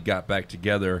Justice League got back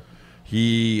together.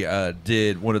 He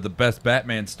did one of the best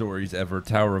Batman stories ever,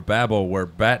 Tower of Babel, where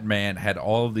Batman had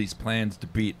all of these plans to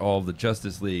beat all of the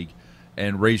Justice League,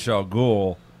 and Ra's al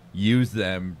Ghul used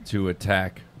them to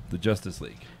attack the Justice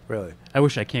League. Really? I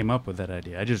wish I came up with that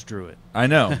idea. I just drew it. I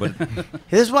know, but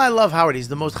This is why I love Howard. He's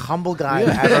the most humble guy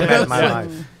I've ever met in my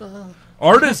life.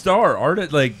 artists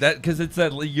like that, because it's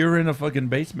that you're in a fucking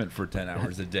basement for 10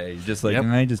 hours a day. You're just like, Yep.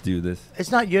 I just do this.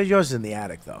 It's not yours is in the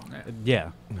attic though.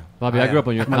 Yeah. Bobby, I grew up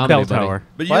on your My comedy, bell buddy. tower.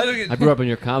 But you What? look I at, grew up on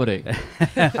your comedy.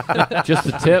 Just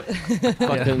the tip.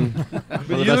 Fucking one of but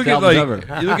the you best look at albums like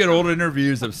ever. you look at old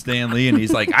interviews of Stan Lee, and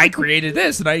he's like, I created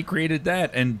this and I created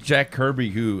that. And Jack Kirby,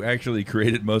 who actually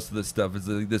created most of the stuff, is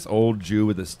like this old Jew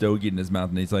with a stogie in his mouth,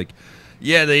 and he's like,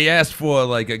 yeah, they asked for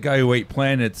like a guy who ate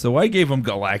planets, so I gave him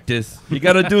Galactus. You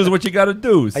got to do is what you got to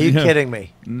do. Are you kidding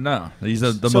me? No, he's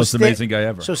the So most Stan- amazing guy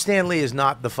ever. So Stan Lee is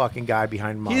not the fucking guy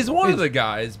behind Marvel. He's one of the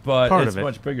guys, but Part it's of it.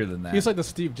 much bigger than that. He's like the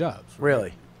Steve Jobs.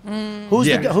 Really? Mm.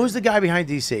 Who's the guy behind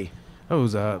DC? Oh,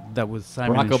 that was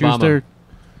Simon Barack and Obama. Schuster.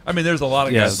 I mean, there's a lot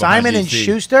of Yeah. guys. behind Simon and DC.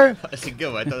 Schuster? That's a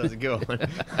good one. I thought that was a good one.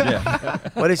 Yeah.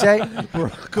 What did he say?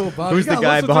 Who's the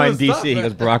guy behind DC? He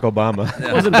goes, Barack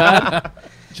Obama. Wasn't bad.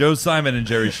 Joe Simon and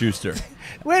Jerry Schuster.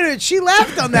 Wait a minute, she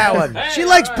laughed on that one. She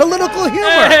likes political humor.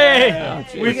 Hey!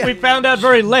 We found out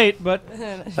very late, but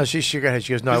Oh, she shook her head.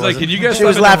 She goes, no, He's I like, wasn't. can you guys She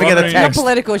was stop laughing at a interrupting? Not text.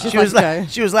 political. She's She was, like,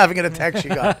 she was laughing at a text she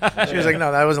got. She was like,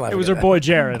 no, I wasn't laughing. it was at her boy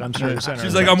Jared. I'm sure who sent her.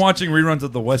 She's like, I'm watching reruns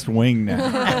of The West Wing now.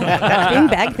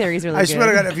 beanbag theory is really I good. swear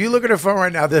to God, if you look at her phone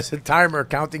right now, there's a timer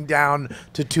counting down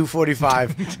to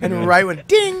 2:45, and right when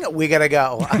ding, we gotta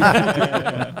go.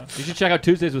 You should check out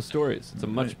Tuesdays with Stories. It's a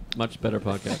much better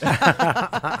podcast.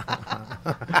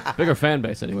 Bigger fan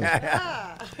base, anyway.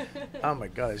 Oh my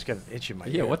God, it's got an itch in my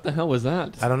Yeah, ear. what the hell was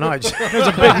that? I don't know. I just, But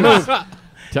yeah,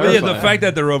 the Terrifying. fact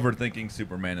that they're overthinking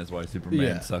Superman is why Superman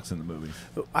Yeah. sucks in the movies.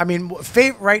 I mean,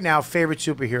 right now, favorite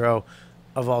superhero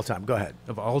of all time. Go ahead.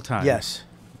 Of all time. Yes.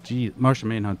 Gee, Martian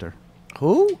Manhunter.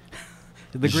 Who?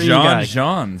 The green guy.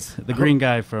 Jean's. The green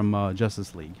guy from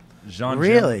Justice League. Jean.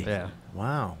 Really? Yeah.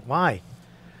 Wow. Why?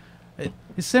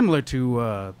 It's similar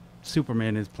to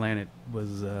Superman. His planet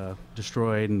was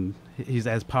destroyed, and he's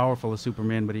as powerful as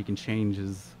Superman, but he can change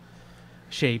his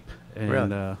shape. And Really?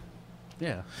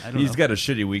 yeah, I don't He's know. got a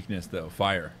shitty weakness though,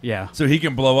 fire. Yeah. So he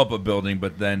can blow up a building,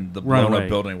 but then the Run blown up away.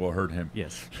 building will hurt him.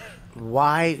 Yes.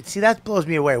 Why? See, that blows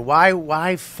me away.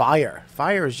 Why fire?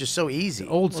 Fire is just so easy.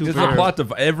 Old Because the Superman. plot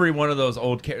of every one of those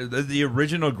old the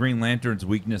original Green Lantern's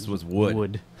weakness was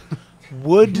wood.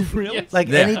 Wood? Really? Like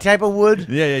Yeah. any type of wood?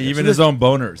 Yeah, even his own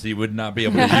boners, he would not be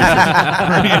able to use.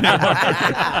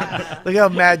 Look how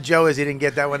mad Joe is. He didn't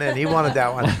get that one in. He wanted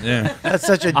that one. Yeah. That's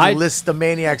such a I- list of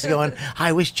maniacs going,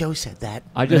 I wish Joe said that.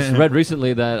 I just read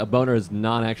recently that a boner is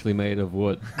not actually made of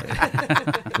wood.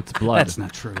 It's blood. That's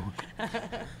not true.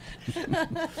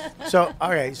 So,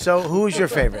 okay, so who's your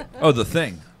favorite? Oh, The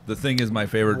Thing. The Thing is my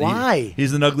favorite. Why?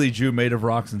 He's an ugly Jew made of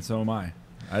rocks, and so am I.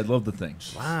 I love The Thing.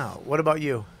 Wow. What about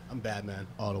you? I'm Batman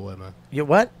all the way, man. You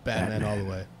what? Batman all the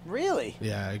way. Really?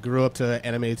 Yeah, I grew up to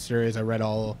animated series. I read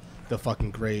all the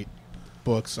fucking great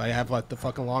books. I have like the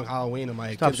fucking Long Halloween in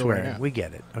my Stop kids right swearing. now. We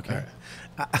get it. Okay.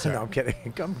 All No, I'm kidding.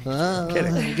 I'm I'm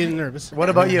kidding. getting nervous. What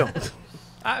about you?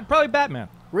 Probably Batman.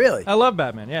 Really? I love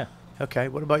Batman. Yeah. Okay.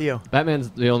 What about you?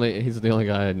 Batman's he's the only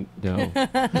guy I know.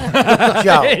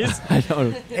 Joe. I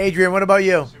don't. Adrian, what about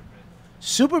you?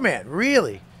 Superman.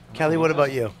 Really? Kelly, what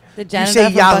about you? The You janitor say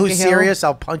from Yahoo Bunker Hill. Serious,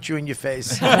 I'll punch you in your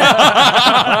face.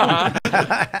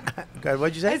 Good.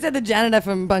 What'd you I say? said the janitor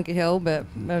from Bunker Hill, but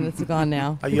it's gone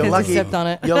now. You're Because lucky. he stepped on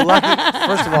it. You're lucky.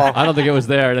 First of all, I don't think it was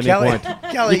there at any Kelly, point.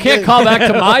 Kelly, You can't call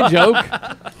back to my joke.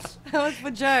 That was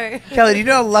for Joe. Kelly, do you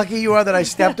know how lucky you are that I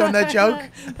stepped on that joke?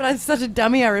 But I'm such a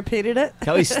dummy, I repeated it.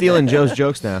 Kelly's stealing Joe's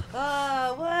jokes now.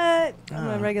 Oh, what? I'm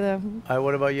a regular.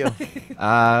 What about you?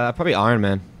 Probably Iron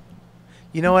Man.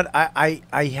 You know what? I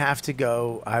have to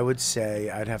go. I would say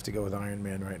I'd have to go with Iron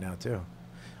Man right now, too.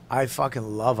 I fucking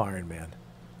love Iron Man.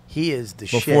 He is the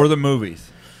shit. Before the movies.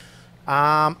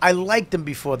 I liked him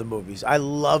before the movies. I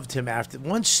loved him after.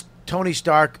 Once Tony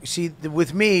Stark,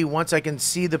 with me, once I can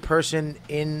see the person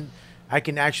I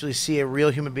can actually see a real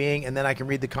human being, and then I can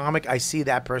read the comic, I see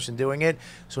that person doing it.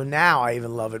 So now I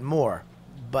even love it more.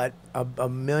 But a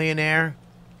millionaire,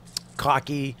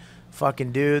 cocky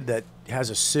fucking dude that has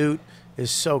a suit is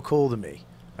so cool to me.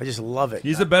 I just love it.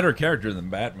 He's a better character than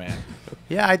Batman.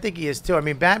 Yeah, I think he is too. I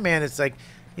mean, Batman, it's like,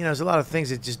 there's a lot of things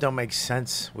that just don't make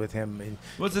sense with him. And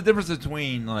What's the difference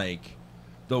between, like,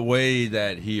 the way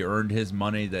that he earned his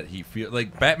money, that he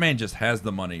like Batman just has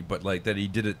the money, but like that he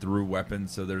did it through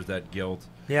weapons, so there's that guilt.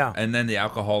 Yeah. And then the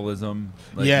alcoholism.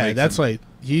 Like, Yeah, makes that's him, like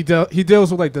he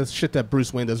deals with like the shit that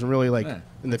Bruce Wayne doesn't really like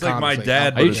in the It's like comics. my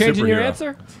dad, Are you but a changing your superhero.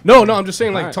 answer? No, I'm just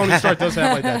saying like All right. Tony Stark does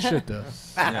have like that shit though.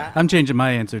 I'm changing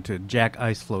my answer to Jack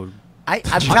Iceflow. I'm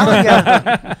telling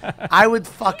you, I would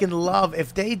fucking love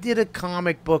if they did a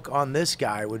comic book on this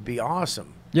guy. It would be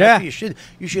awesome. Yeah. That's what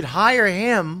you should hire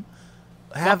him.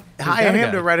 Hire got a him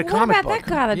guy. to write a What comic about book. that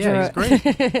kind of Yeah, he's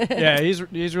great. Yeah,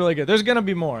 he's really good. There's gonna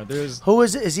be more. There's Who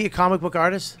is it? Is he a comic book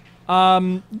artist?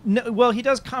 no, well, he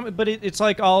does comic, but it's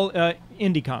like all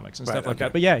indie comics and Right, stuff like okay.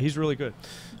 that. But yeah, he's really good.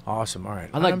 Awesome. All right.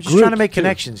 I like I'm just trying to Groot, make too.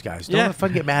 connections, guys. Don't Yeah.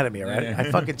 fucking get mad at me, all right? I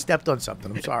fucking stepped on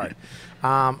something. I'm sorry.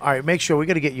 All right. Make sure we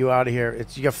got to get you out of here.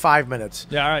 You got 5 minutes.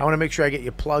 Yeah, all right. I want to make sure I get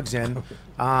your plugs in.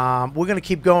 We're going to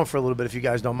keep going for a little bit if you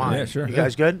guys don't mind. Yeah, sure. You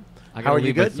guys good? I How are gotta you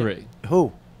leave at good? 3.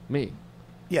 Who? Me.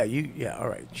 Yeah, you. Yeah, all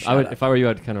right. I would, Shut if I were you,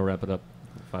 I'd kind of wrap it up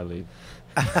if I leave.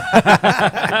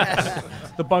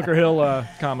 The Bunker Hill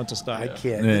comments will stop. I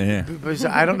can't. Yeah. Because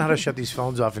I don't know how to shut these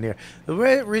phones off in here. The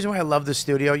reason why I love the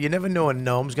studio, you never know when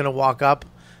Gnome's going to walk up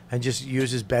and just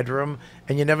use his bedroom,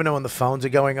 and you never know when the phones are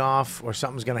going off or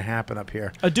something's going to happen up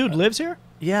here. A dude lives here.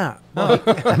 Yeah.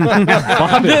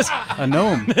 This, A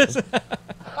gnome.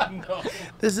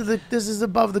 This is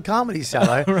above the comedy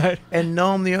cellar, Right. And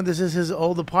Gnome, this is his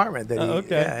old apartment. That he,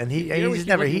 okay. Yeah, and You always he's keep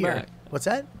never looking here. back. What's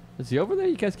that? Is he over there?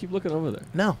 You guys keep looking over there.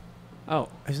 No, Oh,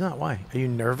 he's not. Why? Are you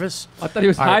nervous? I thought he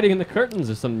was All right. hiding in the curtains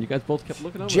or something. You guys both kept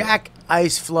looking over. Jack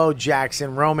Ice Flow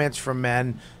Jackson, Romance for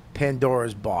Men,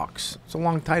 Pandora's Box. It's a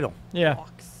long title. yeah,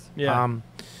 yeah.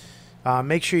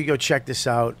 Make sure you go check this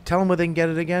out. Tell them where they can get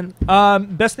it again.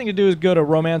 Best thing to do is go to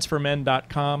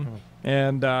romanceformen.com,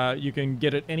 and you can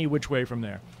get it any which way from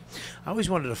there. I always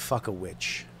wanted to fuck a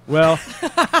witch. Well,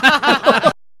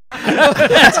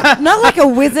 Not like a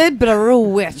wizard, but a real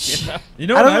witch. You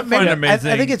know what I find maybe-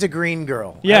 amazing? I think it's a green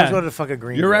girl. I Yeah. always wanted to fuck a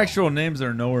green Your girl. actual names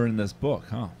are nowhere in this book,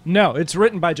 huh? no, it's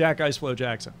written by Jack Iceflow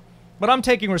Jackson, but I'm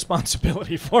taking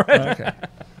responsibility for it. Okay.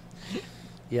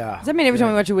 Yeah. Does that mean every time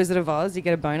we watch a Wizard of Oz, you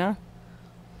get a boner?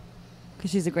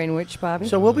 Because she's a green witch, Barbie.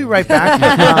 So we'll be right back.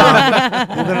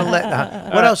 We're gonna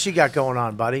let. What else you got going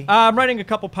on, buddy? I'm writing a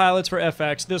couple pilots for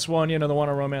FX. This one, the one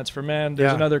on Romance for Men.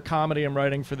 There's Yeah. another comedy I'm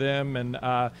writing for them, and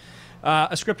a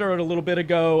script I wrote a little bit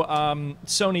ago.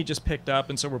 Sony just picked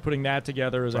up, and so we're putting that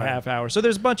together as a Right. half hour. So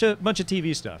there's a bunch of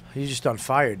TV stuff. You're just on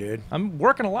fire, dude. I'm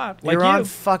working a lot, like You're you. on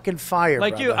fucking fire,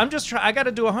 Like you, brother. I'm just I got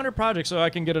to do 100 projects so I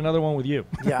can get another one with you.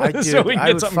 Yeah, I do. so we can I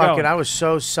get would something fucking. going. I was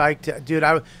so psyched, dude.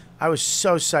 I I was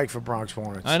so psyched for Bronx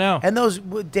Warrants. I know.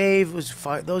 And Dave was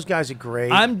fine. Those guys are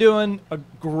great. I'm doing a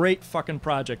great fucking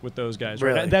project with those guys.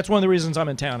 Right? Really? That's one of the reasons I'm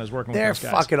in town is working They're with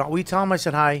those guys. fucking. We tell them I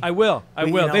said hi. I will. I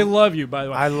But, will. you know, They love you, by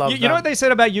the way. I love You know them. what they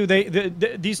said about you?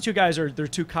 These two guys they're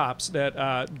two cops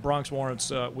that Bronx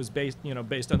Warrants was based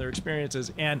on their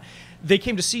experiences, and they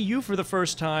came to see you for the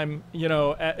first time,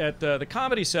 at the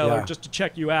Comedy Cellar Yeah. just to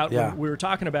check you out Yeah. when we were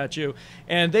talking about you,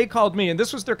 and they called me, and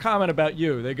this was their comment about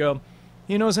you. They go,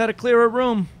 "He knows how to clear a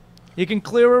room. He can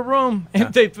clear a room,"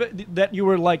 and that you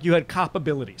were like you had cop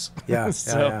abilities. Yeah,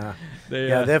 So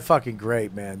they're fucking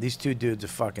great, man. These two dudes are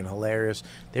fucking hilarious.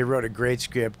 They wrote a great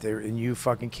script, and you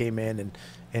fucking came in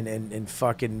and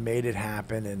fucking made it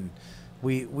happen. And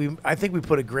I think we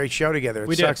put a great show together.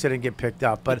 It sucks it didn't get picked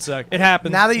up, but it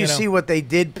happened. Now that you see what they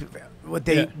did,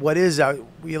 what is out,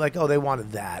 you're like, oh, they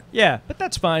wanted that. Yeah, but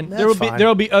that's fine. That's fine.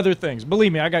 There'll be other things.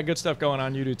 Believe me, I got good stuff going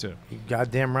on. You do too. You're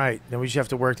goddamn right. Then we just have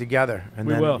to work together. And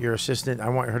We then will. your assistant, I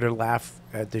want her to laugh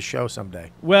at this show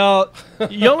someday. Well,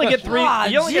 you only get three. Aw,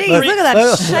 you only get jeez, three. look at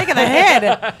that shake of the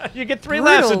head. You get 3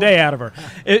 Brutal. laughs a day out of her.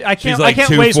 I She's can't. like I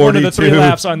can't waste one of the 3 242.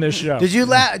 laughs on this show. Did you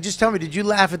laugh? Just tell me, did you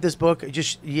laugh at this book?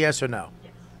 Just yes or no?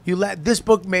 You This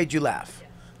book made you laugh,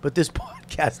 but this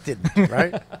podcast didn't,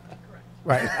 right?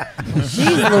 Right.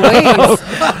 Jeez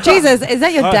Louise. Jesus, is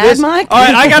that your dad, Mike? All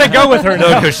right, I gotta go with her No,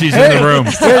 now. because she's in the room.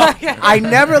 I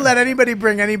never let anybody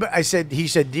bring anybody. He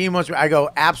said, Dean wants. I go,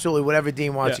 absolutely, whatever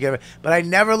Dean wants to give it. But I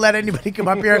never let anybody come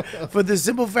up here for the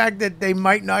simple fact that they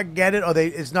might not get it or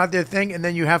it's not their thing. And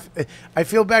then you have. I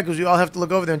feel bad because we all have to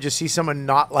look over there and just see someone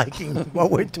not liking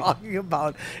what we're talking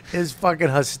about is fucking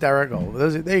hysterical.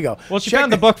 There you go. Well, she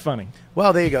found the book funny.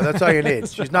 Well, there you go. That's all you need.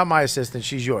 She's not my assistant.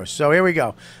 She's yours. So here we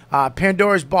go.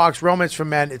 Pandora's Box, Romance for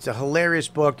Men. It's a hilarious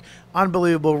book.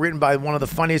 Unbelievable. Written by one of the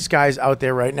funniest guys out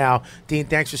there right now. Dean,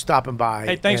 thanks for stopping by.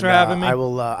 Hey, thanks for having me. I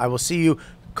will see you.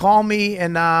 Call me.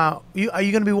 And are you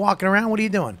going to be walking around? What are you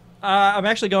doing? I'm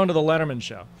actually going to the Letterman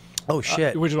show. Oh,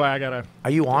 shit. Which is why I gotta.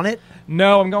 Are you on it?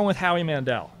 No, I'm going with Howie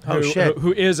Mandel. Oh, shit.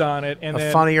 Who is on it? And A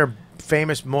then, funnier,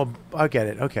 famous, more. I get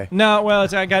it. Okay. No, well,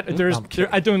 I'm kidding.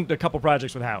 I'm doing a couple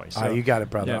projects with Howie. So. All right, you got it,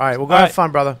 brother. Yeah. All right, well, go All have right.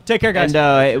 fun, brother. Take care, guys.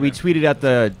 And we tweeted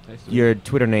out your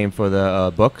Twitter name for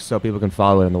the book so people can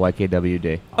follow it on the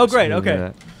YKWd. Oh, great.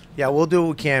 Okay. Yeah, we'll do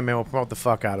what we can, man. We'll promote the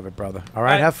fuck out of it, brother. All All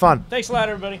right, right. have fun. Thanks a lot,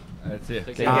 everybody. That's it.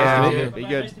 Take care. Be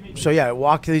good. So yeah,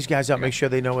 walk these guys up. Make sure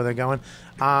they know where they're going.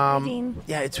 Dean.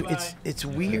 Yeah, it's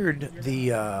weird.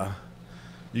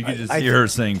 You could just I hear her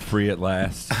saying "free at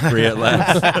last, free at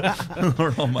last."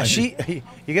 Lord Almighty. She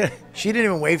didn't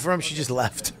even wait for him. She just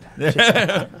left.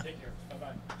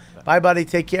 Bye, buddy.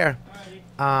 Take care.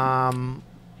 So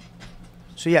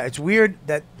yeah, it's weird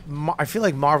that I feel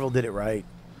like Marvel did it right,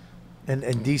 and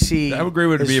DC. How great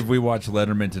would it be if we watched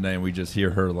Letterman tonight and we just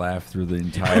hear her laugh through the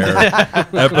entire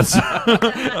episode of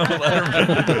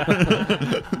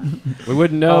Letterman? We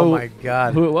wouldn't know Oh my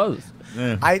God. who it was.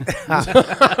 Yeah.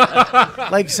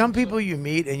 Like some people you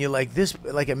meet and you're like this,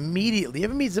 like immediately. You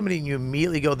ever meet somebody and you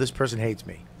immediately go, "This person hates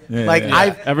me." Yeah, like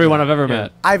yeah. Everyone I've ever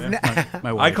met. My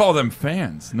I wife. call them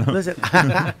fans. No. Listen,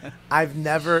 I've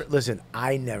never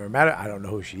I never met her. I don't know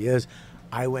who she is.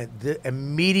 I went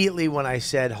immediately when I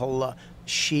said hello.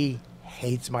 She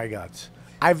hates my guts.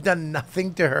 I've done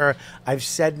nothing to her. I've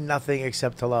said nothing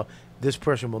except hello. This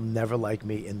person will never like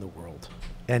me in the world.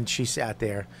 And she sat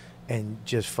there and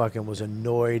just fucking was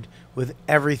annoyed with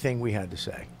everything we had to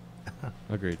say.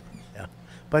 Agreed. Yeah,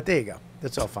 but there you go.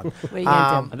 That's all fun. What are you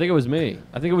gonna do? I think it was me.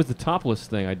 I think it was the topless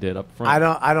thing I did up front.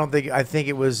 I don't think. I think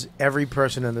it was every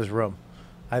person in this room.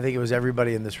 I think it was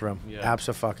everybody in this room. Yeah.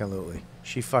 Abso-fucking-lutely.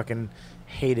 She fucking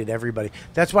hated everybody.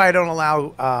 That's why I don't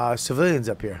allow civilians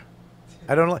up here.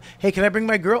 I don't. Hey, can I bring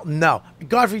my girl? No.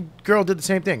 Godfrey girl did the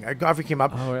same thing. Godfrey came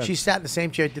up. Oh, yeah. She sat in the same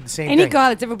chair, did the same Any thing. guy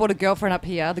that's ever brought a girlfriend up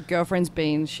here, the girlfriend's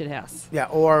been shithouse. Yeah,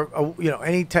 or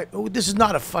any type. Oh, this is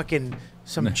not a fucking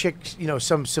some chick.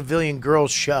 Some civilian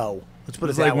girl's show. Let's put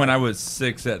It's it that like when way. I was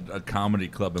 6 at a comedy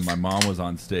club and my mom was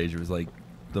on stage. It was like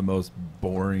the most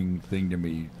boring thing to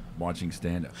me watching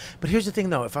stand-up. But here's the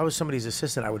thing, though. If I was somebody's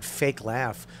assistant, I would fake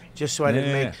laugh just so I didn't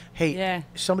Yeah. make. Hey, Yeah.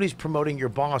 somebody's promoting your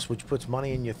boss, which puts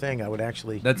money in your thing. I would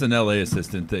actually. That's an LA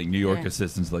assistant thing. New York Yeah.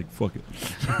 assistant's like, fuck it.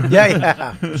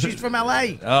 Yeah. She's from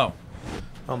LA. Oh.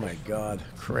 Oh my God,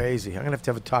 crazy! I'm gonna have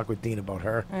to have a talk with Dean about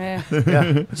her. Yeah.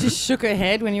 Yeah. She shook her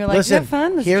head when you were like, Listen, "Is that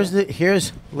fun?"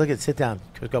 Sit down,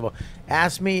 Scopo.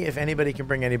 Ask me if anybody can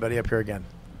bring anybody up here again.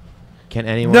 Can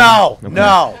anyone? No, Okay.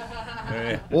 no.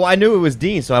 Well, I knew it was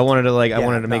Dean, so I wanted to Yeah, I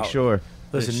wanted to make no. sure.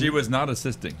 Listen, She was not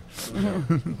assisting.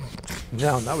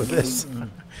 no, not with this.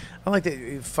 I like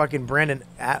that fucking Brandon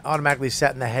automatically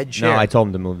sat in the head chair. No, I told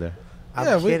him to move there.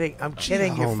 I'm kidding. I'm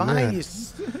kidding. You're Oh, fine. man. You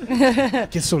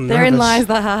Get so nervous. Therein lies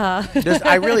the haha.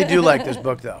 I really do like this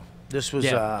book, though. This was,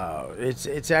 Yeah.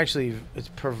 it's actually, it's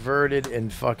perverted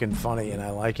and fucking funny, and I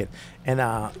like it. And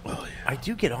I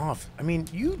do get off. I mean,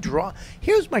 you draw.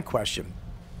 Here's my question.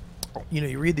 You know,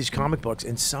 you read these comic books,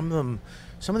 and some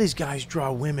of these guys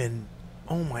draw women.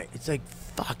 Oh my! It's like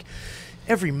fuck.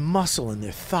 Every muscle in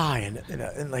their thigh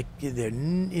and like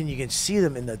and you can see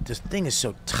them, and this thing is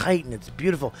so tight and it's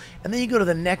beautiful. And then you go to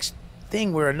the next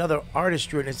thing where another artist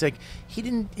drew it, and it's like he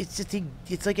didn't. It's just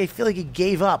it's like I feel like he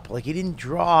gave up. Like he didn't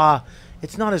draw.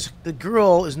 It's not as the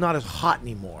girl is not as hot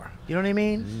anymore. You know what I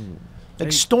mean?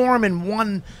 Like Storm in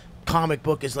one comic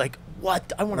book is like,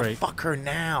 what? I want to fuck her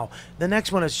now. The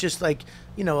next one is just like,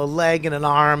 you know, a leg and an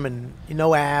arm and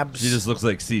abs. She just looks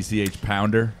like CCH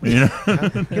Pounder. You know, you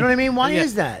know what I mean? Why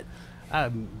is that?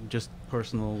 Just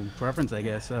personal preference, I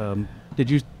guess. Did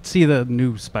you see the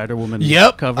new Spider-Woman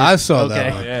Yep, cover? I saw okay.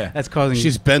 that one. Yeah. That's causing...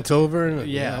 She's bent over. And,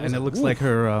 yeah, I was and it like, looks "Ooh." like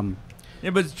her... Yeah,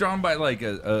 but it's drawn by like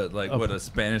a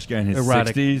Spanish guy in his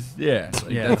Erotic. 60s. Yeah, like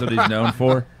Yeah. that's what he's known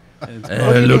for. it's,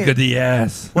 Look at the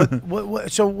ass.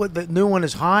 What? So what? The new one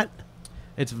is hot.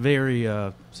 it's very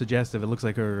suggestive. It looks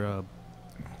like her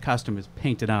costume is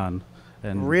painted on.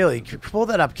 And Really? Pull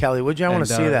that up, Kelly. Would you? I want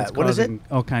to see that. it's What is it? causing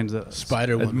All kinds of...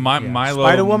 Spider It's Woman. Milo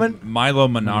Spider-Woman? Milo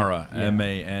Manara, Yeah.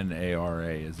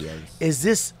 Manara is the artist. Is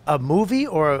this a movie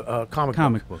or a comic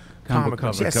book. Comic book.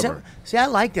 cover. See, I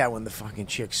like that when the fucking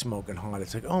chick's smoking hot.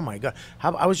 It's like, oh my god.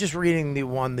 I was just reading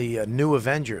the New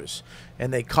Avengers,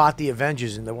 and they caught the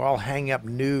Avengers, and they were all hanging up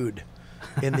nude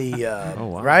in the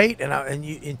right, and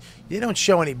they don't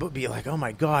show any, but be like, oh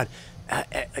my god,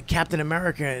 Captain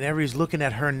America, and everybody's looking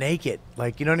at her naked,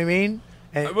 like, you know what I mean?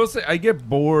 And I will say I get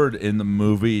bored in the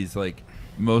movies. Like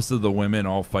most of the women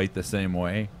all fight the same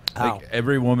way. Like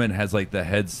every woman has like the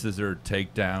head scissor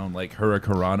takedown, like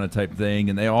Hurricanrana type thing,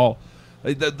 and they all.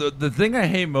 Like the thing I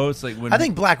hate most, like when I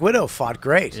think Black Widow fought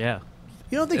great. Yeah.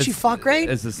 You don't think she fought great?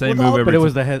 It's the same With move all- every But it time.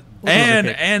 was the head...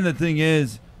 And the thing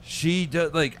is, she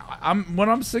does like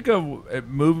I'm sick of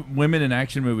women in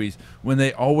action movies when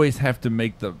they always have to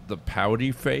make the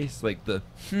pouty face, like the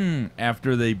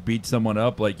after they beat someone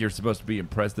up, like you're supposed to be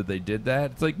impressed that they did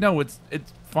that. It's like, no, it's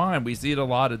fine. We see it a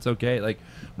lot. It's okay. Like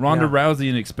Ronda Rousey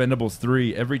in Expendables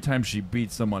 3, every time she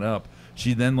beats someone up,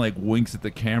 she then like winks at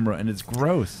the camera, and it's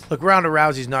gross. Look, Ronda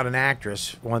Rousey's not an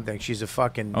actress. One thing, she's a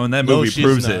fucking. Oh, and that No, movie she's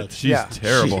proves not. it. She's Yeah.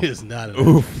 terrible. She is not.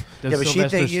 Oof. Does Yeah, but she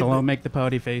Sylvester think you- Stallone make the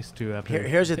pouty face too? After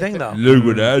Here's the thing, though. Look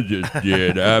what I just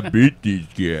did. I beat these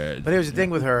guys. But here's the thing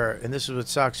with her, and this is what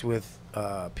sucks with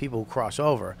people who cross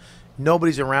over.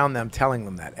 Nobody's around them telling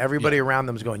them that. Everybody around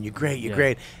them is going, "You're great, you're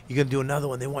great. You're gonna do another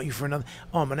one. They want you for another.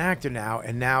 Oh, I'm an actor now,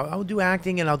 and now I'll do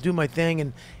acting and I'll do my thing."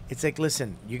 And it's like,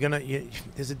 listen,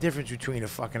 there's a difference between a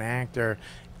fucking actor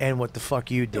and what the fuck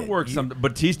you did. It works.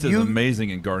 Batista's amazing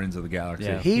in Guardians of the Galaxy.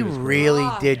 Yeah. He really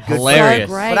did good. Hilarious.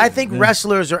 So great. But I think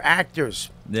wrestlers are actors.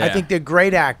 I Yeah. think they're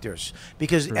great actors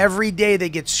because every day they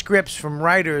get scripts from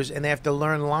writers and they have to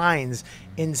learn lines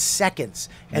in seconds,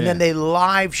 and then they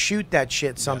live shoot that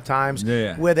shit sometimes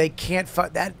Yeah. where they can't.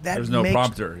 That There's no makes,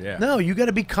 prompter. Yeah. No, you got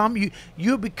to become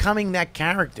you're becoming that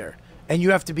character. And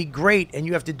you have to be great, and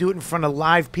you have to do it in front of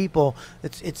live people.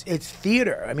 It's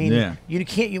theater. I mean, Yeah. you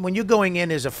can't. When you're going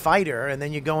in as a fighter, and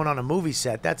then you're going on a movie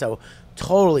set, that's a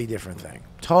totally different thing.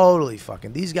 Totally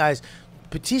fucking. These guys,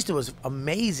 Batista was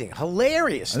amazing,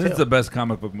 hilarious. I think it's too. the best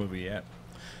comic book movie yet.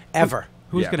 Ever.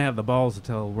 Who's Yeah. gonna have the balls to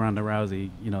tell Ronda Rousey,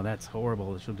 that's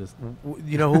horrible? She'll just...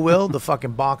 You know who will? The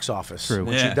fucking box office. True.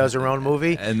 When Yeah. she does her own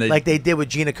movie, And they- like they did with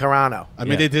Gina Carano. I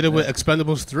mean, they did it with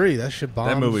Expendables 3. That shit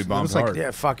bombed. That movie It bombed was like- hard.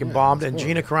 Yeah, fucking bombed. And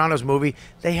Gina Carano's movie,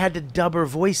 they had to dub her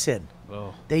voice in.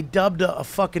 Oh. They dubbed a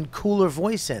fucking cooler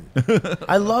voice in.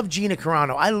 I love Gina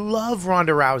Carano. I love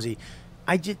Ronda Rousey.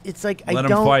 It's like I Let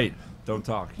don't them fight. Don't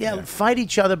talk. Yeah, fight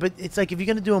each other. But it's like if you're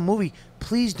gonna do a movie,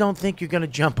 please don't think you're gonna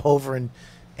jump over and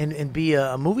be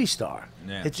a movie star.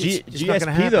 Yeah. It's just not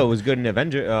gonna GSP happen. though was good in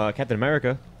Captain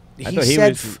America. I He thought he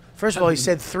said, was. first of all, he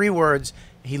said 3 words.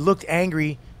 He looked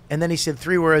angry, and then he said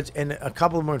 3 words, and a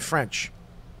couple of them were in French.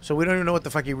 So we don't even know what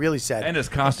the fuck he really said. And his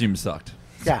costume sucked.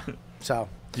 Yeah, so.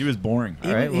 He was boring.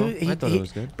 All right, well, I thought it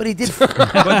was good. But he did. But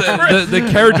the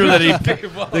character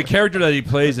that he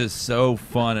plays is so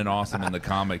fun and awesome in the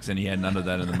comics, and he had none of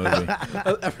that in the movie.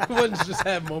 Everyone's just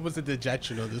had moments of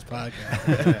dejection on this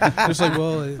podcast. Just like,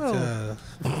 well,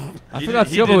 I forgot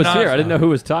he Scopo did was not- here. I didn't know who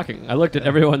was talking. I looked at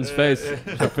everyone's face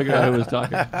to figure out who was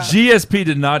talking. GSP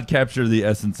did not capture the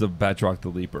essence of Batroc the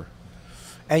Leaper.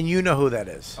 And you know who that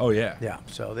is. Oh yeah. Yeah,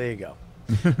 so there you go.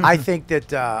 I think that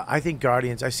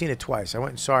Guardians. I've seen it twice. I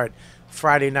went and saw it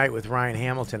Friday night with Ryan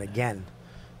Hamilton again,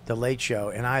 The Late Show,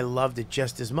 and I loved it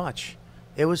just as much.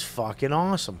 It was fucking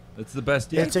awesome. It's the best.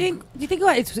 Do you think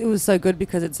about it was so good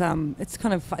because it's kind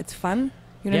of it's fun?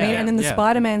 You know what I mean? And then the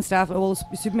Spider-Man stuff, all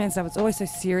the Superman stuff, it's always so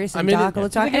serious and dark all the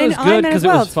time. And it was good because it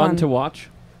was fun to watch.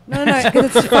 No,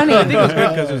 it's funny. I think it was good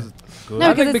because it was good. No,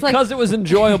 I think because it was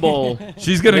enjoyable.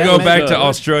 She's gonna go back to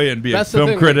Australia and be a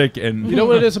film critic. And you know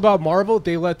what it is about Marvel?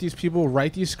 They let these people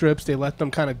write these scripts. They let them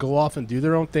kind of go off and do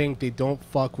their own thing. They don't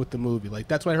fuck with the movie. Like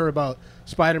that's what I heard about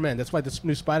Spider-Man. That's why the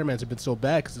new Spider-Mans have been so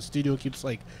bad because the studio keeps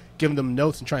like giving them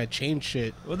notes and trying to change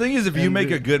shit. Well, the thing is, if you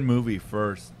make a good movie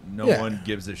first, no one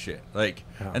gives a shit. Like,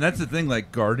 and that's the thing.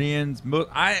 Like Guardians,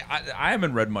 I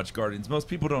haven't read much Guardians. Most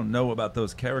people don't know about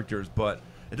those characters, but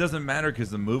it doesn't matter because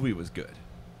the movie was good.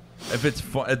 If it's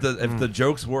fun, if the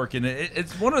jokes work, and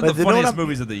it's one of the funniest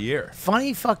movies of the year.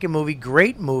 Funny fucking movie,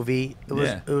 great movie. It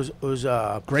was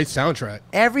great soundtrack.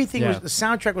 Everything was the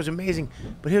soundtrack was amazing.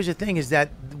 But here's the thing: is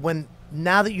that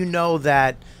now that you know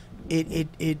that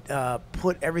it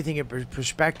put everything in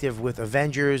perspective with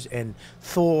Avengers and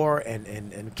Thor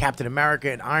and Captain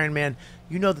America and Iron Man,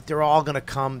 you know that they're all gonna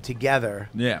come together.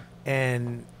 Yeah.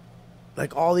 And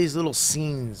like all these little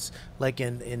scenes, like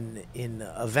in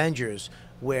Avengers,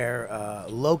 where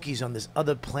Loki's on this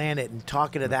other planet and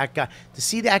talking to that guy, to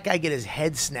see that guy get his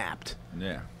head snapped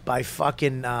by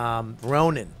fucking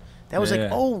Ronan. That was like,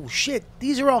 oh shit,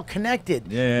 these are all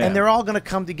connected, and they're all gonna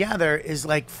come together. Is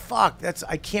like, fuck,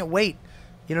 I can't wait.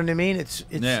 You know what I mean?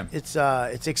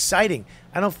 It's exciting.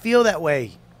 I don't feel that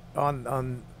way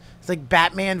on. It's like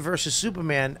Batman versus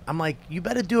Superman. I'm like, you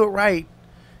better do it right.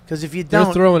 Because if you don't,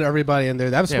 they're throwing everybody in there.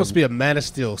 That was supposed to be a Man of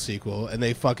Steel sequel, and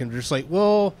they fucking just like,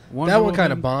 well, that one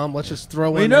kind of bombed. Let's just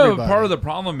throw in. Everybody. Part of the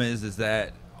problem is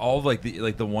that all of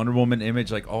the Wonder Woman image,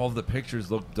 like all of the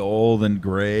pictures look dull and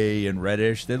gray and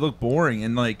reddish. They look boring.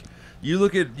 And like you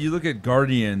look at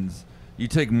Guardians, you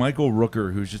take Michael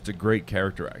Rooker, who's just a great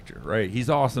character actor, right? He's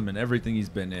awesome in everything he's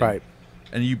been in, right?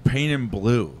 And you paint him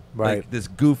blue, like this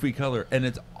goofy color, and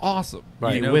it's awesome,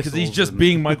 right? You know, because he's just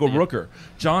being Michael Rooker.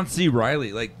 John C.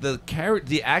 Reilly, like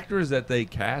the actors that they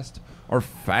cast are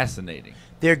fascinating.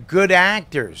 They're good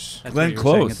actors. That's Glenn what you were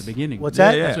Close saying at the beginning. What's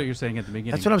that? That's what you're saying at the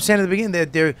beginning. That's what I'm saying at the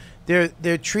beginning.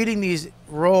 They're treating these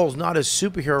roles not as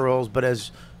superhero roles, but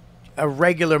as a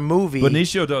regular movie.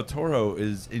 Benicio del Toro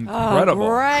is incredible. Oh,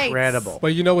 right. Incredible.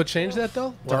 But you know what changed that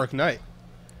though? Dark Knight.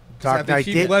 Dark Knight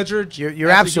Heath did. Ledger,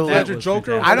 You're absolutely. Ledger,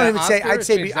 Joker. I don't even say.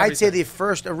 Oscar, I'd say the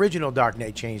first original Dark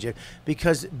Knight changed it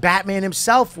because Batman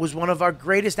himself was one of our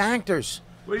greatest actors.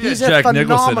 Well, He's Jack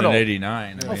phenomenal. Nicholson in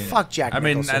 '89. Oh, fuck Jack Nicholson.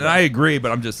 I mean, and I agree,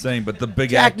 but I'm just saying. But the big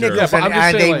Jack actor. Nicholson, I'm just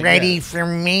are saying, they like, ready for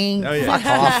me? Oh, yeah. Fuck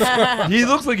off. He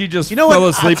looks like he just You know fell what?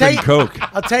 asleep in Coke.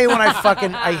 I'll tell you when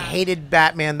I hated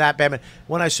Batman, that Batman.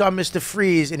 When I saw Mr.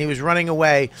 Freeze and he was running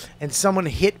away and someone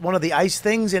hit one of the ice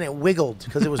things and it wiggled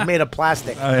because it was made of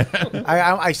plastic.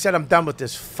 I said, I'm done with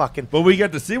this fucking. But we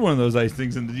got to see one of those ice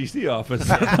things in the DC office.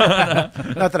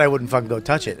 Not that I wouldn't fucking go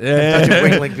touch it. Yeah. Touch a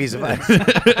wiggling piece of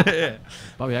ice.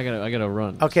 Bobby, I gotta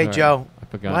run. Okay, Sorry, Joe. I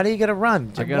forgot. Why do you gotta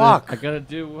run? I Walk. gotta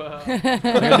do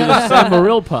the Sam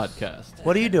Morrill podcast.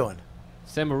 What are you doing?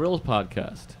 Sam Morrill's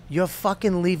podcast. You're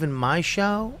fucking leaving my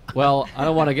show? Well, I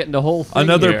don't want to get into the whole thing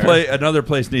Another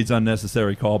place needs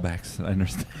unnecessary callbacks. I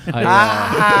understand.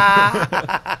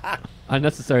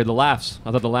 Unnecessary. The laughs.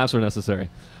 I thought the laughs were necessary.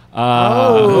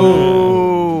 Oh.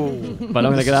 But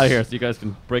I'm gonna get out of here so you guys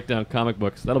can break down comic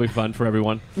books. That'll be fun for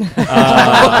everyone.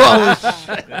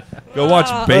 Go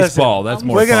watch baseball. That's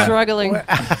more fun.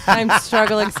 I'm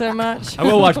struggling so much. I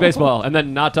will watch baseball and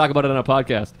then not talk about it on a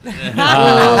podcast. I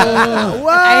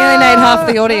alienate half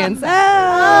the audience.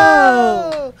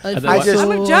 Oh.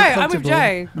 I'm with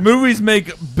Joe. Movies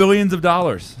make billions of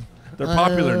dollars. They're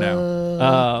popular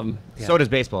now. So does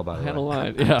baseball, by the way. Handle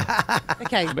line. Yeah.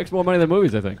 Okay. It makes more money than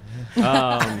movies, I think.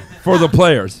 For the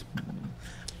players.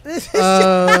 This is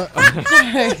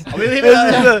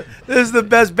the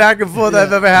best back and forth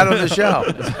I've ever had on the show.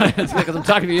 It's because I'm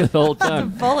talking to you the whole time.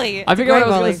 Volley. I forgot what I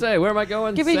was going to say. Where am I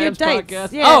going? Give me your Sam's dates.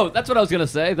 podcast. Yeah. Oh, that's what I was going to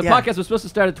say. The Yeah. podcast was supposed to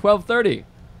start at 12:30.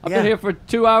 I've Yeah. been here for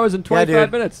 2 hours and 25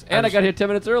 dude. minutes, and I got here 10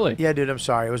 minutes early. Yeah, dude, I'm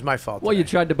sorry. It was my fault. Well, you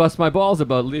tried to bust my balls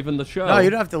about leaving the show. No,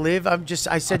 you don't have to leave. I said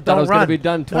I thought don't I was run. gonna be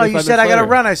done No, you 25 said I minutes gotta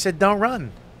later. run. I said don't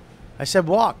run. I said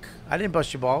walk. I didn't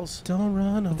bust your balls. Don't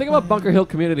run. The thing about Bunker Hill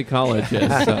Community College is...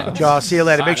 Joe, I'll see you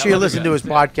later. Make sure you listen to his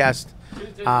podcast.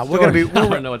 We're gonna be I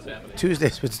don't know what's happening.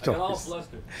 Tuesdays with I got all stories.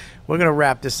 flustered. We're gonna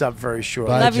wrap this up very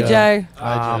shortly. Bye, Love you, Joe.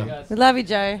 Joe. We love you,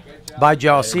 Joe. Bye,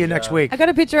 Joe. I'll see you next week. I got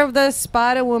a picture of the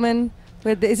Spider Woman.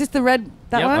 Is this the red?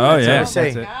 That Yep. one? Oh, yeah. Let me That's see.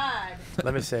 it.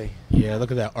 Let me see. Yeah, look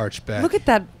at that arch back. Look at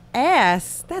that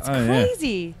ass. That's Oh, yeah.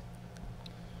 crazy.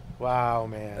 Wow,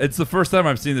 man. It's the first time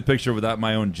I've seen the picture without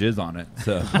my own jizz on it.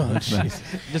 So. Just Yeah,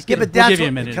 give, but we'll that's give you a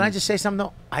what, minute. can I just say something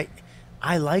though?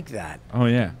 I like that. Oh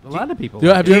yeah. A lot of people.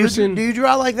 Yeah, have Do you you, ever seen? do you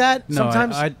draw like that? no,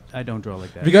 Sometimes I don't draw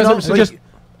like that. Have you guys No, ever seen? but Just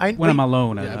I, when I'm but-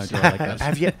 alone, I draw like that.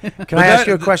 have you? Can But I ask that-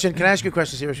 you a question? Can I ask you a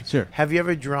question? Seriously? Sure. Have you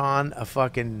ever drawn a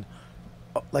fucking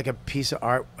like a piece of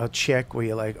art, a chick where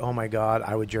you're like, oh my god,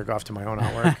 I would jerk off to my own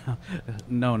artwork?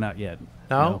 No, not yet.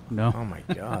 No? No. Oh my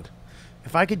god.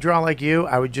 If I could draw like you,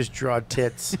 I would just draw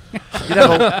tits. You'd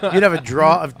have a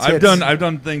draw of tits. I've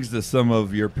done things to some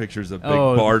of your pictures of Big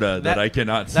Oh, Barda that I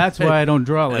cannot. That's say. why I don't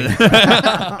draw like.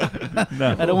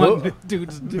 No. I don't want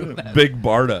dudes doing that. Big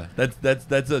Barda.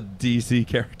 That's a DC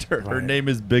character. Her Right. name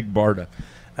is Big Barda.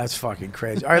 That's fucking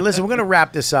crazy. All right, listen, we're gonna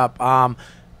wrap this up.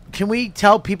 Can we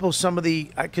tell people some of the?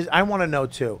 Because I want to know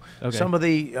too. Okay. Some of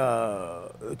the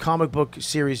comic book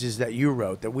series that you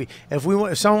wrote. That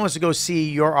if someone wants to go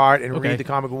see your art and Okay. read the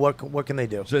comic, what can they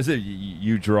do? So I said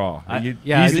you draw. I he's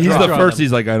do draw the first. them.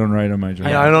 He's like, I don't write on my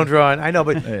drawing. I don't draw it. I know,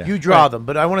 but Yeah. you draw them.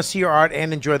 But I want to see your art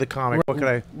and enjoy the comic. What can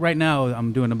I? Right now,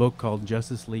 I'm doing a book called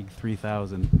Justice League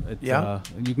 3000. It's, Yeah.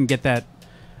 you can get that.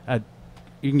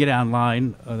 You can get it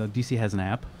online. DC has an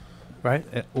app, Right.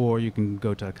 or you can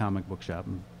go to a comic book shop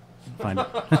and find it.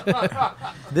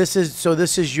 This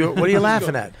is your. What are you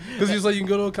laughing at? because he's like, you can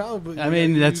go to a comic book. I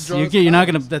mean, that's draw you're not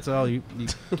gonna. That's all you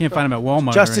can't find them at Walmart.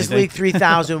 or Justice anything. League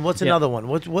 3000. What's Yeah. another one?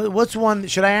 What's one?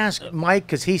 Should I ask Mike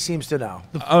because he seems to know?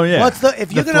 Oh yeah. What's the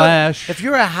if you're The gonna Flash. if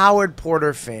you're a Howard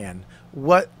Porter fan,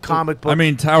 what comic book? I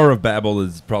mean, Tower of Babel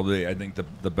is probably, I think,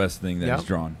 the best thing that Yeah. he's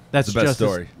drawn. That's the best Justice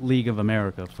story. League of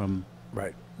America from.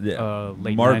 right. Yeah.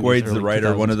 late Mark 90s, Waid's the early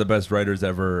writer, one 2000s. of the best writers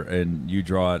ever, and you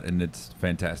draw it, and it's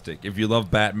fantastic. If you love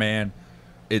Batman,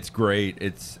 it's great.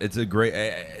 It's a great.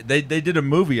 They did a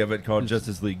movie of it called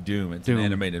Justice League Doom. It's Doom, an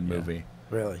animated yeah. movie.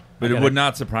 Really. But I it gotta- would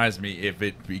not surprise me if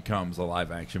it becomes a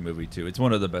live action movie too. It's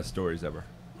one of the best stories ever.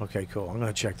 Okay, cool. I'm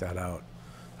gonna check that out.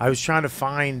 I was trying to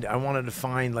find. I wanted to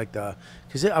find like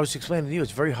because I was explaining to you, it's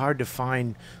very hard to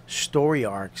find story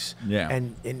arcs. Yeah.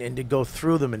 And to go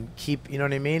through them and keep. You know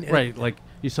what I mean? And- Right, like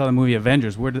you saw the movie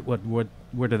Avengers. Where did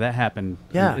that happen?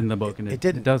 Yeah, in the book, and it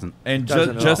didn't. It doesn't. And Doesn't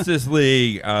at all. Justice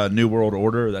League New World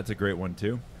Order, that's a great one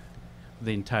too.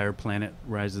 The entire planet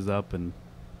rises up, and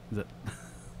the,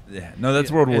 Yeah. No, that's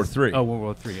World War it's- III. Oh, World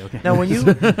War III. Okay. Now, when you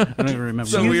I don't even remember.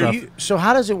 so, the stuff. so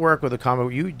how does it work with a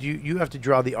comic? You have to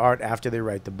draw the art after they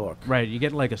write the book, Right, you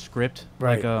get like a script,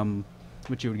 Right. like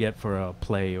what you would get for a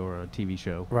play or a TV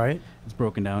show. right? It's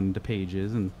broken down into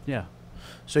pages, and yeah,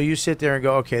 So you sit there and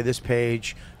go, okay, this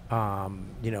page,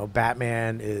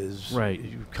 Batman is Right.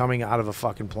 coming out of a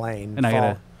fucking plane. and I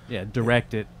fall- gotta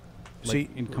direct it, So like,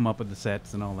 you- and come up with the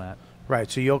sets and all that. Right.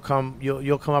 So you'll come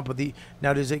up with the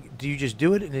now. Do you just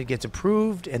do it and it gets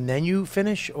approved and then you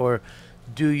finish, or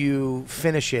do you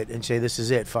finish it and say this is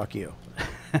it? Fuck you.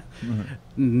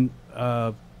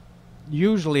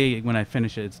 Usually when I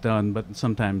finish it, it's done, but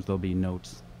sometimes there'll be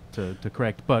notes to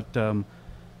correct. But in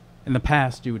the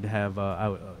past, you would have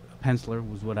a penciler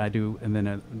was what I do, and then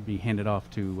it would be handed off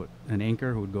to an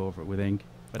inker who would go over it with ink.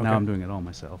 But now Okay. I'm doing it all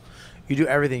myself. You do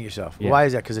everything yourself. Yeah. Why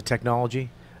is that? Because of technology.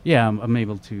 Yeah, I'm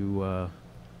able to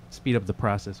speed up the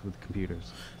process with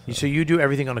computers. So you do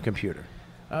everything on a computer.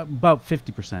 About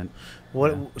 50%.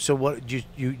 What? Yeah. So what?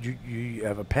 You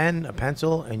have a pen, a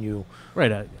pencil, and you.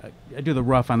 Right. I do the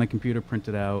rough on the computer, print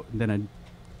it out, and then I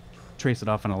trace it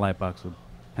off on a light box with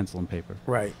pencil and paper.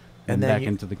 Right. And then back you,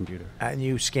 into the computer. and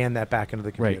you scan that back into the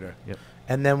Right. computer. Yep.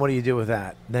 And then what do you do with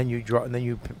that? Then you draw. And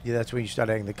then that's where you start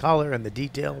adding the color and the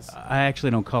details. I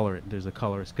actually don't color it. There's a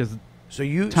colorist because So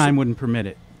you time wouldn't permit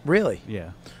it. really. Yeah.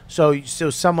 So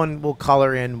someone will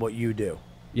color in what you do.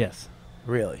 Yes.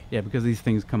 Really. Yeah, because these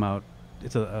things come out.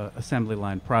 It's a assembly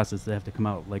line process. They have to come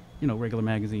out like regular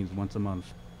magazines once a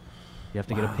month. You have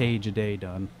to get a Wow. page a day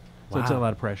done. So it's a Wow.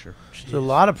 lot of pressure. It's a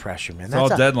lot of pressure, man. It's all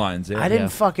That's deadlines. Yeah. I didn't Yeah.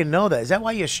 fucking know that. Is that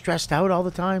why you're stressed out all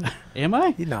the time? Am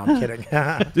I? No, I'm kidding.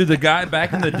 Dude, the guy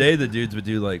back in the day, the dudes would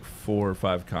do like 4 or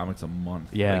 5 comics a month.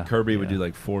 Yeah, Like Kirby would yeah. do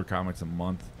like 4 comics a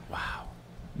month. Wow.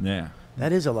 Yeah.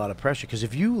 That is a lot of pressure because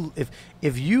if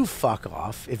you fuck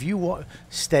off, if you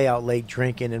stay out late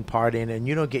drinking and partying and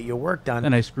you don't get your work done,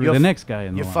 Then I screw you'll the f- next guy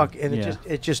in the you line. fuck and Yeah.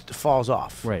 it just falls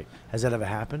off. Right. Has that ever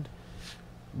happened?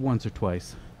 Once or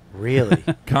twice. Really?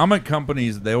 Comic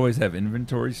companies, they always have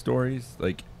inventory stories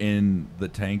like in the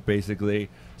tank basically.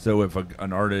 So if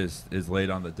an artist is late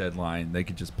on the deadline, they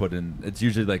could just put in, it's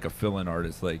usually like a fill-in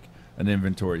artist, like an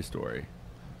inventory story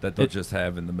that they'll just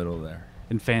have in the middle there.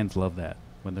 And fans love that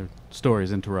when their story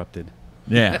is interrupted.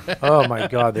 Yeah. Oh my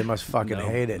God, they must fucking No.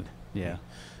 hate it. Yeah.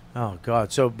 Oh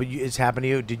God. So, but it's happened to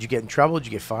you. Did you get in trouble? Did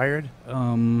you get fired?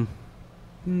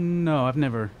 No, I've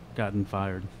never gotten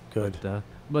fired. Good.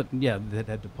 But yeah, they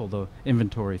had to pull the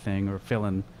inventory thing or fill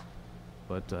in.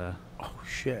 But Oh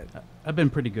shit. I've been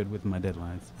pretty good with my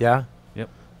deadlines. Yeah. Yep.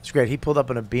 It's great. He pulled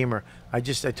up in a Beamer. I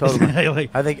told him.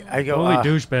 Like, I go. only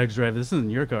douchebags drive. This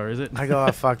isn't your car, is it? I go.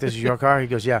 Oh fuck! This is your car. He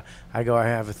goes. Yeah. I go. I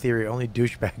have a theory. Only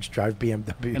douchebags drive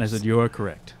BMWs. And I said, you're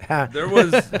correct. There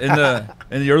was in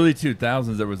the early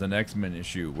 2000s there was an X-Men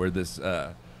issue where this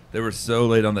they were so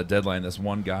late on the deadline. This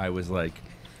one guy was like,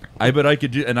 "I bet I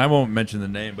could do," and I won't mention the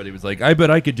name, but he was like, "I bet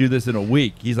I could do this in a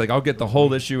week." He's like, "I'll get the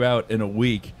whole issue out in a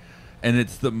week," and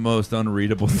it's the most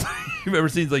unreadable thing you've ever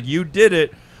seen. It's like, you did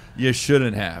it. You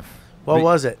shouldn't have. What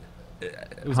was it?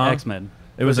 It was X-Men.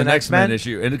 It was an X-Men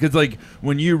issue, and because like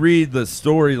when you read the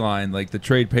storyline, like the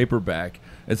trade paperback,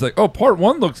 it's like, oh, part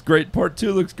 1 looks great, part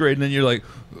 2 looks great, and then you're like,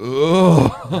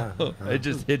 oh, it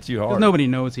just hits you hard. Nobody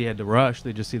knows he had to rush;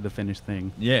 they just see the finished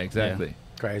thing. Yeah, exactly.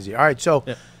 Yeah. Crazy. All right, so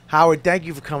Howard, thank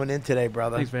you for coming in today,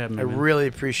 brother. Thanks for having me, I man. really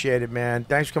appreciate it, man.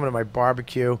 Thanks for coming to my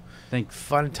barbecue. Thanks.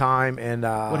 Fun time. And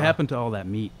What happened to all that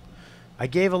meat? I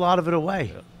gave a lot of it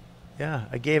away. Yeah,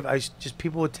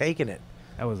 people were taking it.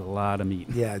 That was a lot of meat.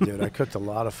 Yeah, dude, I cooked a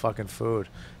lot of fucking food.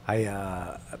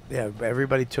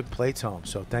 Everybody took plates home.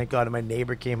 So thank God my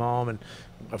neighbor came home, and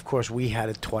of course we had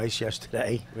it twice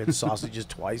yesterday. We had sausages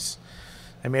twice.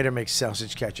 I made her make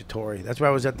sausage cacciatore. That's why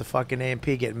I was at the fucking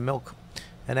A&P getting milk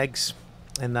and eggs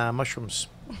and mushrooms.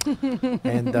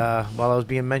 And while I was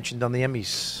being mentioned on the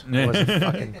Emmys, I was a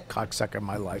fucking cocksucker in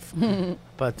my life.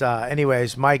 But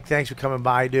anyways, Mike, thanks for coming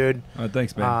by, dude.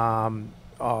 Thanks, man.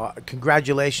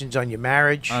 Congratulations on your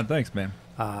marriage. Thanks, man.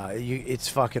 It's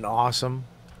fucking awesome.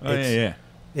 Oh, yeah.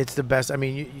 It's the best. I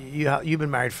mean, you've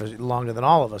been married for longer than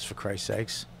all of us, for Christ's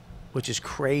sakes, which is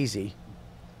crazy.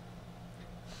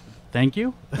 Thank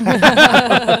you.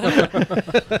 I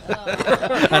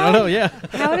don't know. Yeah.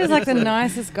 Howard is like the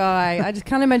nicest guy. I just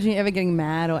can't imagine you ever getting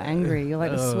mad or angry. You're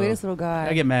like the sweetest little guy.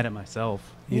 I get mad at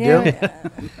myself. You do?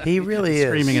 He really is.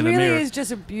 Screaming He in the really mirror. is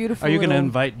just a beautiful. Are you going to little-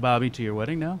 invite Bobby to your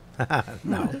wedding now?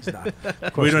 No, it's not.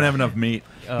 We don't have enough meat.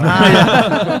 That's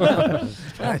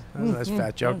a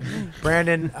fat joke.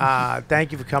 Brandon,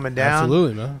 thank you for coming down.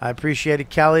 Absolutely, man. I appreciate it.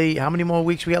 Kelly, how many more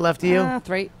weeks we got left of you?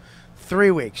 3.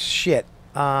 3 weeks. Shit.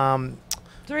 All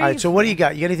 3. right, so what do you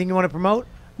got? You got anything you want to promote?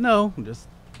 No, just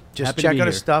happy to check be out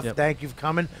his here. stuff. Yep. Thank you for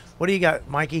coming. What do you got,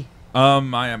 Mikey?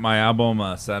 My album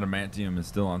Sadamantium is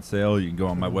still on sale. You can go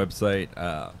on my website,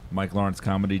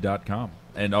 MikeLawrenceComedy.com,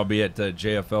 and I'll be at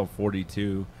JFL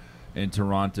 42 in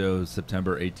Toronto,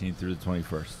 September 18th through the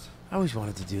 21st. I always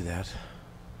wanted to do that.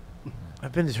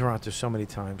 I've been to Toronto so many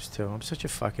times too. I'm such a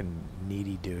fucking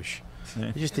needy douche.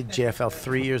 I just did JFL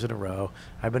 3 years in a row.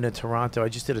 I've been to Toronto. I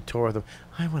just did a tour with them.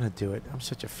 I want to do it. I'm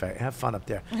such a have fun up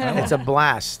there. It's a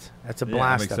blast. That's a Yeah,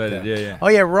 blast I'm excited. up there. Yeah. Oh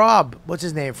yeah, Rob. What's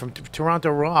his name from Toronto?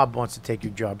 Rob wants to take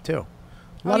your job too.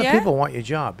 A lot of yeah? people want your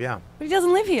job. Yeah, But he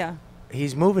doesn't live here.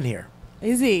 he's moving here.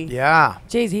 Is he? Yeah.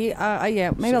 Jeez,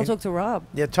 yeah. Maybe I'll talk to Rob.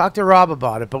 Yeah, talk to Rob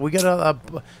about it. But we got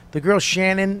the girl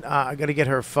Shannon. I got to get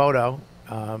her photo.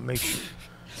 Make sure.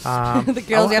 The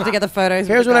girls, you have to get the photos.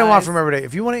 Here's with what the I want guys. from everybody.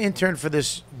 If you want to intern for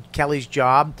this Kelly's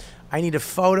job, I need a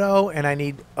photo and I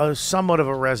need somewhat of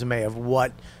a resume of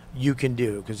what you can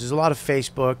do, because there's a lot of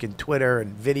Facebook and Twitter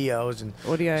and videos and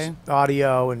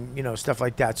audio and stuff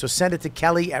like that. So send it to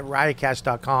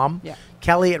Kelly@riotcast.com. Yeah.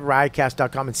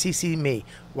 Kelly@riotcast.com and CC me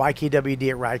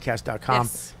YKWd@riotcast.com.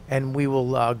 Yes. And we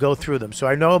will go through them. So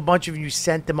I know a bunch of you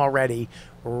sent them already.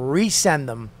 Resend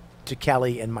them to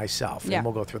Kelly and myself, Yeah. and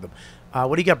we'll go through them.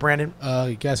 What do you got, Brandon?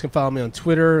 You guys can follow me on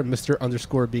Twitter,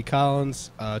 Mr._B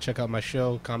Collins. Check out my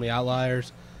show,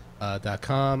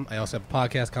 ComedyOutliers.com. I also have a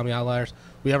podcast, Comedy Outliers.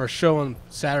 We have our show on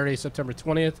Saturday, September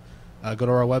 20th. Go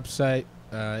to our website,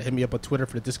 hit me up on Twitter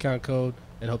for the discount code,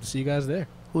 and hope to see you guys there.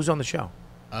 Who's on the show?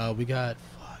 We got...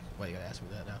 Why you got to ask me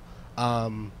that now?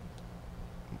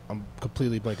 I'm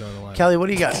completely blanking on the line. Kelly, what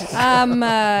do you got? It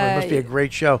must be a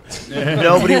great show.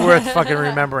 Nobody worth fucking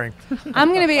remembering. I'm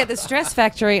going to be at the Stress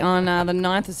Factory on the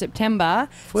 9th of September.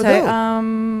 With so,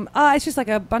 who? It's just like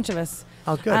a bunch of us.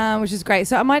 Oh, good. Which is great.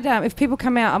 So I might, if people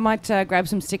come out, I might grab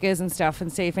some stickers and stuff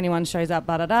and see if anyone shows up.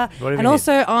 Whatever And you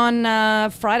also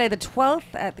on Friday the 12th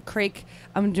at the Creek,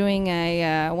 I'm doing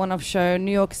a one-off show,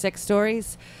 New York Sex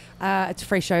Stories. It's a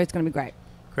free show. It's going to be great.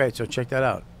 Great, so check that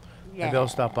out. Maybe I'll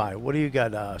stop by. What do you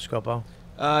got, Scopo?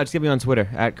 Just get me on Twitter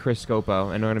 @Chris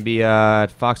Scopo, and we're gonna be at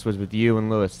Foxwoods with you and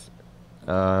Lewis,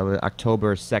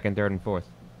 October 2nd, 3rd, and 4th.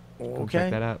 Okay.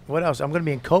 Check that out. What else? I'm going to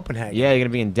be in Copenhagen. Yeah, you're gonna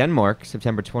be in Denmark,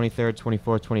 September 23rd,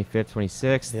 24th, 25th,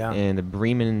 26th, Yeah. in the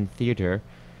Bremen Theater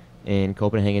in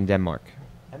Copenhagen, Denmark.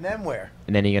 And then where?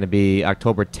 And then you're gonna be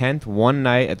October 10th, one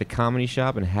night at the Comedy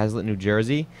Shop in Hazlitt, New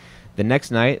Jersey. the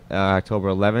next night, October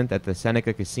 11th, at the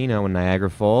Seneca Casino in Niagara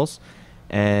Falls.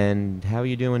 And how are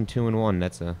you doing 2 and 1?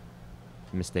 That's a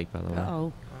mistake, by the way.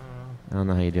 Uh-oh. I don't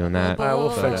know how you're doing that. All right, we'll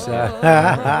fix that.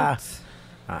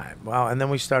 All right. Well, and then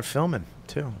we start filming,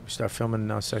 too. We start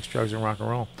filming Sex, Drugs, and Rock and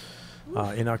Roll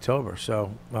in October.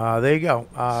 So there you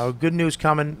go. Good news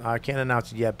coming. I can't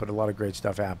announce it yet, but a lot of great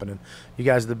stuff happening. You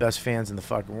guys are the best fans in the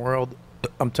fucking world.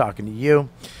 I'm talking to you.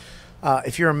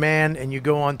 If you're a man and you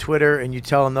go on Twitter and you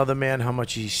tell another man how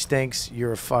much he stinks,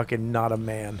 you're fucking not a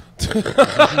man.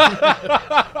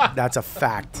 That's a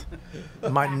fact.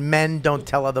 Men don't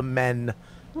tell other men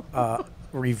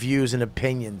reviews and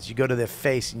opinions. You go to their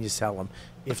face and you tell them.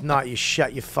 If not, you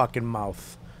shut your fucking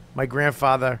mouth. My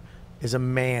grandfather is a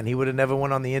man. He would have never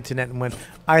went on the internet and went,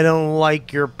 I don't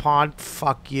like your pod.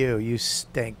 Fuck you. You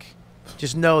stink.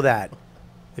 Just know that.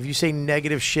 If you say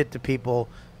negative shit to people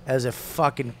as a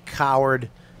fucking coward,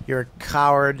 you're a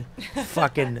coward,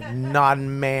 fucking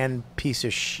non-man piece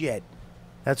of shit.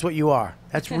 That's what you are.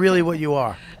 That's really what you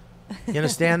are. You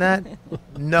understand that?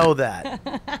 Know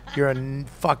that. You're a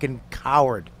fucking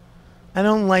coward. I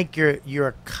don't like you're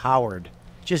a coward.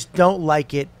 Just don't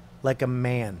like it like a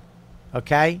man.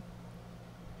 Okay?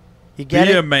 You get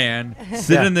Be it? a man,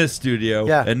 sit in this studio,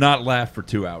 Yeah. and not laugh for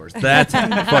 2 hours. That's how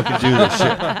you fucking do this shit.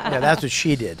 Yeah, that's what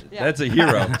she did. That's a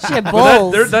hero. She had But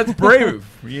balls. that's brave,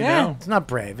 you know? It's not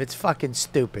brave. It's fucking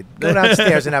stupid. Go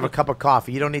downstairs and have a cup of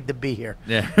coffee. You don't need to be here.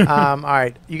 Yeah. All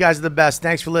right. You guys are the best.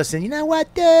 Thanks for listening. You know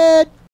what, dude?